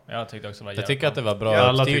jävligt bra. Jag tyckte också jag tycker att det var bra.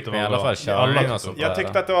 Alla tyckte i alla fall körning och sånt. Jag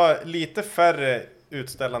tyckte att det var lite färre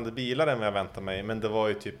utställande bilar än vad jag väntade mig, men det var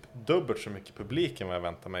ju typ dubbelt så mycket publik än vad jag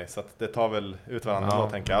väntade mig, så att det tar väl ut varandra då,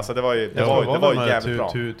 tänker jag. Alltså det var ju jävligt bra.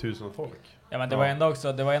 1000 folk. Ja, men det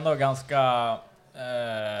var ändå ganska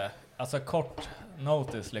alltså kort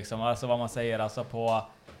notice liksom, alltså vad man säger, alltså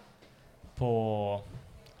på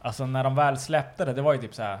alltså när de väl släppte det var ju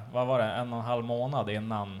typ så här, vad var det, 1,5 månad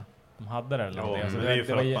innan de hade det eller någonting. Alltså, det är ju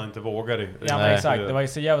för att man inte vågar. Ja, men exakt, det var ju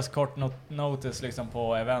så jävligt kort notice liksom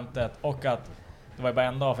på eventet, och att det var ju bara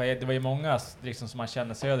en dag, för det var ju många liksom som man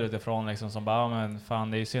kände söderut ifrån liksom, som bara, men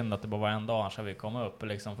fan, det är ju synd att det bara var en dag, annars hade vi kommit upp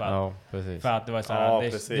liksom, för att det var så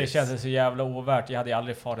här, det kändes så jävla ovärt. Jag hade ju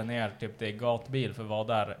aldrig farit ner typ det gatbil för att vara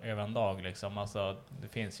där över en dag liksom, alltså det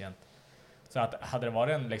finns ju inte. Så att hade det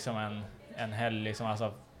varit en helg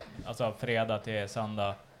liksom, alltså fredag till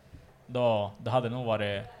söndag, då hade det nog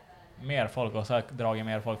varit mer folk, och så dragit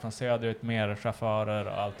mer folk från söderut, mer chaufförer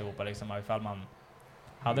och alltihopa liksom, ifall man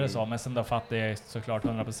hade det så. Men sen då fattar jag såklart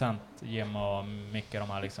 100% Jim och Micke, de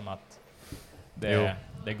här liksom, att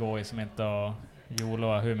det går ju som inte att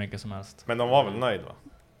joloa hur mycket som helst. Men de var väl nöjda, va?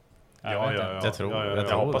 Ja.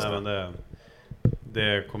 Jag hoppas det.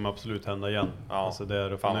 Det kommer absolut hända igen. Ja, alltså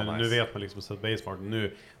nu vet man liksom att Baseball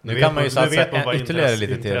nu kan man ju satsa ytterligare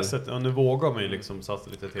lite till. Och nu vågar man ju liksom satsa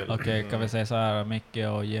lite till. Okej, kan vi säga så här, Micke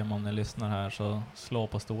och Jim, om ni lyssnar här, så slå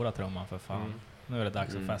på stora trumman för fan. Nu är det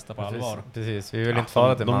dags att festa på allvar. Precis, vi vill inte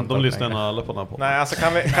fara till Mantorp. De lyssnar alla på den här podden. Nej, alltså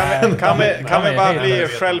kan vi bara bli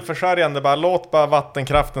självförsörjande, bara låt bara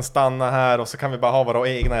vattenkraften stanna här och så kan vi bara ha våra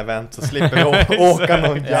egna event så slipper vi åka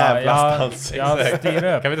någon jävla stans.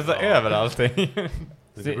 Kan vi inte ta över allting?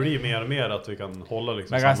 Det blir mer och mer att vi kan hålla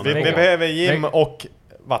liksom vi behöver gym och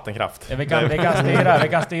vattenkraft. Vi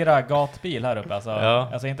kan styra gatbil här uppe,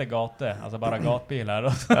 alltså inte gate, alltså bara gatbil här.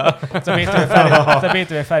 Och så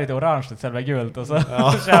byter vi färg till orange till själva gult och så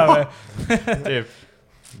kör vi. Typ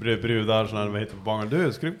brudar sådana när vi hittar på banan.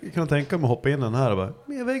 Du, skulle du kunna tänka mig att hoppa in den här och bara,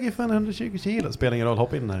 men jag väger fan 120 kilo, spelar ingen roll,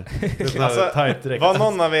 hoppa in här. Alltså, var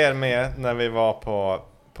någon av er med när vi var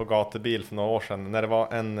på gatubil för några år sedan, när det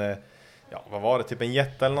var en vad var det, typ en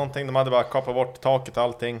jätte eller någonting, de hade bara kapat bort taket och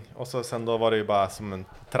allting och så sen då var det ju bara som en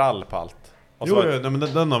trall på allt. Och så men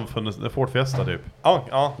den har funnits, det är Ford Fiesta typ.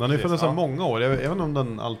 Ja, den har ju funnits så många år, även om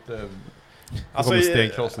den alltid alltså,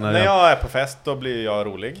 när jag är på fest då blir jag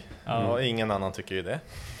rolig och ingen annan tycker ju det.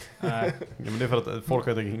 Nej. Men det är för att folk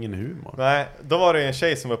har ingen humor. Nej, då var det en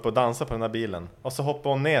tjej som var uppe och dansade på den här bilen och så hoppade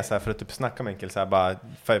hon ner så här för att typ snacka med en kille så här, bara,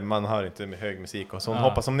 för man hör inte med hög musik och så hon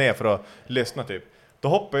hoppade som ner för att lyssna typ. Då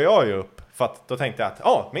hoppar jag ju upp för att då tänkte jag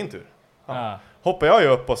att min tur. Hoppar jag ju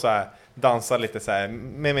upp och så här dansar lite så här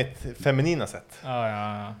med mitt feminina sätt.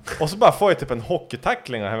 Och så bara får jag typ en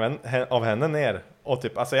hockeytackling av henne ner och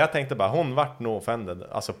typ alltså jag tänkte bara hon vart nog offended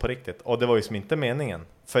alltså på riktigt och det var ju som inte meningen.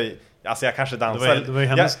 För alltså jag kanske dansar det var ju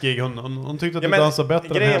hennes gig hon tyckte att du dansar bättre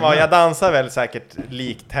än grejen var jag dansar väl säkert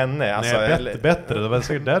likt henne alltså bättre det var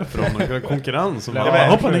säkert därför konkurrens och bara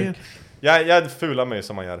hoppa ner. Jag fular mig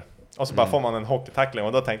som man gör. Och så bara får man en hockeytackling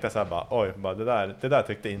och då tänkte jag så här bara oj, bara det där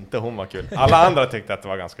tyckte inte hon var kul. Alla andra tyckte att det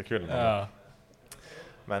var ganska kul.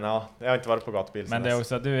 Men jag har inte varit på gatubil. Men det är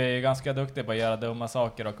också, du är ju ganska duktig på att göra dumma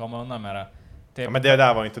saker och komma undan med det. Typ, men det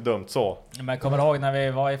där var inte dumt så. Men kommer du ihåg när vi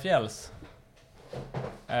var i fjälls?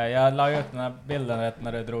 Jag la ut den här bilden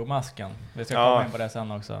när du drog masken. Vi ska komma in på det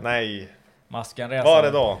sen också. Nej. Maskenresan. Var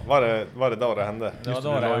det då? Var det då det hände? Det var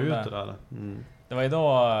då det hände. Det var ju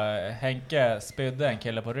då Henke spydde en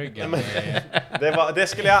kille på ryggen. Det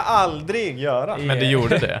skulle jag aldrig göra. Men du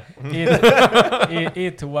gjorde det.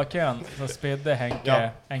 I toakön så spydde Henke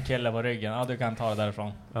en kille på ryggen. Ja, du kan ta det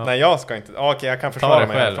därifrån. Nej, jag ska inte. Okej, jag kan försvara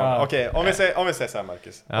mig själv. Okej, om vi säger så här,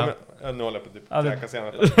 Marcus. Nu håller jag på typ. Jag kan se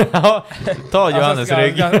något. Ta Johannes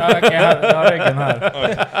rygg. Okej, jag har ryggen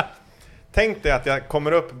här. Tänk dig att jag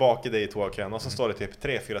kommer upp bak i dig i toakön och så står det typ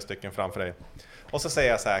 3-4 stycken framför dig. Och så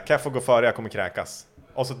säger jag så här, kan jag få gå före, jag kommer kräkas.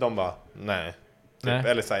 Och så de bara, nej. Typ,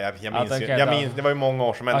 eller så här, jag minns, det var ju många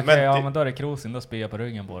år sedan. Men då är det krosin, då spyr jag på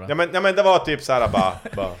ryggen på det. Ja men det var typ så här bara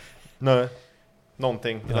nej.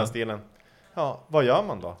 Någonting i den stilen. Ja, vad gör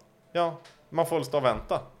man då? Ja, man får stå och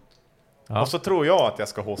vänta. Och så tror jag att jag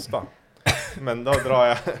ska hosta. Men då drar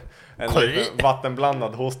jag en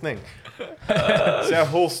vattenblandad hostning. Så jag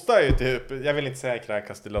hostar ju typ, jag vill inte säga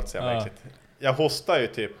kräkas, det låter så jävla äckligt. Jag hostar ju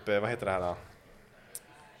typ, vad heter det här då?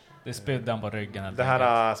 Det spydde han på ryggen. Det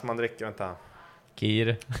här som man dricker, vänta.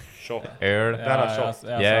 Kir. Shot. Öl. Det här shot.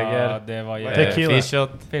 Jäger. Det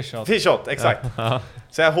var Fishshot, exakt.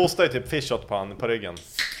 Så jag hostar ju typ fishshot på ryggen.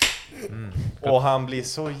 Och han blir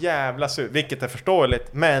så jävla sur, vilket är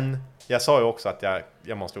förståeligt, men jag sa ju också att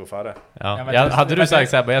jag måste gå före. Hade du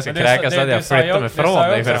sagt såhär, jag ska kräkas så hade jag flyttat mig från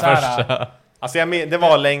dig för det första. Alltså det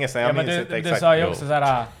var länge sedan, jag minns inte exakt. Du sa ju också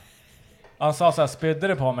såhär, han sa såhär, spydde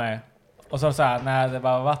du på mig? Och så såhär, nej det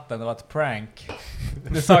var vatten, det var ett prank.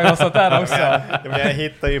 Du sa ju också där också. Men jag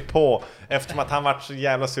hittar ju på, eftersom att han var så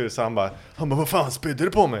jävla sur så han bara, vad fan spydde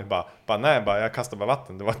du på mig? Nej, jag kastade bara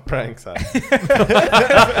vatten, det var ett prank så här.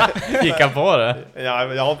 Gick han på det?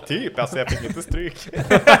 Ja, typ, alltså jag fick inte stryk.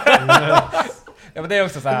 Ja men det är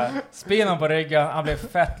också så här, spinnan på ryggen, han blev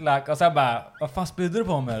fett lack och sen bara, vad fan spydde du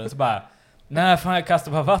på mig? Och så bara, nej fan jag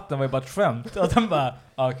kastade på vatten, var ju bara ett skämt. Och sen bara,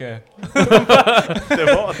 okej.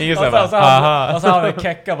 Det var ingen och så har han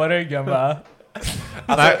kecka på ryggen bara.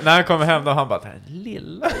 Alltså, när han kommer hem då han bara,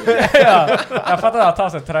 lilla. Ja, jag fattar att han tar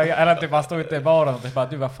sig tröja, eller typ han stod ute i baren och typ bara,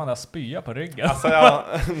 du vad fan jag spyr på ryggen. Alltså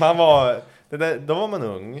då var man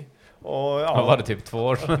ung. Och var det typ 2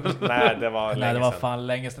 år sedan? Nej, det var länge det var fan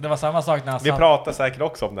länge sedan. Det var samma sak när han Vi pratade säkert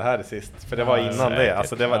också om det här sist, för det var innan det.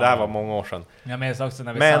 Alltså det här var många år sedan. Jag minns också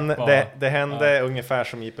när vi satt på... det hände ungefär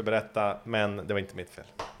som JP berättade, men det var inte mitt fel.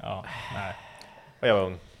 Ja, nej. Och jag var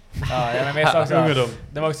ung. Ja, jag minns också.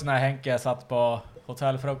 Det var också när Henke satt på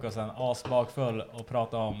hotellfrukosten, asbakfull, och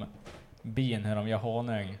pratade om bin, hur de gör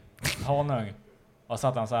honung. Och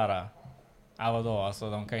satt han så här, vadå? Alltså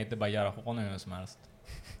de kan inte bara göra honung hur som helst.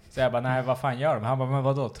 Så jag bara, nej vad fan gör de? Han bara, men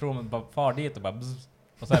vadå? Tror man bara far dit och bara bzz,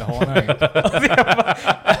 och så är det honung.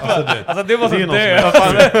 Alltså du måste dö.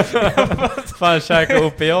 fan käka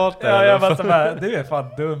opiater. Ja, jag bara så här, du är fan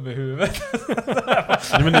dum i huvudet.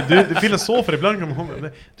 Nej, men du filosofer ibland kan man komma.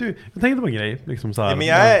 Du, jag tänkte på en grej liksom så här. Ja, men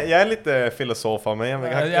jag är lite filosof av mig.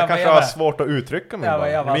 Jag kanske har svårt att uttrycka mig.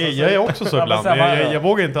 Jag är också så ibland. Jag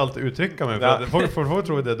vågar inte alltid uttrycka mig för folk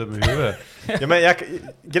tror att jag är dum i huvudet. Ja, men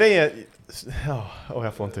grejen.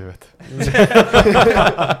 Jag får inte huvudet.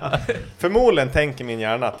 Förmodligen tänker min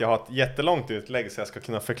hjärna att jag har ett jättelångt utlägg så jag ska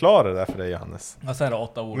kunna förklara det där för dig, Johannes. Och sen är det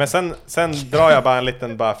 8 ord. Men sen drar jag bara en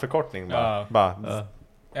liten förkortning. Men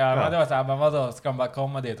det var såhär, men vadå, ska man bara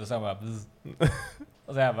komma dit och sen bara...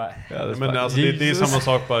 Och sen bara... Men alltså, det är samma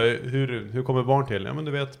sak bara, hur kommer barn till? Ja, men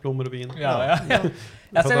du vet, blommor och vin. Jag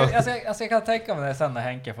kan tänka mig det sen när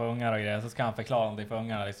Henke får ungar och grejer, så ska han förklara någonting för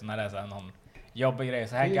ungarna liksom, när det är så här någon jobbig grej,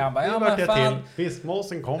 så Henke han bara, ja men fan,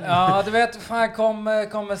 fiskmåsen kom. Ja, du vet, fan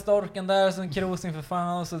kommer storken där, så en krosing för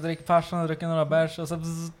fan, och så dricker farsan och dricker några bärs och så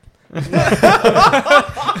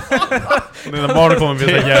när barnen kommer bli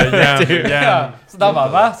så så där bara,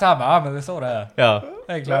 va? Så han bara, men det är så det är. Ja,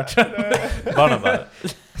 det är klart. barnen bara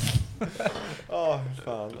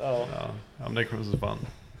fan. Ja, men det kommer så fan.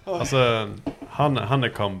 Alltså,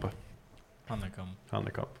 Honeycomb.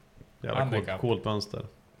 Jävla coolt mönster.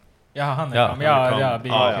 Ja, Honeycomb.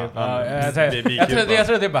 Jag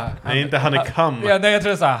trodde det bara... Nej, inte Honeycomb. Ja, nej, jag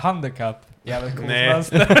trodde såhär, handikapp. Jävla coolt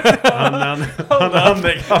mönster.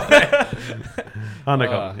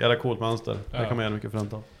 Honeycomb. Jävla coolt mönster. Det kan man göra mycket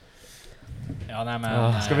fränt av. Ja, nej,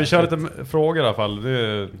 men... Ska vi köra lite frågor i alla fall?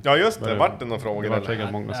 Ja, just det. Vart det några frågor? Det blev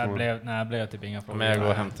typ inga frågor. Men jag går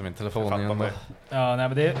och hämtar min telefon igen då. Ja, nej,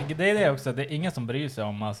 men det är det också. Det är ingen som bryr sig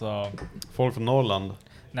om, alltså... Folk från Norrland.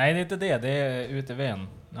 Nej, det är inte det. Det är UTV:n.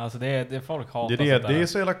 Alltså det är folk hatar det är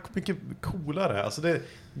så jävla mycket coolare. Alltså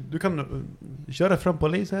du kan köra fram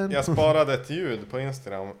polisen. Jag sparade ett ljud på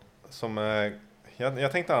Instagram som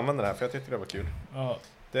jag tänkte använda det här för jag tyckte det var kul. Ja.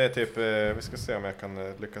 Det är typ, vi ska se om jag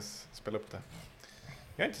kan lyckas spela upp det.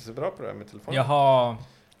 Jag är inte så bra på det här med telefonen.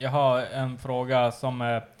 Jag har en fråga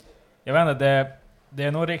som jag vet inte, det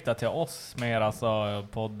är nog riktat till oss mer, alltså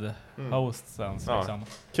poddhosten liksom.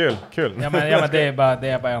 Kul. Ja men det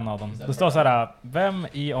är bara en av dem. Det står så här: vem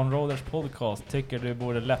i Onroaders podcast tycker du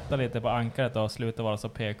borde lätta lite på ankaret och sluta vara så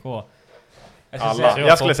PK?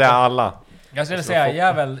 Jag skulle säga alla. Jag skulle säga jag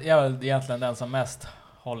är väl egentligen den som mest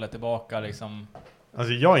håller tillbaka liksom.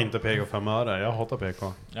 Alltså jag är inte PK 5 öre, jag hatar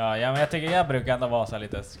PK. Ja, men jag tycker jag brukar ändå vara så här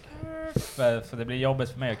lite för det blir jobbigt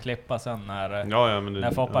för mig att klippa sen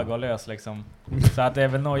när Foppa går lös liksom. Så att det är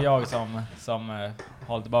väl nog jag som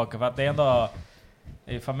håller tillbaka, för att det är ändå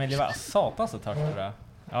i familjen satan så törstig det.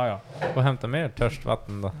 Ja. Och hämta mer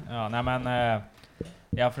törstvatten då. Ja, nej men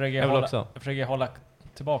jag försöker hålla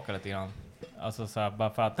tillbaka lite grann. Alltså så här, bara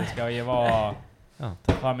för att det ska ju vara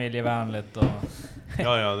familjevänligt och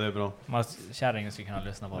ja, det är bra. Kärringen ska kunna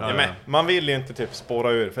lyssna på det. Ja, men man vill ju inte typ spåra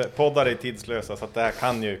ur, för poddar är tidslösa, så att det här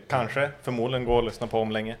kan ju förmodligen gå att lyssna på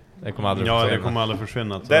om länge. Det kommer aldrig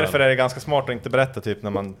försvinna. Därför är det ganska smart att inte berätta typ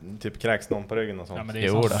när man typ kräks någon på ryggen och sånt. Ja, men det är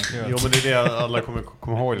jo, men det är det alla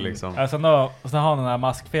kommer ihåg liksom. Alltså så har den här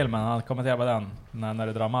maskfilmen, han kommenterar på den när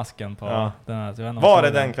du drar masken på den här. Var det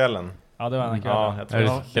den kvällen? Ja, det var den kvällen. Ja, jag tror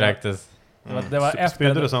det kräktes. Det var efter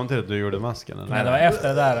spydde du samtidigt du gjorde masken? Eller? Nej,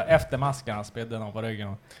 det var efter masken han spydde någon på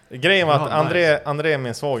ryggen. Grejen var att André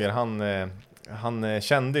min svåger, han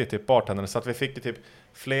kände ju typ bartendern, så att vi fick ju typ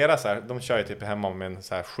flera så här, de kör ju typ hemma med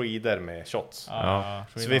så här skidor med shots. Ja.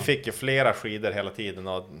 Så vi fick ju flera skidor hela tiden,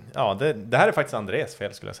 och det här är faktiskt Andrés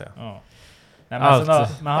fel, skulle jag säga. Ja. Nej, men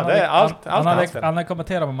han hade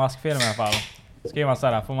kommenterat på maskfilmen i alla fall. Skriver man så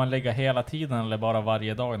här: får man lägga hela tiden eller bara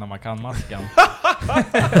varje dag när man kan masken?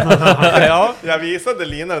 Ja, jag visade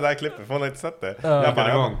Lina det där klippet, för hon har inte sett det. Jag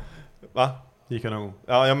bara, igång. Va? Gick en gång.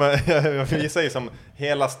 Ja, men jag visade ju som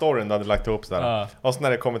hela storyn du hade lagt ihop så där. Och så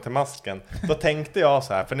när det kommer till masken, då tänkte jag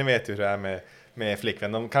så här, för ni vet ju hur det är med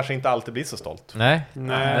flickvän, de kanske inte alltid blir så stolt. Nej,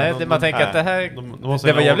 man tänker att det här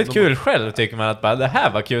det var jävligt kul själv, tycker man att bara, det här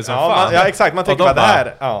var kul som fan. Ja, exakt, man tänker bara det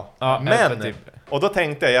här. Men typ. Och då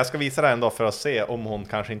tänkte jag ska visa det ändå för att se om hon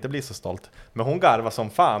kanske inte blir så stolt. Men hon garvar som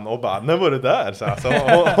fan och bara, när var det där? Så alltså,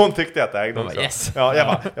 hon tyckte att det ägde också. Yes. Ja,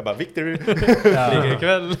 jag bara Victory. Ligger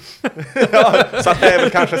ikväll. Så att det är väl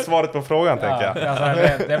kanske svaret på frågan, tänker jag.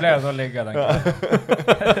 Alltså, det blev så ligga den.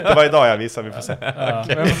 Det var idag jag visade, vi får se.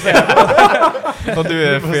 Och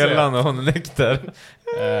du är felande och hon är nykter.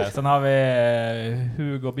 Sen har vi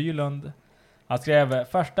Hugo Bylund. Han skrev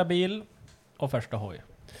första bil och första hoj.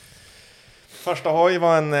 Första hoj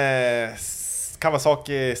var en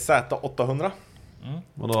Kawasaki Z800.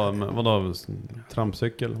 Vadå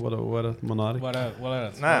trampcykel? Vad är det? Monark? Vad är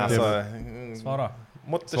det? Nej, alltså... Svara.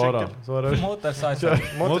 Motorcykel.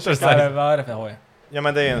 Motorcykel. Vad är det för hoj? Ja,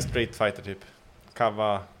 men det är en Street Fighter typ.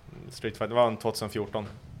 Kava Street Fighter, det var en 2014.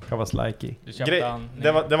 Kawasaki. Du köpte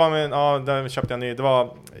Det var min, ja, den köpte jag ny. Det var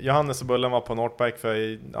Johannes och Bullen var på Northbike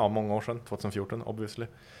för många år sedan, 2014 obviously.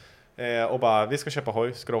 Och bara, vi ska köpa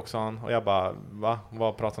hoj, ska du också ha han? Och jag bara, va?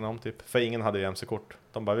 Vad pratar ni om typ? För ingen hade ju MC-kort.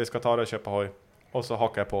 De bara, vi ska ta det och köpa hoj. Och så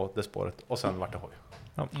hakade jag på det spåret. Och sen vart det hoj.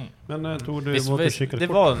 Ja. Men tog du visst, det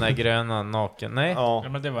var den där gröna naken, nej? Ja,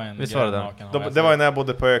 men det var en visst grön var det naken. det var ju när jag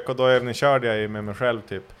bodde på Ök och då övningskörde jag ju med mig själv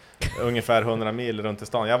typ. Ungefär 100 mil runt i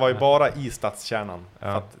stan. Jag var ju bara i stadskärnan. För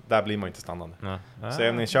att där blir man ju inte stannande. Så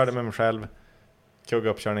övningskörde med mig själv. Kugga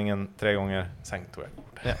uppkörningen 3 gånger. Sen tog jag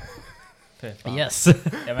kort. Yes.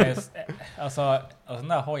 Ja, men alltså den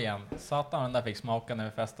där hojen, satan den där fick smaka när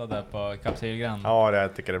vi festade på Kapsylgränd. Ja,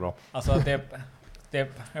 jag tycker det är bra. Alltså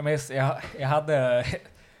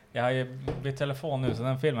jag har ju bytt telefon nu så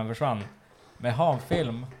den filmen försvann. Men jag har en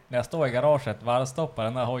film när jag står i garaget, varvstoppar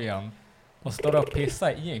den där hojen och står och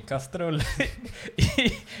pissar i en kastrull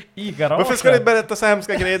i garaget. Varför ska du berätta så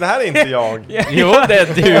hemska grejer? Det här är inte jag. Jo, det är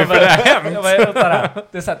du, för det är hemskt.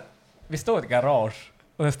 Det är så att vi står i ett garage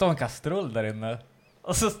och det står en kastrull där inne.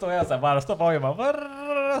 Och så står jag så här, bara stoppar och bara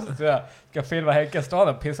så jag ska filma Henke stå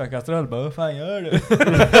och pissa en kastrull. Bara, vad fan gör du?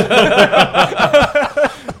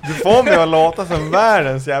 Du får mig att låta som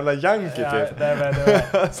världens jävla junkie typ.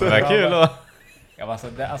 Så det är kul då. Ja,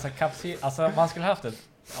 alltså man skulle haft ett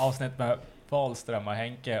avsnitt med Wahlström och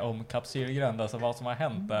Henke om Kapsylgränd, alltså vad som har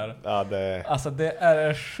hänt där. Ja, alltså det är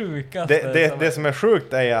det sjukaste. Det som är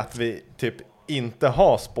sjukt är att vi typ inte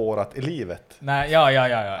har spårat i livet. Nej,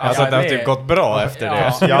 ja. Alltså det har typ gått bra efter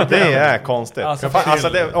det. Ja, det är konstigt. Alltså,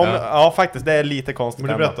 faktiskt, det är lite konstigt.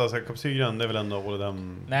 Men du berättar, alltså, Kapsylgränd, det är väl ändå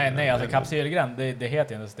dem... Nej, alltså Kapsylgränd, det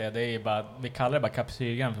heter inte så det är ju bara, vi kallar det bara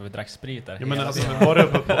Kapsylgränd för vi drack sprit där. Ja, men alltså, var det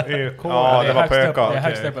uppe på ÖK? Ja, det var på ÖK. Det är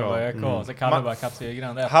högst uppe på ÖK, så kallar det bara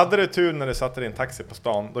Kapsylgränd. Hade du tur när du satte din taxi på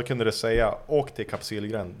stan, då kunde du säga, åk till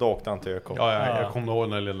Kapsylgränd, då åkte han till ÖK. Ja, jag kommer ihåg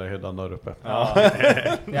den där lilla hyddan där uppe. Ja,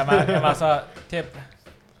 men alltså,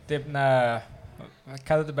 typ när...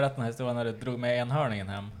 Kan du inte berätta den här historien när du drog med enhörningen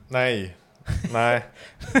hem? Nej,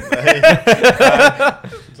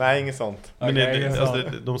 inget sånt. Men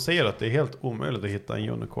de säger att det är helt omöjligt att hitta en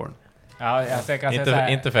unicorn. Ja, jag kan säga så här,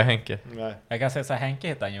 inte för Henke. Nej. Jag kan säga så här, Henke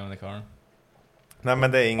hittade en unicorn. Nej,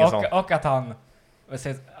 men det är inget sånt. Och att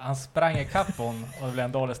han sprang i kappon och det blev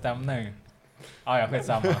en dålig stämning. Ja,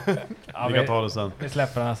 skitsamma. Ja, vi kan ta det sen. Vi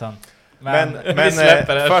släpper den här sen. Men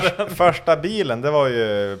första bilen, det var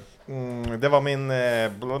ju... det var min...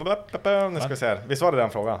 nu ska vi se här. Visst var det den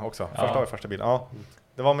frågan också? Första bilen. Ja.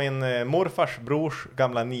 Det var min morfars brors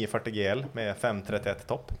gamla 940 GL med 531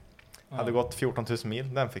 topp. Hade gått 14 000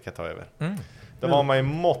 mil. Den fick jag ta över. Då var man ju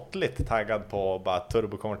måttligt taggad på att bara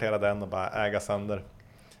turbokonvertera den och bara äga sönder.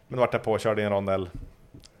 Men då vart jag påkörd i en rondell.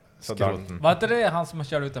 Var inte det han som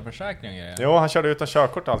körde utan försäkring? Jo, han körde utan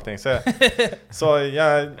körkort och allting. Så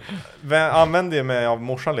jag använde ju mig av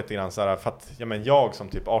morsan lite grann så här, för att jag som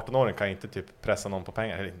typ 18-åring kan inte typ pressa någon på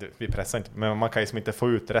pengar. Eller, vi pressar inte, men man kan ju inte få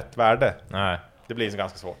ut rätt värde. Nej. Det blir så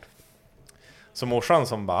ganska svårt. Så morsan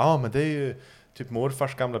som bara, men det är ju typ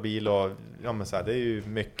morfars gamla bil och men så här, det är ju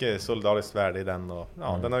mycket solidariskt värde i den och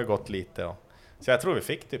den har ju gått lite och så jag tror vi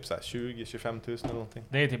fick typ så här 20-25 000 eller någonting.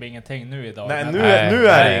 Det är typ ingenting nu idag. Nej, nu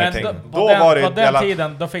är det ingenting. Då var det på den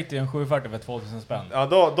tiden, då fick du en 740 för 2000 spänn. Ja,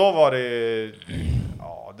 då var det...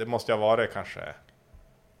 Ja, det måste jag vara kanske...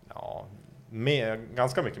 Ja,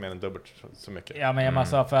 ganska mycket mer än dubbelt så mycket. Ja, men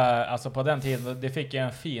alltså på den tiden, det fick jag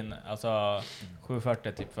en fin, alltså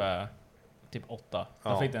 740 typ för... Typ 8.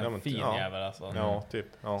 Då fick den en fin jävel alltså. Ja, typ.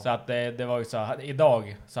 Ja. Så att det var ju så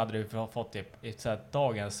idag så hade du fått typ så här,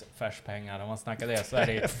 dagens färspengar om man snackar det så är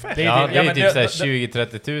det det är typ så här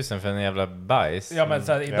 20-30 000 för en jävla bajs. Ja, men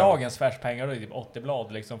så här, i dagens färspengar då är det typ 80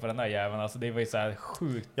 blad liksom för den där jäveln. Alltså det var ju så här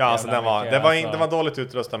sjukt. Ja, alltså den var dåligt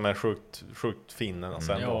utrustad men sjukt fin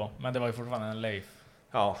alltså. Jo, men det var ju fortfarande en Leif.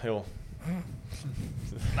 Ja, jo.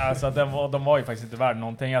 Alltså de var ju faktiskt inte värd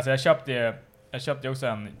någonting. Alltså jag köpte också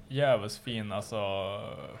en jävligt fin, alltså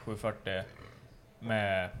 740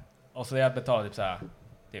 med, och så jag betalade typ så här,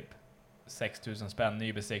 typ 6 000 spänn,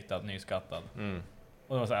 nybesiktad, nyskattad.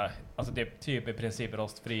 Och det var så här, alltså typ i princip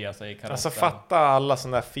rostfri, alltså i karossen. Alltså fatta alla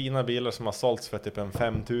sådana där fina bilar som har sålts för typ en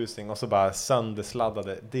 5 000 och så bara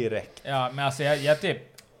söndersladdade direkt. Ja, men alltså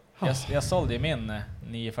jag sålde ju min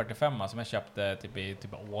 945 som jag köpte typ i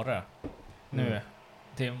Åre nu.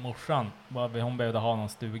 Till morsan, hon behövde ha någon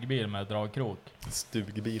stugbil med dragkrok.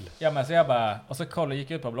 Stugbil? Ja, men så jag bara, och så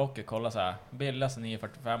gick ut på Blocket och kollade så här, billigaste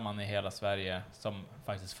 945 i hela Sverige som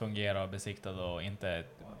faktiskt fungerar och besiktad och inte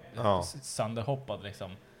sönderhoppad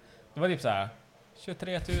liksom. Det var typ så här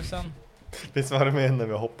 23 000 Visst var du med när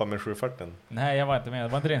vi hoppade med 740? Nej, jag var inte med. Det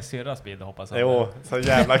var inte din syrras bil, hoppas jag. Jo, så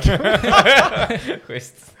jävla kul.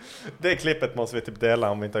 Schysst. Det klippet måste vi typ dela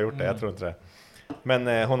om vi inte har gjort det, jag tror inte det.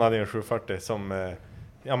 Men hon hade ju en 740 som...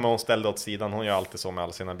 ja, men hon ställde åt sidan. Hon gör alltid så med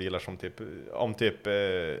alla sina bilar som typ... Om typ...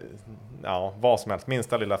 ja, vad som helst.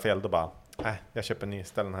 Minsta lilla fel, då bara... jag köper en ny,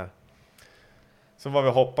 ställ den här. Så var vi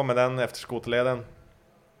och hoppade med den efter skoterleden.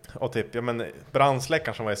 Och typ, ja men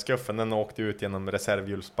brandsläckaren som var i skuffen, den åkte ut genom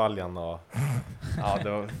reservhjulsbaljan och... ja, det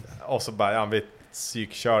var, och så bara, ja, vi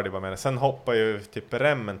psykkörde bara med det. Sen hoppade ju typ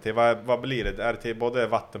remmen till, vad blir det? Är det till både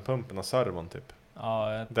vattenpumpen och servon typ?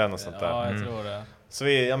 Ja, den och sånt där. Ja, jag tror det. Så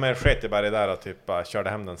vi, ja men sket ju bara det där och typ bara körde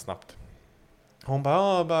hem den snabbt. Hon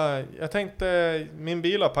bara, jag tänkte, min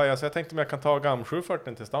bil har pajat så jag tänkte om jag kan ta GAM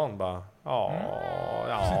 740 till stan. Bara,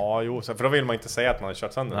 jo, för då vill man inte säga att man har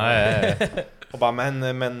kört sönder. Nej. Och bara,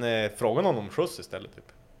 men fråga någon om skjuts istället typ.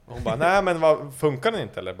 Och hon bara, nej men funkar den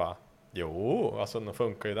inte? Eller bara, jo, alltså den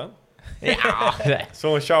funkar ju den. Ja. Så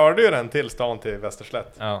hon körde ju den till stan till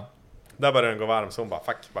Västerslätt. Ja. Där började den gå varm så hon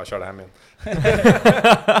bara körde hem igen.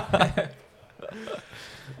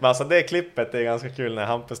 Men alltså det klippet är ganska kul när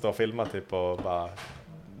Hampus står och filmar typ och bara...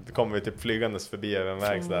 Då kommer vi typ flygandes förbi över en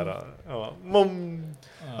väg sådär och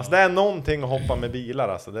alltså det är någonting att hoppa med bilar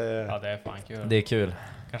alltså. Ja, det är fan kul. Det är kul.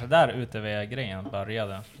 Kanske där ute vid grejen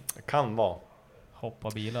började. Det kan vara. Hoppa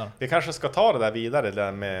bilar. Vi kanske ska ta det där vidare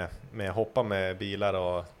där med hoppa med bilar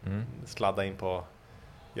och sladda in på...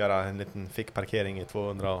 Göra en liten fickparkering i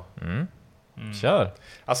 200 och... Kör.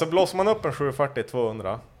 Alltså blåser man upp en 740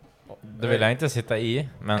 200... Det vill jag inte sitta i,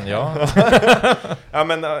 men ja. Ja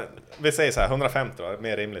men vi säger så här 150 då,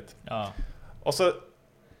 mer rimligt. Ja. Och så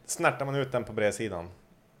snärtar man ut den på bredsidan.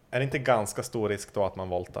 Är det inte ganska stor risk då att man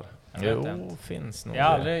voltar? Jo, finns nog. Jag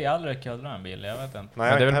har aldrig kullrat en bil, jag vet inte. Nej,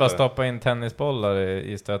 men det är väl bara stoppa in tennisbollar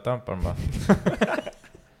i stötdämparen bara.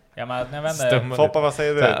 Ja, men jag vet inte. Foppa, vad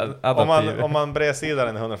säger du? Om man bredsidar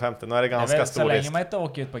den 150, då är det ganska stor risk. Så länge man inte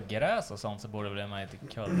åker ut på gräs och sånt så borde det bli man inte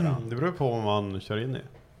kullra. Det beror på vad man kör in i.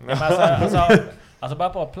 Ja, men alltså bara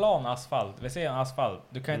på plan asfalt. Vi ser en asfalt.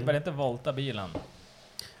 Du kan väl inte volta bilen.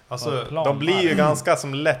 Alltså, de blir ju ganska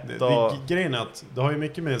som lätt. Grejen är att det har ju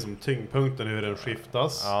mycket med som tyngdpunkten hur den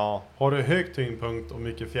skiftas. Ja. Har du hög tyngdpunkt och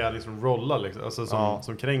mycket fjädring som rollar liksom, alltså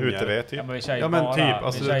som kränger. UTV typ. Ja men typ,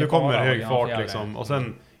 alltså du kommer hög fart liksom. Och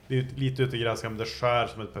sen det är lite ute i gräskan, det skär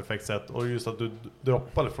som ett perfekt sätt. Och just att du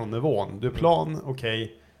droppar från nivån. Du är plan,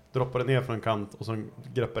 okej. Droppar det ner från en kant och så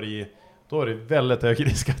greppar i. Då är det väldigt hög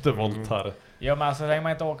risk att du voltar. Ja men alltså länge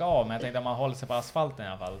man inte åka av. Men jag tänkte att man håller sig på asfalten i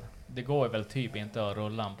alla fall. Det går väl typ inte att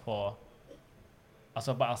rulla på...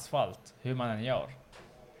 Alltså på asfalt. Hur man än gör.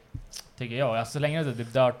 Tycker jag. Alltså så länge det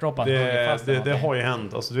typ dirtdroppar. Det har ju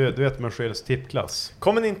hänt. Alltså du vet Mercedes tippklass.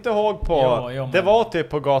 Kommer ni inte ihåg på... Jo, det var typ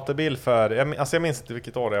på gatubil för... Jag minns inte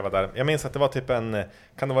vilket år jag var där. Jag minns att det var typ en...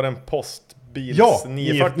 Kan det vara en postbils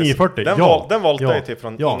 940? Den voltade ju typ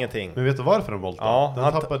från ingenting. Men vet du varför den voltade?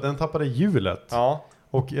 Ja, den tappade hjulet. Ja.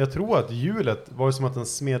 Och jag tror att hjulet var ju som att den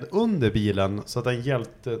smed under bilen så att den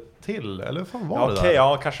hjälpte till. Eller vad fan var det där? Okej,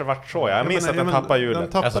 ja, kanske vart så. Jag minns att den tappade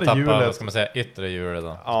hjulet. Den tappade hjulet. Ska man säga yttre hjulet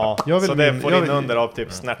då? Ja, så det får in under av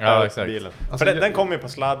typ snärta bilen. Alltså, för den kom ju på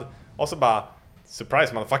sladd och så bara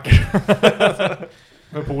surprise motherfucker.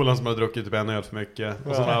 Med polen som har druckit typ en öl för mycket.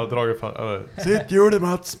 Och så har jag dragit för... Sitt hjulet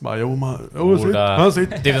Mats! Han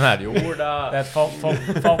sitter. Det är den här jorda. Det är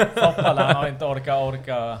Foppa, han har inte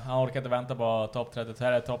han orkar inte vänta på topp 30. Så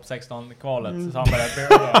här är topp 16 kvalet. Så han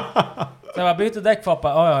börjar börja. Så jag bara, byter däck Foppa.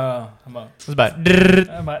 Ja. Han bara... Så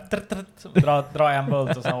bara... Dra en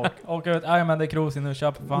bult och så åker ut. Ja men det är Krosin nu,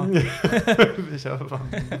 köp fan. Vi köper fan.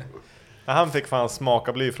 Han fick fan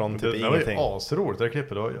smaka bly från typ ingenting. Det var ju asroligt, det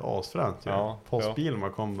klippet var ju asfränt. Ja. Postbilen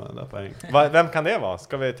man kom där på en. Vem kan det vara?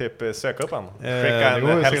 Ska vi typ söka upp han? Skicka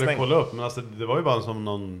en hälsning? Det går ju att kolla upp, men alltså, det var ju bara som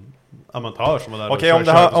någon amatör som var där. Okej,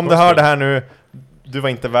 om du hör det här nu, du var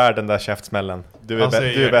inte värd den där käftsmällen. Du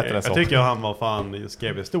är bättre än så. Jag tycker att han var fan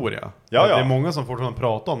skrev historia. Ja. Det är många som fortfarande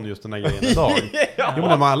pratar om just den här grejen idag. Jo,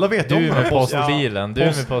 men alla vet du om med postbilen. Du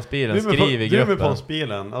med postbilen. Skriv i gruppen. Du med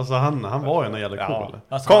postbilen. Alltså han var ju en jävla cool.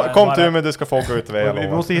 Alltså, kom till mig, du ska få åka ut väl. Vi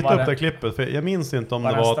måste hitta upp det klippet, för jag minns inte om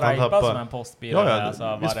det var att han tappade. Som en postbil.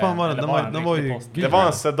 Ja, visst fan var det. Den var ju det var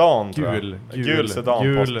en sedan, gul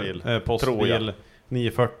sedan postbil.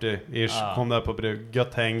 940-ish, kom där på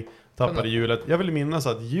gött häng, tappade hjulet. Jag vill minnas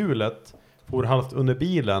att hjulet for halvt under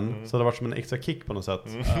bilen så det var som en extra kick på något sätt.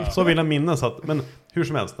 Så vill jag minnas att, men hur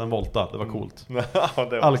som helst, den volta, det var coolt.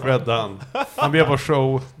 All cred han blev på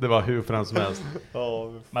show, det var hur för den som helst.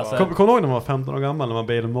 Kom ihåg när man var 15 år gammal när man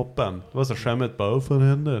bailade moppen? Det var så skämmigt bara, vad fan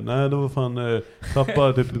hände? Nej, det var fan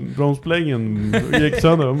tappade typ bromsbeläggen gick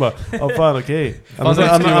sönder. De bara, ja fan okej. Annars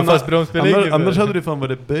hade du fan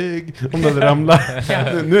varit big om det hade ramlat.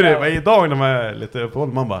 Nu är det idag när man är lite på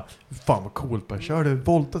man bara, fan vad coolt, bara körde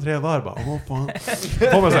volta 3 varv bara, åh fan.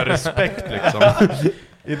 Får man så här respekt liksom.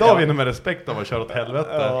 Idag vinner man respekt av att köra åt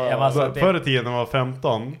helvete. Förr i tiden när man var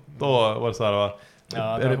 15, då var det så här,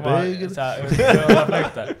 är det big?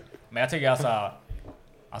 Men jag tycker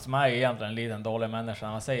alltså man är ju egentligen en liten dålig människa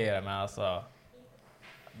när man säger det, men alltså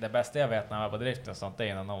det bästa jag vet när jag var på drift och sånt, det är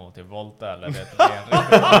innan någon typ volta eller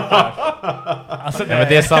alltså men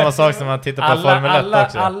det är samma sak som man tittar på Formel 1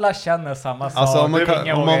 också. Alla känner samma sak. Alltså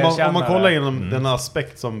om man kollar inom den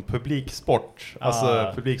aspekt som publiksport,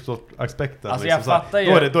 alltså publiksportaspekten alltså, liksom, då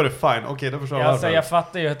är det fine. Okej, då förstår jag. Alltså, jag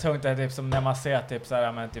fattar ju hur tungt det är typ, som när man ser typ så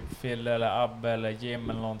här, men typ Phil eller Abbe eller Jim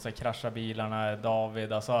eller någon som kraschar bilarna,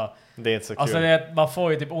 David, alltså det är inte så kul. Alltså man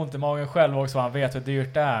får ju typ ont i magen själv också, man vet hur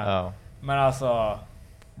dyrt det är. Ja. Men alltså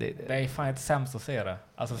det är fan inte sämst att se det.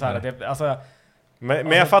 Alltså så här,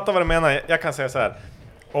 men jag fattar vad du menar. Jag kan säga så här: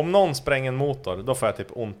 om någon spränger en motor, då får jag typ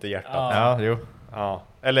ont i hjärtat. Ja,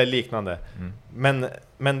 eller liknande.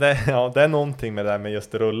 Men det är någonting med det där med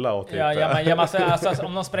just rulla och typ. Alltså,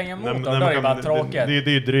 om någon spränger en motor, då är det bara tråkigt. Det är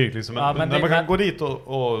ju drygt liksom. Men man kan gå dit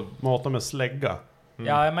och mata med slägga. Du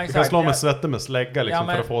kan slå med svetten med slägga liksom,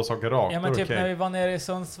 för att få saker rakt. Ja, men typ när vi var nere i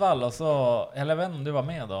Sundsvall och så, eller jag vet inte om du var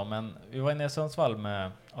med då, men vi var nere i Sundsvall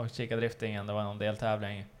med och kikade driftingen, det var någon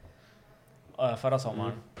deltävling förra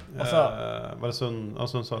sommaren. Och så var det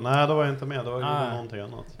Sundsvall? Nej, då var jag inte med, det var ju någonting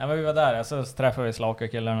annat. Ja, men vi var där, så träffade vi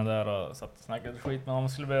Slaka-killarna där och satt och snackade skit, men om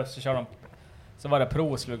skulle behöva så köra dem. Så var det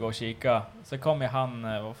Pro skulle gå och kika. Så kom ju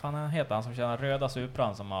han, vad fan heter han som kör röda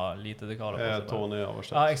Supran som har lite dekaler på sig. Tony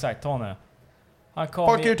översatt. Ja, exakt, Tony.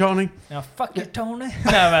 Fuck you Tony. Ja, fuck you Tony.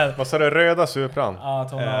 Nej, men. Vad sa du, röda Supran? Ja,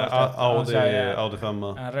 Tony Audi 5.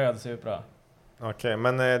 En röd Supra. Okej,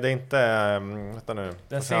 men det är inte vänta nu.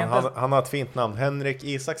 Han har ett fint namn. Henrik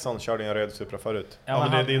Isaksson körde en röd Supra förut. Ja,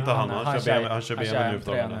 men det är inte han kör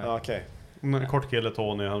BMW nu för. Okej. Kort kille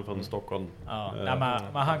Tony, han från Stockholm. Ja,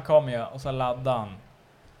 men han kom ju och så laddade han.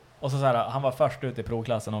 Och så här, han var först ut i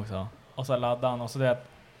provklassen också. Och så laddade han och så det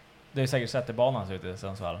är säkert sett i banan ut i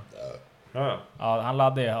Sundsvall. Ja, han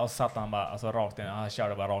laddade ju och satt han bara alltså rakt in, han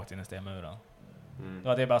körde bara rakt in i stenmuren. Det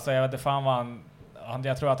var det bara så jag vet inte fan vad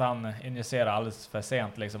jag tror att han injicerade alldeles för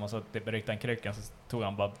sent liksom, och så typ ryckte han krycken, så tog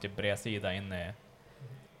han bara typ bredsida in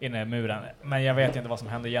i muren. Men jag vet inte vad som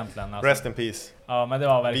hände egentligen. Alltså. Rest in peace. Ja, men det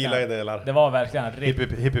var verkligen vila i delar. Det var verkligen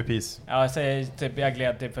hippie peace. Ja, jag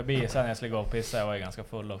gled typ förbi sen jag skulle gå och pissa, jag var ju ganska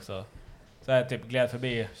full också. Så jag typ gled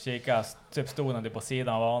förbi, kika, typ stod han typ på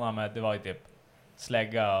sidan av banan, med det var ju typ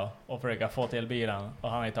slägga och försöka få till bilen, och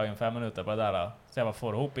han har ju tagit 5 minuter på det där. Så jag bara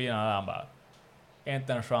får ihop bilen och han bara,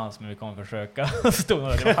 inte en chans, men vi kommer försöka. Stod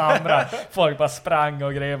och det var andra folk bara sprang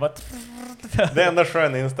och grejer bara. Det är ändå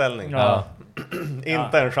skön inställning. Ja.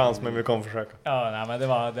 Inte en chans, men vi kommer försöka. Ja, nej, men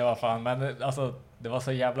det var fan, men alltså det var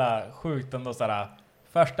så jävla sjukt ändå sådär.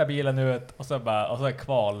 Första bilen ut och så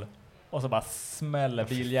kval. Och så bara smäller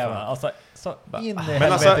biljäveln. Alltså, så in i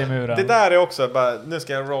helvete i muren. Det där är också bara, nu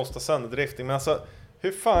ska jag roasta sönder drifting, men alltså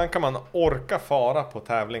hur fan kan man orka fara på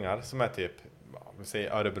tävlingar som är typ, vi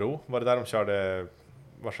säger Örebro, var det där de körde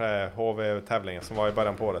HV-tävlingen som var i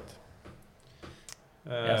början på året?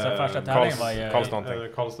 Ja, så första tävlingen var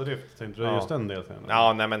ju Karlstad Drift, tänkte du just den delen?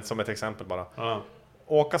 Ja, nej, men som ett exempel bara.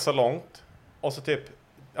 Åka så långt och så typ,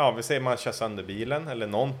 ja, vi säger man kör sönder bilen eller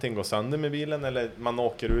någonting går sönder med bilen, eller man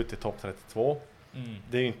åker ut i topp 32.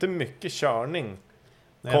 Det är ju inte mycket körning.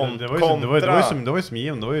 Nej, det var ju som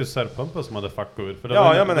given, det var ju särpumpen som hade fuckat ut. För det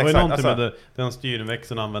var ju någonting alltså, med den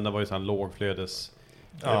styrväxeln använda var ju sån lågflödes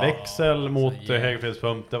växel mot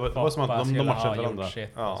högflödespump. Det var som att de matchade varandra.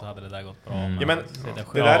 Så hade det där gått bra. Ja, men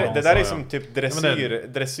det där är som typ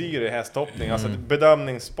dressyr i hästhoppning. Alltså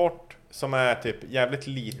bedömningssport som är typ jävligt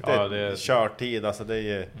lite körtid. Alltså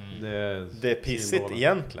det är pissigt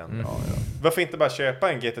egentligen. Varför inte bara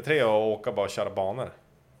köpa en GT3 och åka bara och köra banor?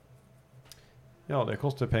 Ja, det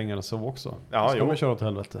kostar pengar så också. Ja, ska man köra åt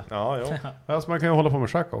helvete. Ja, jo. Alltså man kan ju hålla på med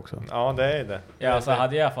schack också. Ja, det är det. Ja, så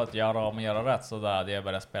hade jag fått göra rätt, så där hade jag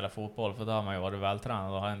börjat spela fotboll, för då har man ju varit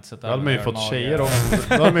vältränad och har inte suttit. Då hade man ju fått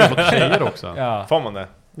tjejer också. Ja. Får man det?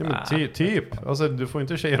 Ja, men typ. Alltså, du får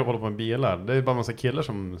inte tjejer att hålla på med bilar. Det är bara en massa killar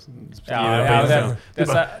som skriver på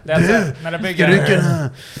Instagram. När det bygger...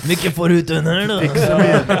 Mycket får ut den här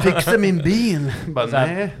då. Fixa min bil. Bara,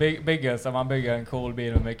 nej. Så man bygger en cool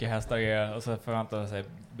bil med mycket hästar och grejer, och så förväntar sig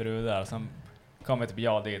brudar. Sen kommer typ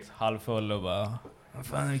jag dit, halvfull och bara... Vad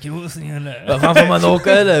fan är det krossning eller? Vad fan får man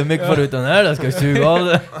åka eller? Mycket får ut den här då, ska jag suga av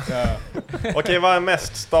det. Okej, vad är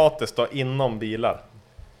mest status då inom bilar?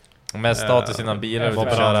 Mest status inom bilar.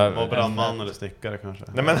 Var brandman eller snickare kanske.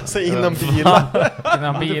 Nej men alltså inom bilar.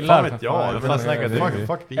 Inom bilar.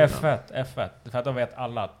 Fuck bilar. F1. För att då vet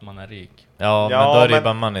alla att man är rik. Ja, men då är det ju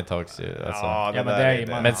bara money talks ju. Alltså. Ja, men det är ju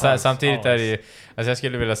money talks. Men samtidigt är det ju... Alltså jag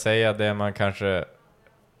skulle vilja säga det man kanske...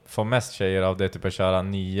 får mest tjejer av det typ att köra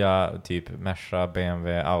nya typ Merca,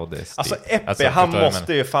 BMW, Audis. Alltså typ. Eppe, alltså, han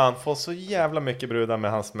måste ju fan få så jävla mycket brudar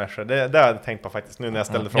med hans Merca. Det hade jag tänkt på faktiskt nu när jag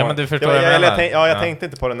ställde frågan. Ja, men du förstår jag tänkte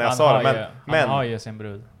inte på det när jag sa det. Men han har ju sin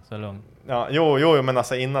brud, så lugn. Ja, jo, men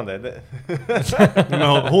alltså innan det. Men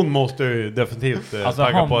hon måste ju definitivt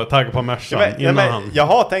tagga på Merca innan han. Jag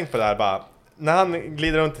har tänkt på det här bara. När han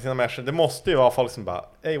glider runt i sina Merca, det måste ju vara folk som bara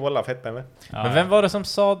ej, walla, fett BMW. Ja. Men vem var det som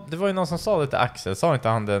sa, det var ju någon som sa det till Axel, sa inte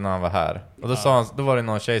han det när han var här? Och då sa han, då var det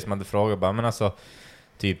någon tjej som hade frågat bara, men alltså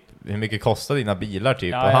typ, hur mycket kostar dina bilar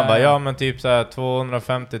typ? Och han bara, ja men typ så här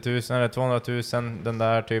 250 000 eller 200 000 den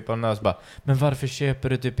där typ. Och så bara, men varför köper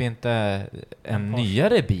du typ inte en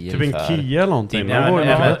nyare bil? Typ en Kia eller någonting.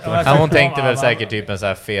 Typ, hon tänkte väl säkert typ en så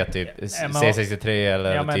här fet typ C63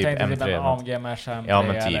 eller typ M3. Ja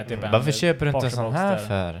men typ, varför köper du inte en sån här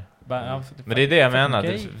för? Men det är det jag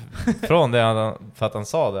menar från det för att han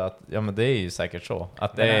sa det att ja men det är ju säkert så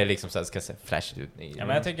att det är liksom så här, ska se flashigt ut. Ja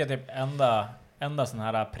men jag tycker typ enda sån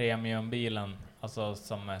här premiumbilen, alltså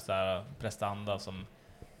som är så här prestanda som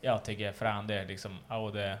jag tycker är frän, det är liksom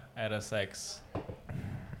Audi RS6,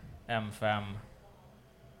 M5,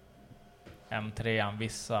 M3,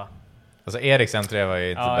 vissa. Alltså Eriks M3 var ju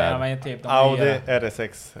inte bad. Ja, men typ Audi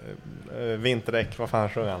RS6 vinterdäck, vad fan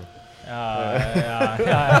sjöng han? Ja,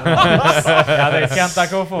 det är Kenta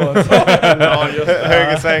Kofot.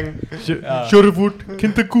 Högersväng. Kör fort,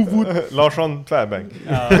 Kenta Kofot. Larsson Tvärbäng.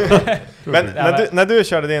 Men när du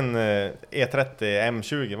körde din E30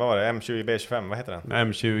 M20, vad var det? M20 B25, vad heter den?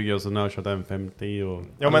 M20 och så när jag körde M50 och...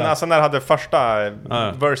 Ja men alltså när hade första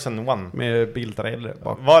version 1? Med biltrailer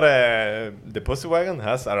bak. Var det The Pussy Wagon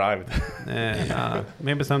has arrived?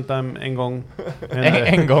 Mer bestämt en gång.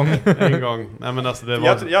 En gång. En gång. Nej men alltså det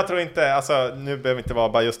var... Jag tror inte, alltså nu behöver inte vara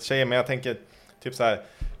bara just tjejer, men jag tänker typ så här,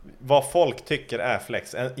 vad folk tycker är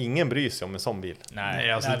flex. Ingen bryr sig om en sån bil.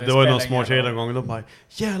 Nej, alltså det var ju någon små tjejer en gång och de bara,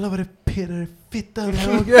 jävlar vad det pirrar fittan.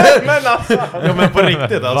 Men alltså. Ja men på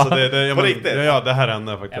riktigt alltså. På riktigt? Ja, det här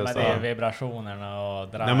händer faktiskt. Ja men det är vibrationerna och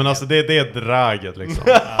draget. Nej men alltså det är draget liksom.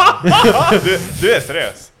 Du är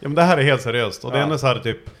seriös? Ja men det här är helt seriöst. Och det enda så här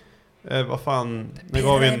typ, vad fan, nu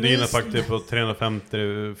gav vi en Dynapack typ på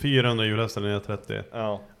 350-400 hjulhästar när jag är 30.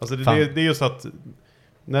 Ja. Alltså det är ju så att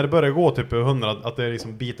när det börjar gå typ 100 att det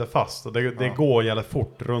liksom biter fast och det går jävligt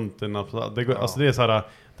fort runt en, alltså det är så här,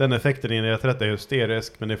 den effekten i en E30 är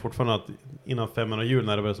hysterisk, men det är fortfarande att innan 500 hjul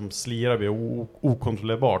när det börjar som slira blir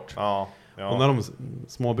okontrollerbart. Ja. Och när de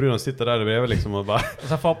små bruna sitter där bredvid liksom och bara... Och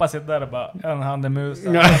så får hoppas sitta där och bara, en hand i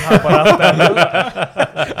musen, en hand på ratten.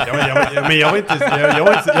 Men jag var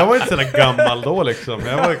inte så där gammal då liksom.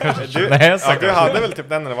 Jag var kanske... Du hade väl typ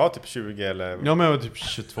den när det var typ 20 eller... Ja men jag var typ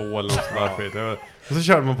 22 eller något sånt där skit. Och så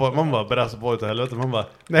körde man på, man bara bräsa på ut i helvete. Man bara,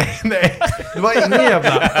 nej, det var ingen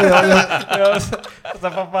jävla...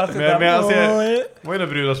 Men alltså, vad är det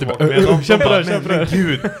brudar som åker med? De bara,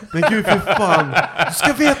 men gud för fan. Du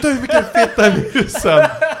ska veta hur mycket fitta i musen.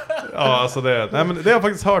 Ja, alltså det har jag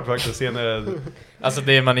faktiskt hört faktiskt senare. Alltså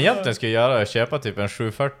det man egentligen ska göra är att köpa typ en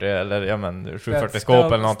 740 eller 740 skåp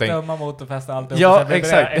eller någonting. Stumma motorfästen alltid. Ja,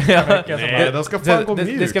 exakt. Nej, den ska fan gå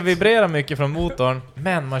mjukt. Det ska vibrera mycket från motorn,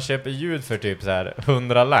 men man köper ljud för typ så här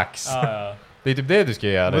 100 lax. Ja. Det är typ det du ska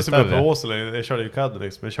göra istället. På Åsele, jag körde ju CAD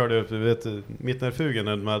liksom. Jag körde upp,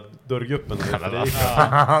 mittenfugen med dörrguppen.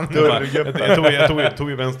 Jag tog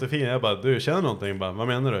ju vänsterfilen. Jag bara, du känner någonting? Jag bara, vad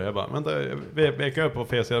menar du? Jag bara, vänta, vi gick upp på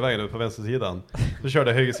fel-vägen på vänstersidan. Så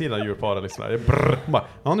körde jag högersidan hjulpara liksom. Jag bara,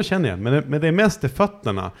 ja nu känner jag. Men det är mest i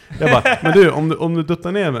fötterna. Jag bara, men du, om du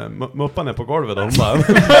duttar ner med muppan ner på golvet då. Hon bara, det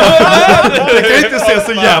kan ju inte se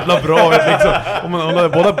så jävla bra ut liksom. Om man har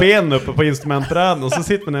båda benen uppe på instrumentbrädan och så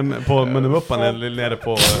sitter man på muppan nere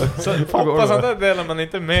på... Hoppas att det delar man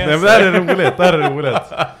inte med. Nej men det här är roligt.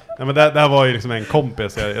 Nej men det här var ju liksom en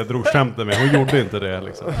kompis jag drog skämtet med. Hon gjorde inte det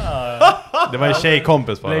liksom. Det var en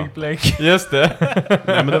tjejkompis bara. Blink. Just det.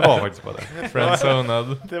 Nej men det var faktiskt bara det.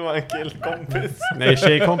 Friendzonad. Det var en killkompis. Nej,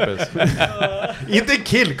 tjejkompis. Inte en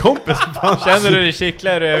killkompis. Känner du dig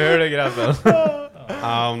kittligare över det, grabben?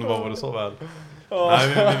 Ja, om det bara var det så väl.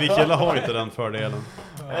 Nej, vi killar har inte den fördelen.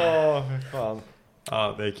 Fy fan.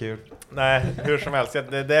 Ja, det är kul. Nej, hur som helst.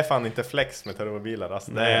 Det är fan inte flex med turbobilar.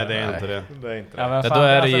 Alltså, Nej, det är inte det. Det är inte det. Ja, men Ja, fan, då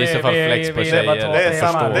är det ju alltså, i så fall flex på tjejer. Det är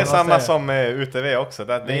samma måste- som UTV också.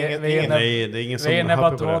 Det är ingen Nej, det är ingen som Vi är inne på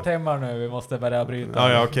happy 2 det. timmar nu, vi måste börja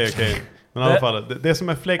bryta. Ja, okej. Men i alla fall, det som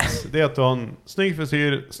är flex, det är att du har en snygg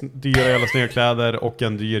frisyr, dyra jävla snygga kläder och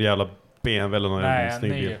en dyr jävla BMW eller någon Nej, jävla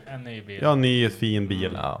snygg bil. en ny bil. Ja, en ny fin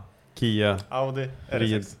bil. Ja. Kia, Audi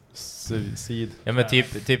Rid, RS6. Seed. Ja men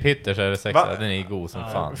typ Hitters är det 6, Va? den är god som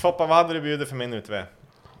fan. Foppa, vad hade du bjudit för min UTV?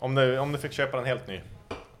 Om du fick köpa den helt ny.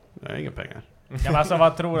 Jag har inga pengar. Ja, men alltså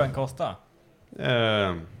vad tror den kostar?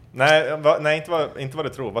 Nej, inte vad du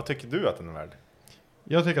tror. Vad tycker du att den är värd?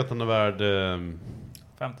 Jag tycker att den är värd...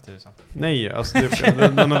 50 000. Nej, alltså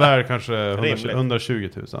den är värd kanske 120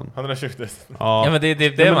 000. 120 000. Ja, Ja men det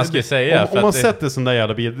är det man skulle säga. Om man sätter sån där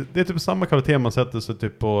jävla bil, det är typ samma kvalitet man sätter sig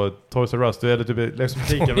typ på Toys R Us. Du är det typ liksom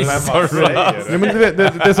butiken. Ja, men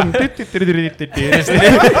det är som det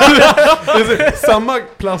är samma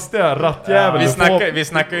plastiga rattjävel. Vi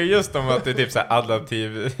snackar ju just om att det är typ så här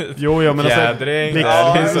adaptiv fjädring. Det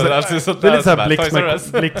är lite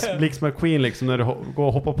såhär Blix McQueen liksom, när du går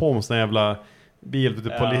och hoppar på med sån jävla bil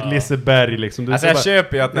typ på Liseberg liksom. Alltså jag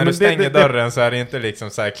köper ju att när du stänger dörren så är det inte liksom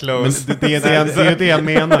så här close. Men det är ju det jag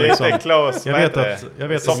menar liksom. Det är close. Jag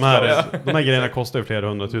vet att de här grejerna kostar ju flera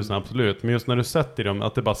 100 000 absolut. Men just när du sätter dem,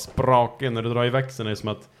 att det bara sprakar när du drar i växeln, är som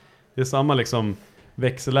att det är samma liksom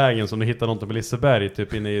växellägen som du hittar något på Liseberg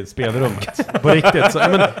typ inne i spelrummet. På riktigt. Så,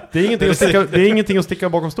 men det är ingenting att sticka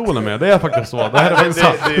bakom stolen med. Det är faktiskt så. Det här är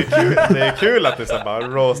sant. Det är kul att det så bara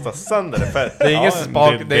roastar sönder det. För det är ingen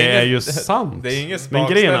spak. Det är ju sant. Det är ingen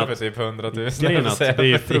spakställ för typ 100 000. Grejen att det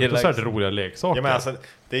är fruktansvärt roliga leksaker. Ja, men alltså,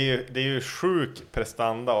 det är ju sjuk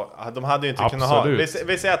prestanda. De hade ju inte kunnat ha...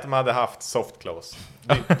 Vi säger att de hade haft soft close.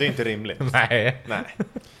 Det är inte rimligt. Nej.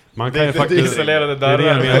 Man kan ju faktiskt isolerade det är det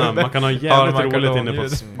jag dörrar. menar. Man kan ha jävligt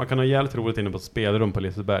roligt inne på ett spelrum på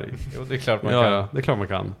Liseberg. Jo, det är klart man kan. Ja, det är klart man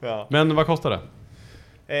kan. Ja. Men vad kostar det?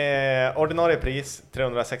 Ordinarie pris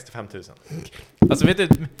 365 000. Alltså vet du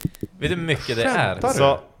hur mycket det är?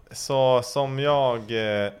 Så som jag...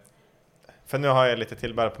 För nu har jag lite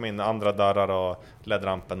tillbehör på min andra dörrar och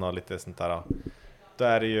LED-rampen och lite sånt där. Då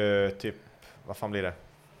är det ju typ... Vad fan blir det?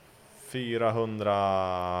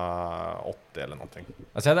 480 eller någonting.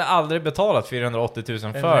 Alltså jag hade aldrig betalat 480 000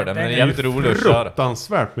 för det, men det är jävligt roligt att köra.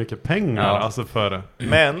 Fruktansvärt mycket pengar alltså för det.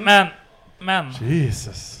 Men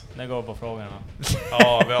Jesus. Det går på frågorna.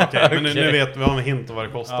 Ja, okej. Men nu vet vi har en hint om vad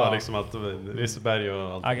det kostar liksom att Liseberg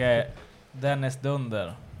och allt. Okej, Dennis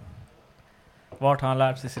Dunder. Vart har han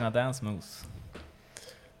lärt sig sina dance moves?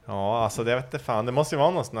 Ja, alltså det vet inte fan. Det måste ju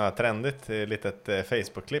vara något sånt här trendigt litet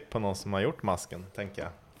Facebook-klipp på någon som har gjort masken, tänker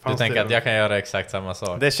jag. Du tänker att jag kan göra exakt samma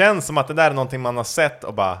sak? Det känns som att det där är någonting man har sett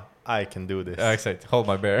och bara I can do this. Ja, exakt. Hold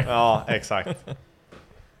my bear. Ja, exakt.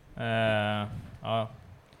 Ja.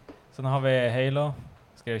 Sen har vi Halo.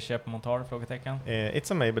 Ska jag köpa montar? Frågetecken.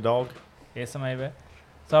 It's a maybe dog. It's a maybe.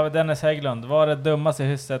 Så har vi Dennis Hägglund. Vad är det dummaste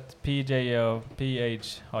huset PJ och PH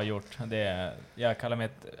har gjort? Det är, jag kallar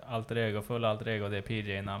mitt alter ego, full alter ego, det är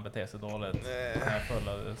PJ när han beter sig dåligt. Han är full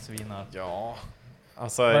av svinar. Ja.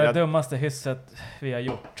 Alltså, vad är det dummaste huset vi har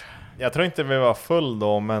gjort? Jag tror inte vi var full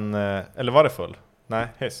då, men... Eller var det full? Nej,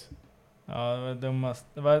 hyss. Ja,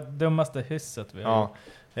 det var dummaste huset vi har gjort.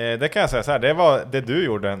 Det kan jag säga så här. Det var det du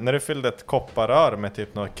gjorde. När du fyllde ett kopparrör med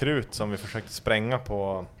typ något krut som vi försökte spränga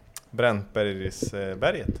på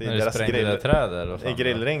Bräntbergsberget. I deras i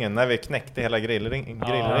grillringen. När vi knäckte hela grillringen.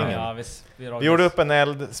 Vi gjorde upp en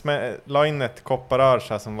eld, la in ett kopparrör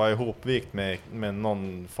så här, som var ihopvikt med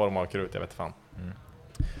någon form av krut, jag vet fan.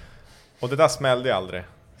 Och det där smällde ju aldrig.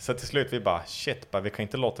 Så till slut vi bara, vi kan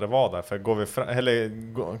inte låta det vara där. För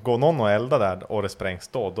går någon och eldar där och det sprängs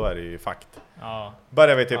då är det ju fakt.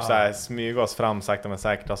 Börjar vi typ så här smyga oss fram sakta men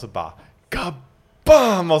säkert och så bara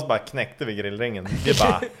bam! Och så bara knäckte vi grillringen. Det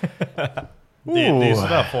bara... Det är ju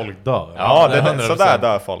sådär folk dör. Ja, sådär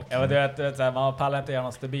dör folk. Ja, du vet så här, man pallar inte göra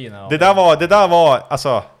någon stubin. Det där var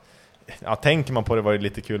alltså... Ja, tänker man på det var det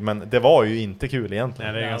lite kul, men det var ju inte kul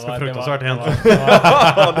egentligen. Nej, det är ganska fruktansvärt egentligen.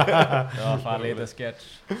 Det var fan lite sketch.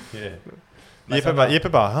 Jeppe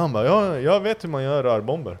bara, jag vet hur man gör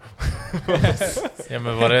rörbomber. Ja,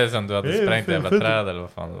 men var det som du hade sprängt jävla träd eller vad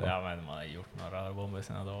fan det var? Ja, men man har gjort några rörbomber i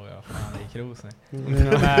sina dagar. Fan, det är krosning.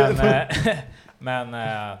 Men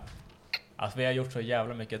alltså vi har gjort så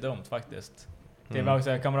jävla mycket dumt faktiskt. Det var också,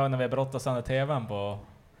 jag kommer ihåg när vi brottade sönder tvn på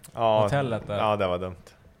hotellet där. Ja, det var dumt.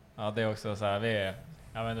 Ja, det är också så här,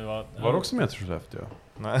 var det också med till Skellefteå?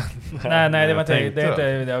 Nej, det var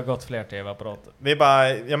inte, det har gått fler tv-apparat. Vi bara,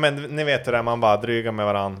 ni vet hur det är, man bara drygar med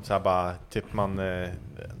varandra, så här bara, typ man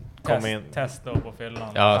kommer in. Test då på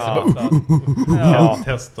fyllan.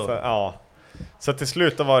 Test då. Så till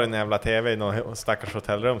slut då var det en jävla tv i någon stackars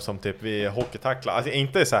hotellrum som typ vi hockeytacklade. Alltså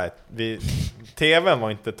inte så här, tvn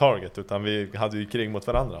var inte target, utan vi hade ju krig mot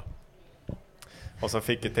varandra. Och så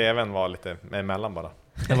fick ju tvn vara lite emellan bara.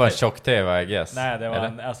 Det var en tjock-tv, I guess. Nej, det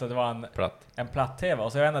var en platt-tv.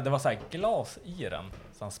 Och så jag vet inte, det var så här glas i den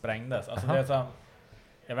som sprängdes. Alltså det är så här,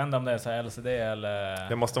 jag vet inte om det är så här LCD eller...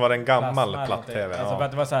 Det måste vara en gammal platt-tv. Alltså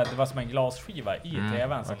det var så här, det var som en glasskiva i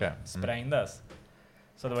tvn som sprängdes.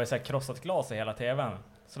 Så det var så här krossat glas i hela tvn.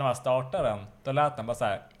 Så när man startade den, då lät den bara så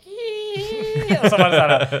här... Och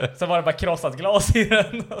så var det bara krossat glas i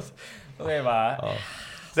den. Och det var...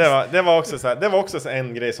 Det var också så här, det var också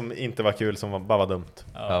en grej som inte var kul, som bara var dumt.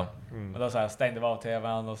 Och då så här stängde vi av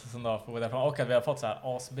tvn och så då får vi därifrån. Och att vi har fått så här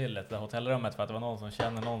asbilligt det hotellrummet för att det var någon som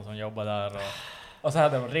känner någon som jobbar där. Och så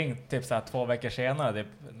hade de ringt typ så här 2 veckor senare typ,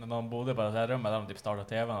 när de bodde på det här rummet, där de typ startade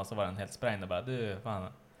tvn och så var den helt sprängd och bara, du fan,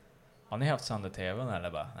 har ni haft sönder tvn eller?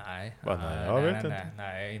 Bara,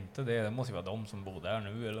 nej, inte det. Det måste ju vara de som bor där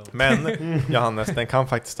nu eller? Men Johannes, den kan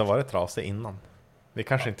faktiskt ha varit trasig innan. Vi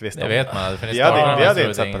kanske inte visste. Det vet man. Vi hade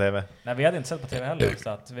inte sett på tv. Nej, vi hade inte sett på tv heller. Så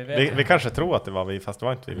att vi kanske tror att det var vi, fast det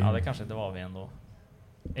var inte vi. Ja, det kanske inte var vi ändå.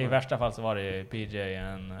 I värsta fall så var det PJ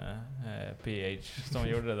och PH som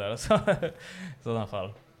gjorde det där. Så, i sådana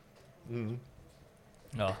fall.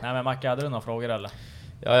 Ja, nej men Macke, hade du några frågor eller?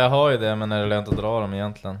 Ja, jag har ju det, men är det lönt att dra dem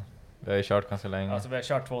egentligen? Vi har ju kört ganska länge. Alltså vi har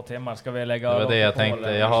kört 2 timmar. Ska vi lägga... Det var det jag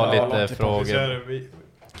tänkte. Jag har lite frågor.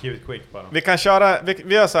 Keep it quick bara. Vi kan köra,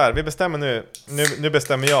 vi gör så här, vi bestämmer nu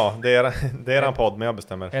bestämmer jag, det är eran podd, men jag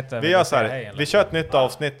bestämmer. Vi gör så här, vi kör ett nytt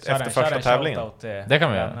avsnitt efter första tävlingen. Det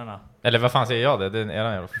kan vi göra. Eller vad fan säger jag det? Det är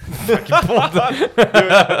eran jävla fucking podd.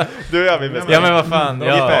 Du och jag, vi bestämmer. Ja men vad fan, det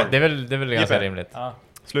är väl ganska rimligt.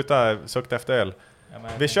 Sluta sukta efter öl.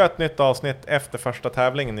 Vi kör ett nytt avsnitt efter första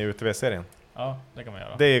tävlingen i UTV-serien. Ja, det kan man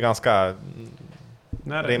göra. Det är ganska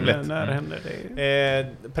rimligt. När händer det?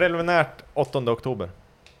 Preliminärt 8 oktober.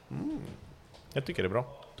 Jag tycker det är bra.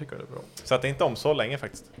 Så att det är inte om så länge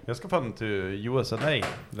faktiskt. Jag ska fan till USA.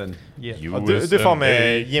 Du får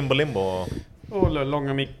med Jimbo Limbo och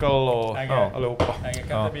Långa Mikkel och allihopa. Jag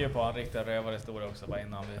kan inte bjuda på en riktig rövarhistoria också bara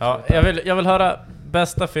innan vi... Ja, jag vill höra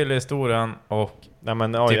bästa fyllehistorien och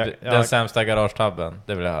den sämsta garagetabben.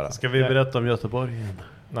 Det vill jag höra. Ska vi berätta om Göteborg igen?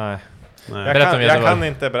 Nej. Jag kan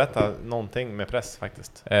inte berätta någonting med press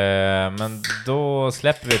faktiskt. Men då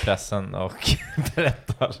släpper vi pressen och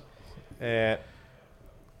berättar.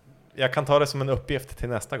 Jag kan ta det som en uppgift till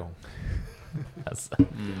nästa gång. Alltså.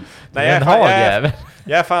 Nej,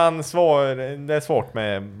 jag är fan svår. Det är svårt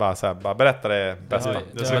med bara berätta det bästa.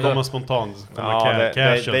 Det ska komma spontant. Det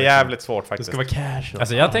är jävligt svårt faktiskt. Det ska vara casual.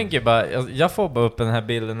 Alltså jag tänker bara, jag får bara upp den här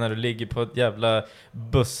bilden när du ligger på ett jävla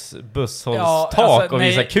busshållstak och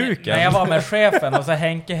visar kuken. När jag var med chefen och så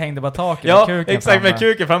Henke hängde på taket med kuken. Ja, exakt, med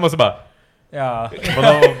kuken fram och så bara... Ja.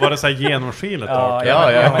 Var det så här genomskinligt tak?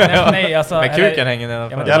 Nej, alltså, med kuken hänger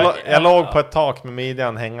den. Jag låg på ett tak med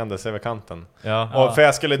midjan hängandes över kanten. Ja. Och för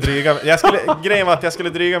jag skulle dryga... grejen var att jag skulle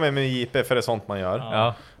dryga mig med JP, för det är sånt man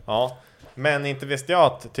gör. Ja. Men inte visste jag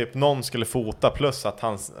att typ någon skulle fota, plus att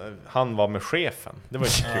han var med chefen. Det var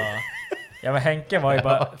ju kul. Ja, men Henke var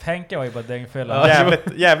ju bara dängfylla.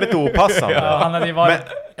 Jävligt opassande. Ja, han hade ju varit,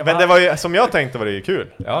 men det var ju, som jag tänkte var det ju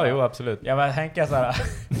kul. Ja, jo, absolut. Ja, men Henke så här,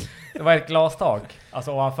 det var ett glastak.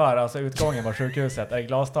 Alltså ovanför, alltså utgången på sjukhuset är ett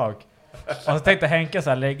glastak. Och så tänkte Henke så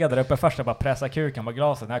här, ligga där uppe först och bara pressa kuken på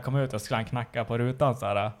glaset. När jag kom ut och skulle han knacka på rutan så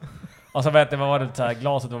här. Och så vet jag, vad var det så här,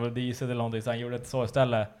 glaset var väl diesel eller någonting, så han gjorde det så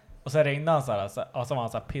istället. Och så ringde han så här, och så var han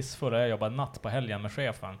så här pissfull, och jag jobbade natt på helgen med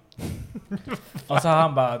chefen. Och så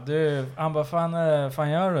han bara, fan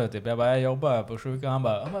gör du typ? Jag bara, jag jobbar på sjuka. Han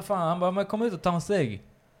bara, men kom ut och ta en cigg.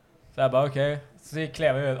 Så jag bara, okej. Så jag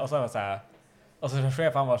klev ut och så var så här. Och så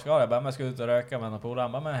chefen, han var ska jag bara, men jag ska ut och röka med någon polare.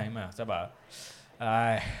 Han bara, men häng med. Så jag bara,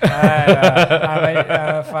 nej,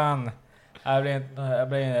 fan.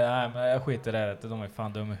 Jag skiter i det. De är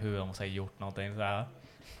fan dum i huvudet om jag säger gjort någonting så här.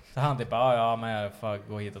 Så han typ, men jag får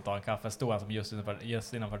gå hit och ta en kaffe. Stod han som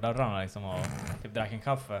just innanför dörrarna liksom och typ drack en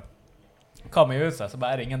kaffe. Kommer ju ut så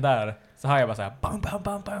bara är det ingen där. Så har jag bara så här, bam, bam,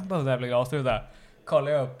 bam, bam, bam. Så där blir glasruta.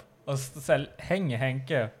 Kollar jag upp och så hänger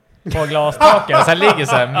Henke på glastaket. Alltså ligger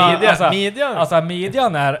så här, midjan. Alltså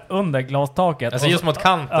midjan är under glastaket. Alltså just mot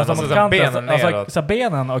kanten. Alltså och mot så kanten. benen neråt. Så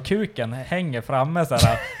benen och kuken hänger framme så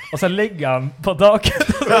här. Och så ligger han på taket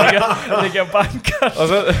och så ligger bankar. Och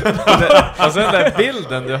så den där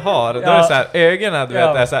bilden du har, då är det så här, ögonen du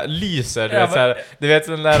vet, är så här, lyser, du vet så här, du vet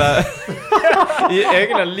den där i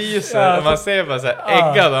ögonen lyser och man ser bara så här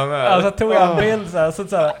ägga de här. Alltså tog jag en bild så här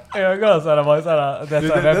ögonen så här var ju så här det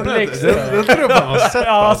så här blixt. Den tror jag man har sett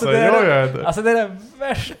alltså. Det är den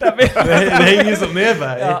värsta bilden. Det är ingen som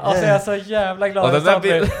Nedberg. Ja, alltså jag är så jävla glad. Jag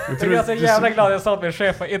är så jävla glad jag sa till min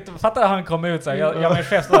chef. Fattar han kom ut så här, jag min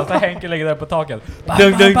chef så Henke ligger där på taket.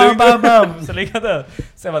 Bam. Så ligger det.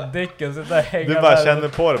 Så jag bara Dicken så där hänger. Du bara känner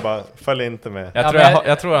på det bara, följ inte med.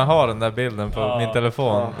 Jag tror jag har den där bilden på min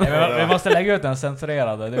telefon. Vi måste lägga ut den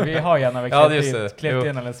censurerade. Vi har gärna klippt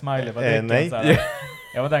in en smiley på Dicken. Nej.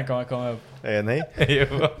 Ja, men den kommer komma upp. Nej.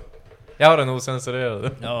 Jag har den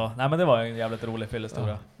ocensurerad. Ja, nej men det var en jävligt rolig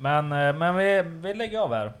fyllhistoria. Men vi lägger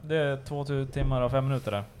av här. Det är 2 timmar och 5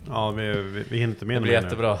 minuter där. Ja, vi hinner inte med. Det blir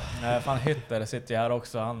jättebra. Nej, fan Hytter sitter här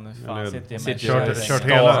också. Han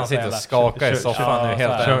sitter Han sitter och skakar i soffan nu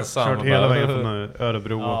helt ensam. Kört hela vägen från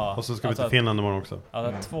Örebro. Och så ska vi till Finland imorgon också.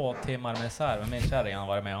 Alltså 2 timmar med isär med min kärring han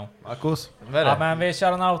varit med om. Marcus. Ja, men vi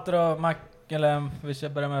kör en outro. Eller vi ska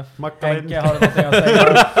börja med Henke. Har du någonting att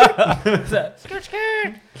säga? Skurt!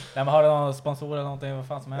 Nej, men har du någon sponsor eller någonting? Vad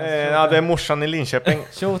fan som helst? Ja, det är morsan i Linköping.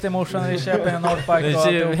 Tjo till morsan i Linköping och Norrpark.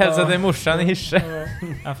 Hälsa till morsan i Hirse.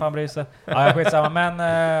 En fan bryr sig. Ja, skitsamma.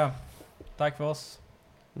 Men tack för oss.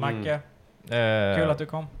 Macke. Kul att du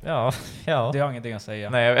kom. Ja. Du har ingenting att säga.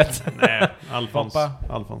 Nej, jag vet. Nej,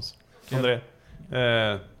 Alfons. André.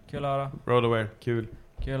 Kul att höra. Roadaware, kul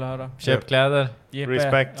att höra. Köp kläder.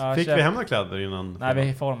 Respekt. Ja, fick vi hämna kläder innan? Nej,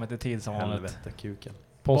 vi får dem inte i tid som vanligt. Helvete, kuken.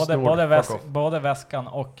 Både väskan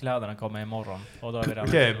och kläderna kommer imorgon. Och då är vi redan.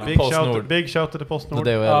 Okej, big shout till Postnord.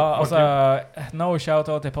 Ja, och så no shout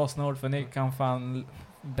out till Postnord för ni kan fan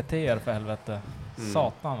bete er för helvete.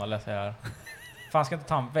 Satan vad lätt jag är. Fan, ska inte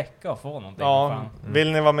ta en vecka och få någonting. Ja,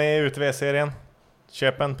 vill ni vara med i UTV-serien?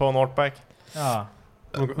 Köp en på Nordpack. Ja.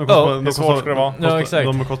 Hur svårt ska det vara?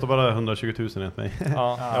 De kostar bara 120 000 enligt mig.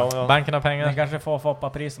 Ja. Banken har pengar. Ni kanske får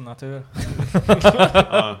Foppa-pris som natur.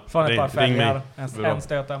 Ja, från ett par fälgar. En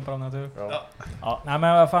stöten på natur. Ja, nej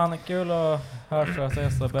men vad fan, kul att hörs och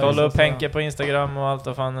ses. Kolla upp Henke på Instagram och allt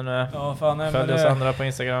vad fan det nu är. Ja, fan, följ oss andra på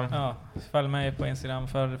Instagram. Ja, följ mig på Instagram,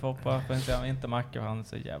 följ Foppa på Instagram. Inte Macke, för han är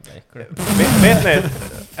så jävla äcklig. Vet ni,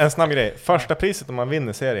 en snabb grej. Första priset om man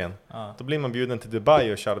vinner serien, då blir man bjuden till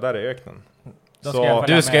Dubai och kör där i öknen. Så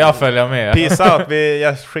ska jag följa med. Peace out,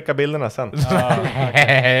 jag skickar bilderna sen. Vi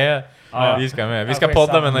ska med. Vi ska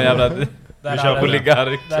podda med någon jävla vi kör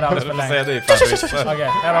oligark. Där har vi för länge. Okej,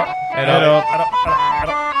 hejdå.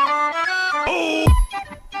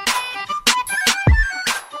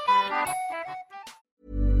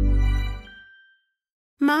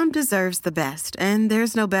 Mom deserves the best, and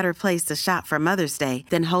there's no better place to shop for Mother's Day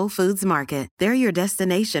than Whole Foods Market. They're your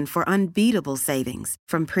destination for unbeatable savings,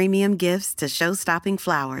 from premium gifts to show-stopping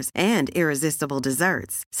flowers and irresistible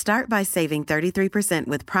desserts. Start by saving 33%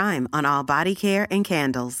 with Prime on all body care and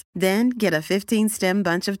candles. Then get a 15-stem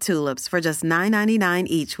bunch of tulips for just $9.99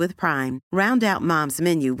 each with Prime. Round out Mom's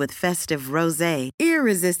menu with festive rosé,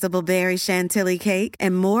 irresistible berry chantilly cake,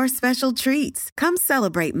 and more special treats. Come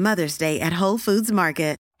celebrate Mother's Day at Whole Foods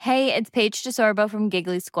Market. Hey, it's Paige DeSorbo from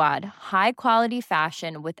Giggly Squad. High quality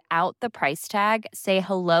fashion without the price tag. Say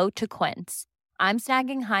hello to Quince. I'm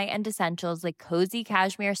snagging high-end essentials like cozy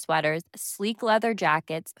cashmere sweaters, sleek leather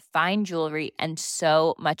jackets, fine jewelry, and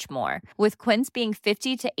so much more. With Quince being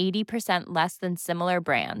 50 to 80% less than similar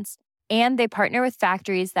brands. And they partner with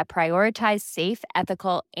factories that prioritize safe,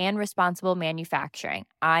 ethical, and responsible manufacturing.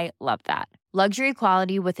 I love that. Luxury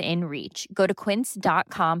quality within reach. Go to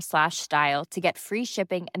quince.com/style to get free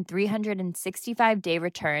shipping and 365-day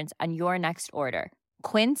returns on your next order.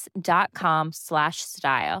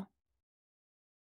 Quince.com/style.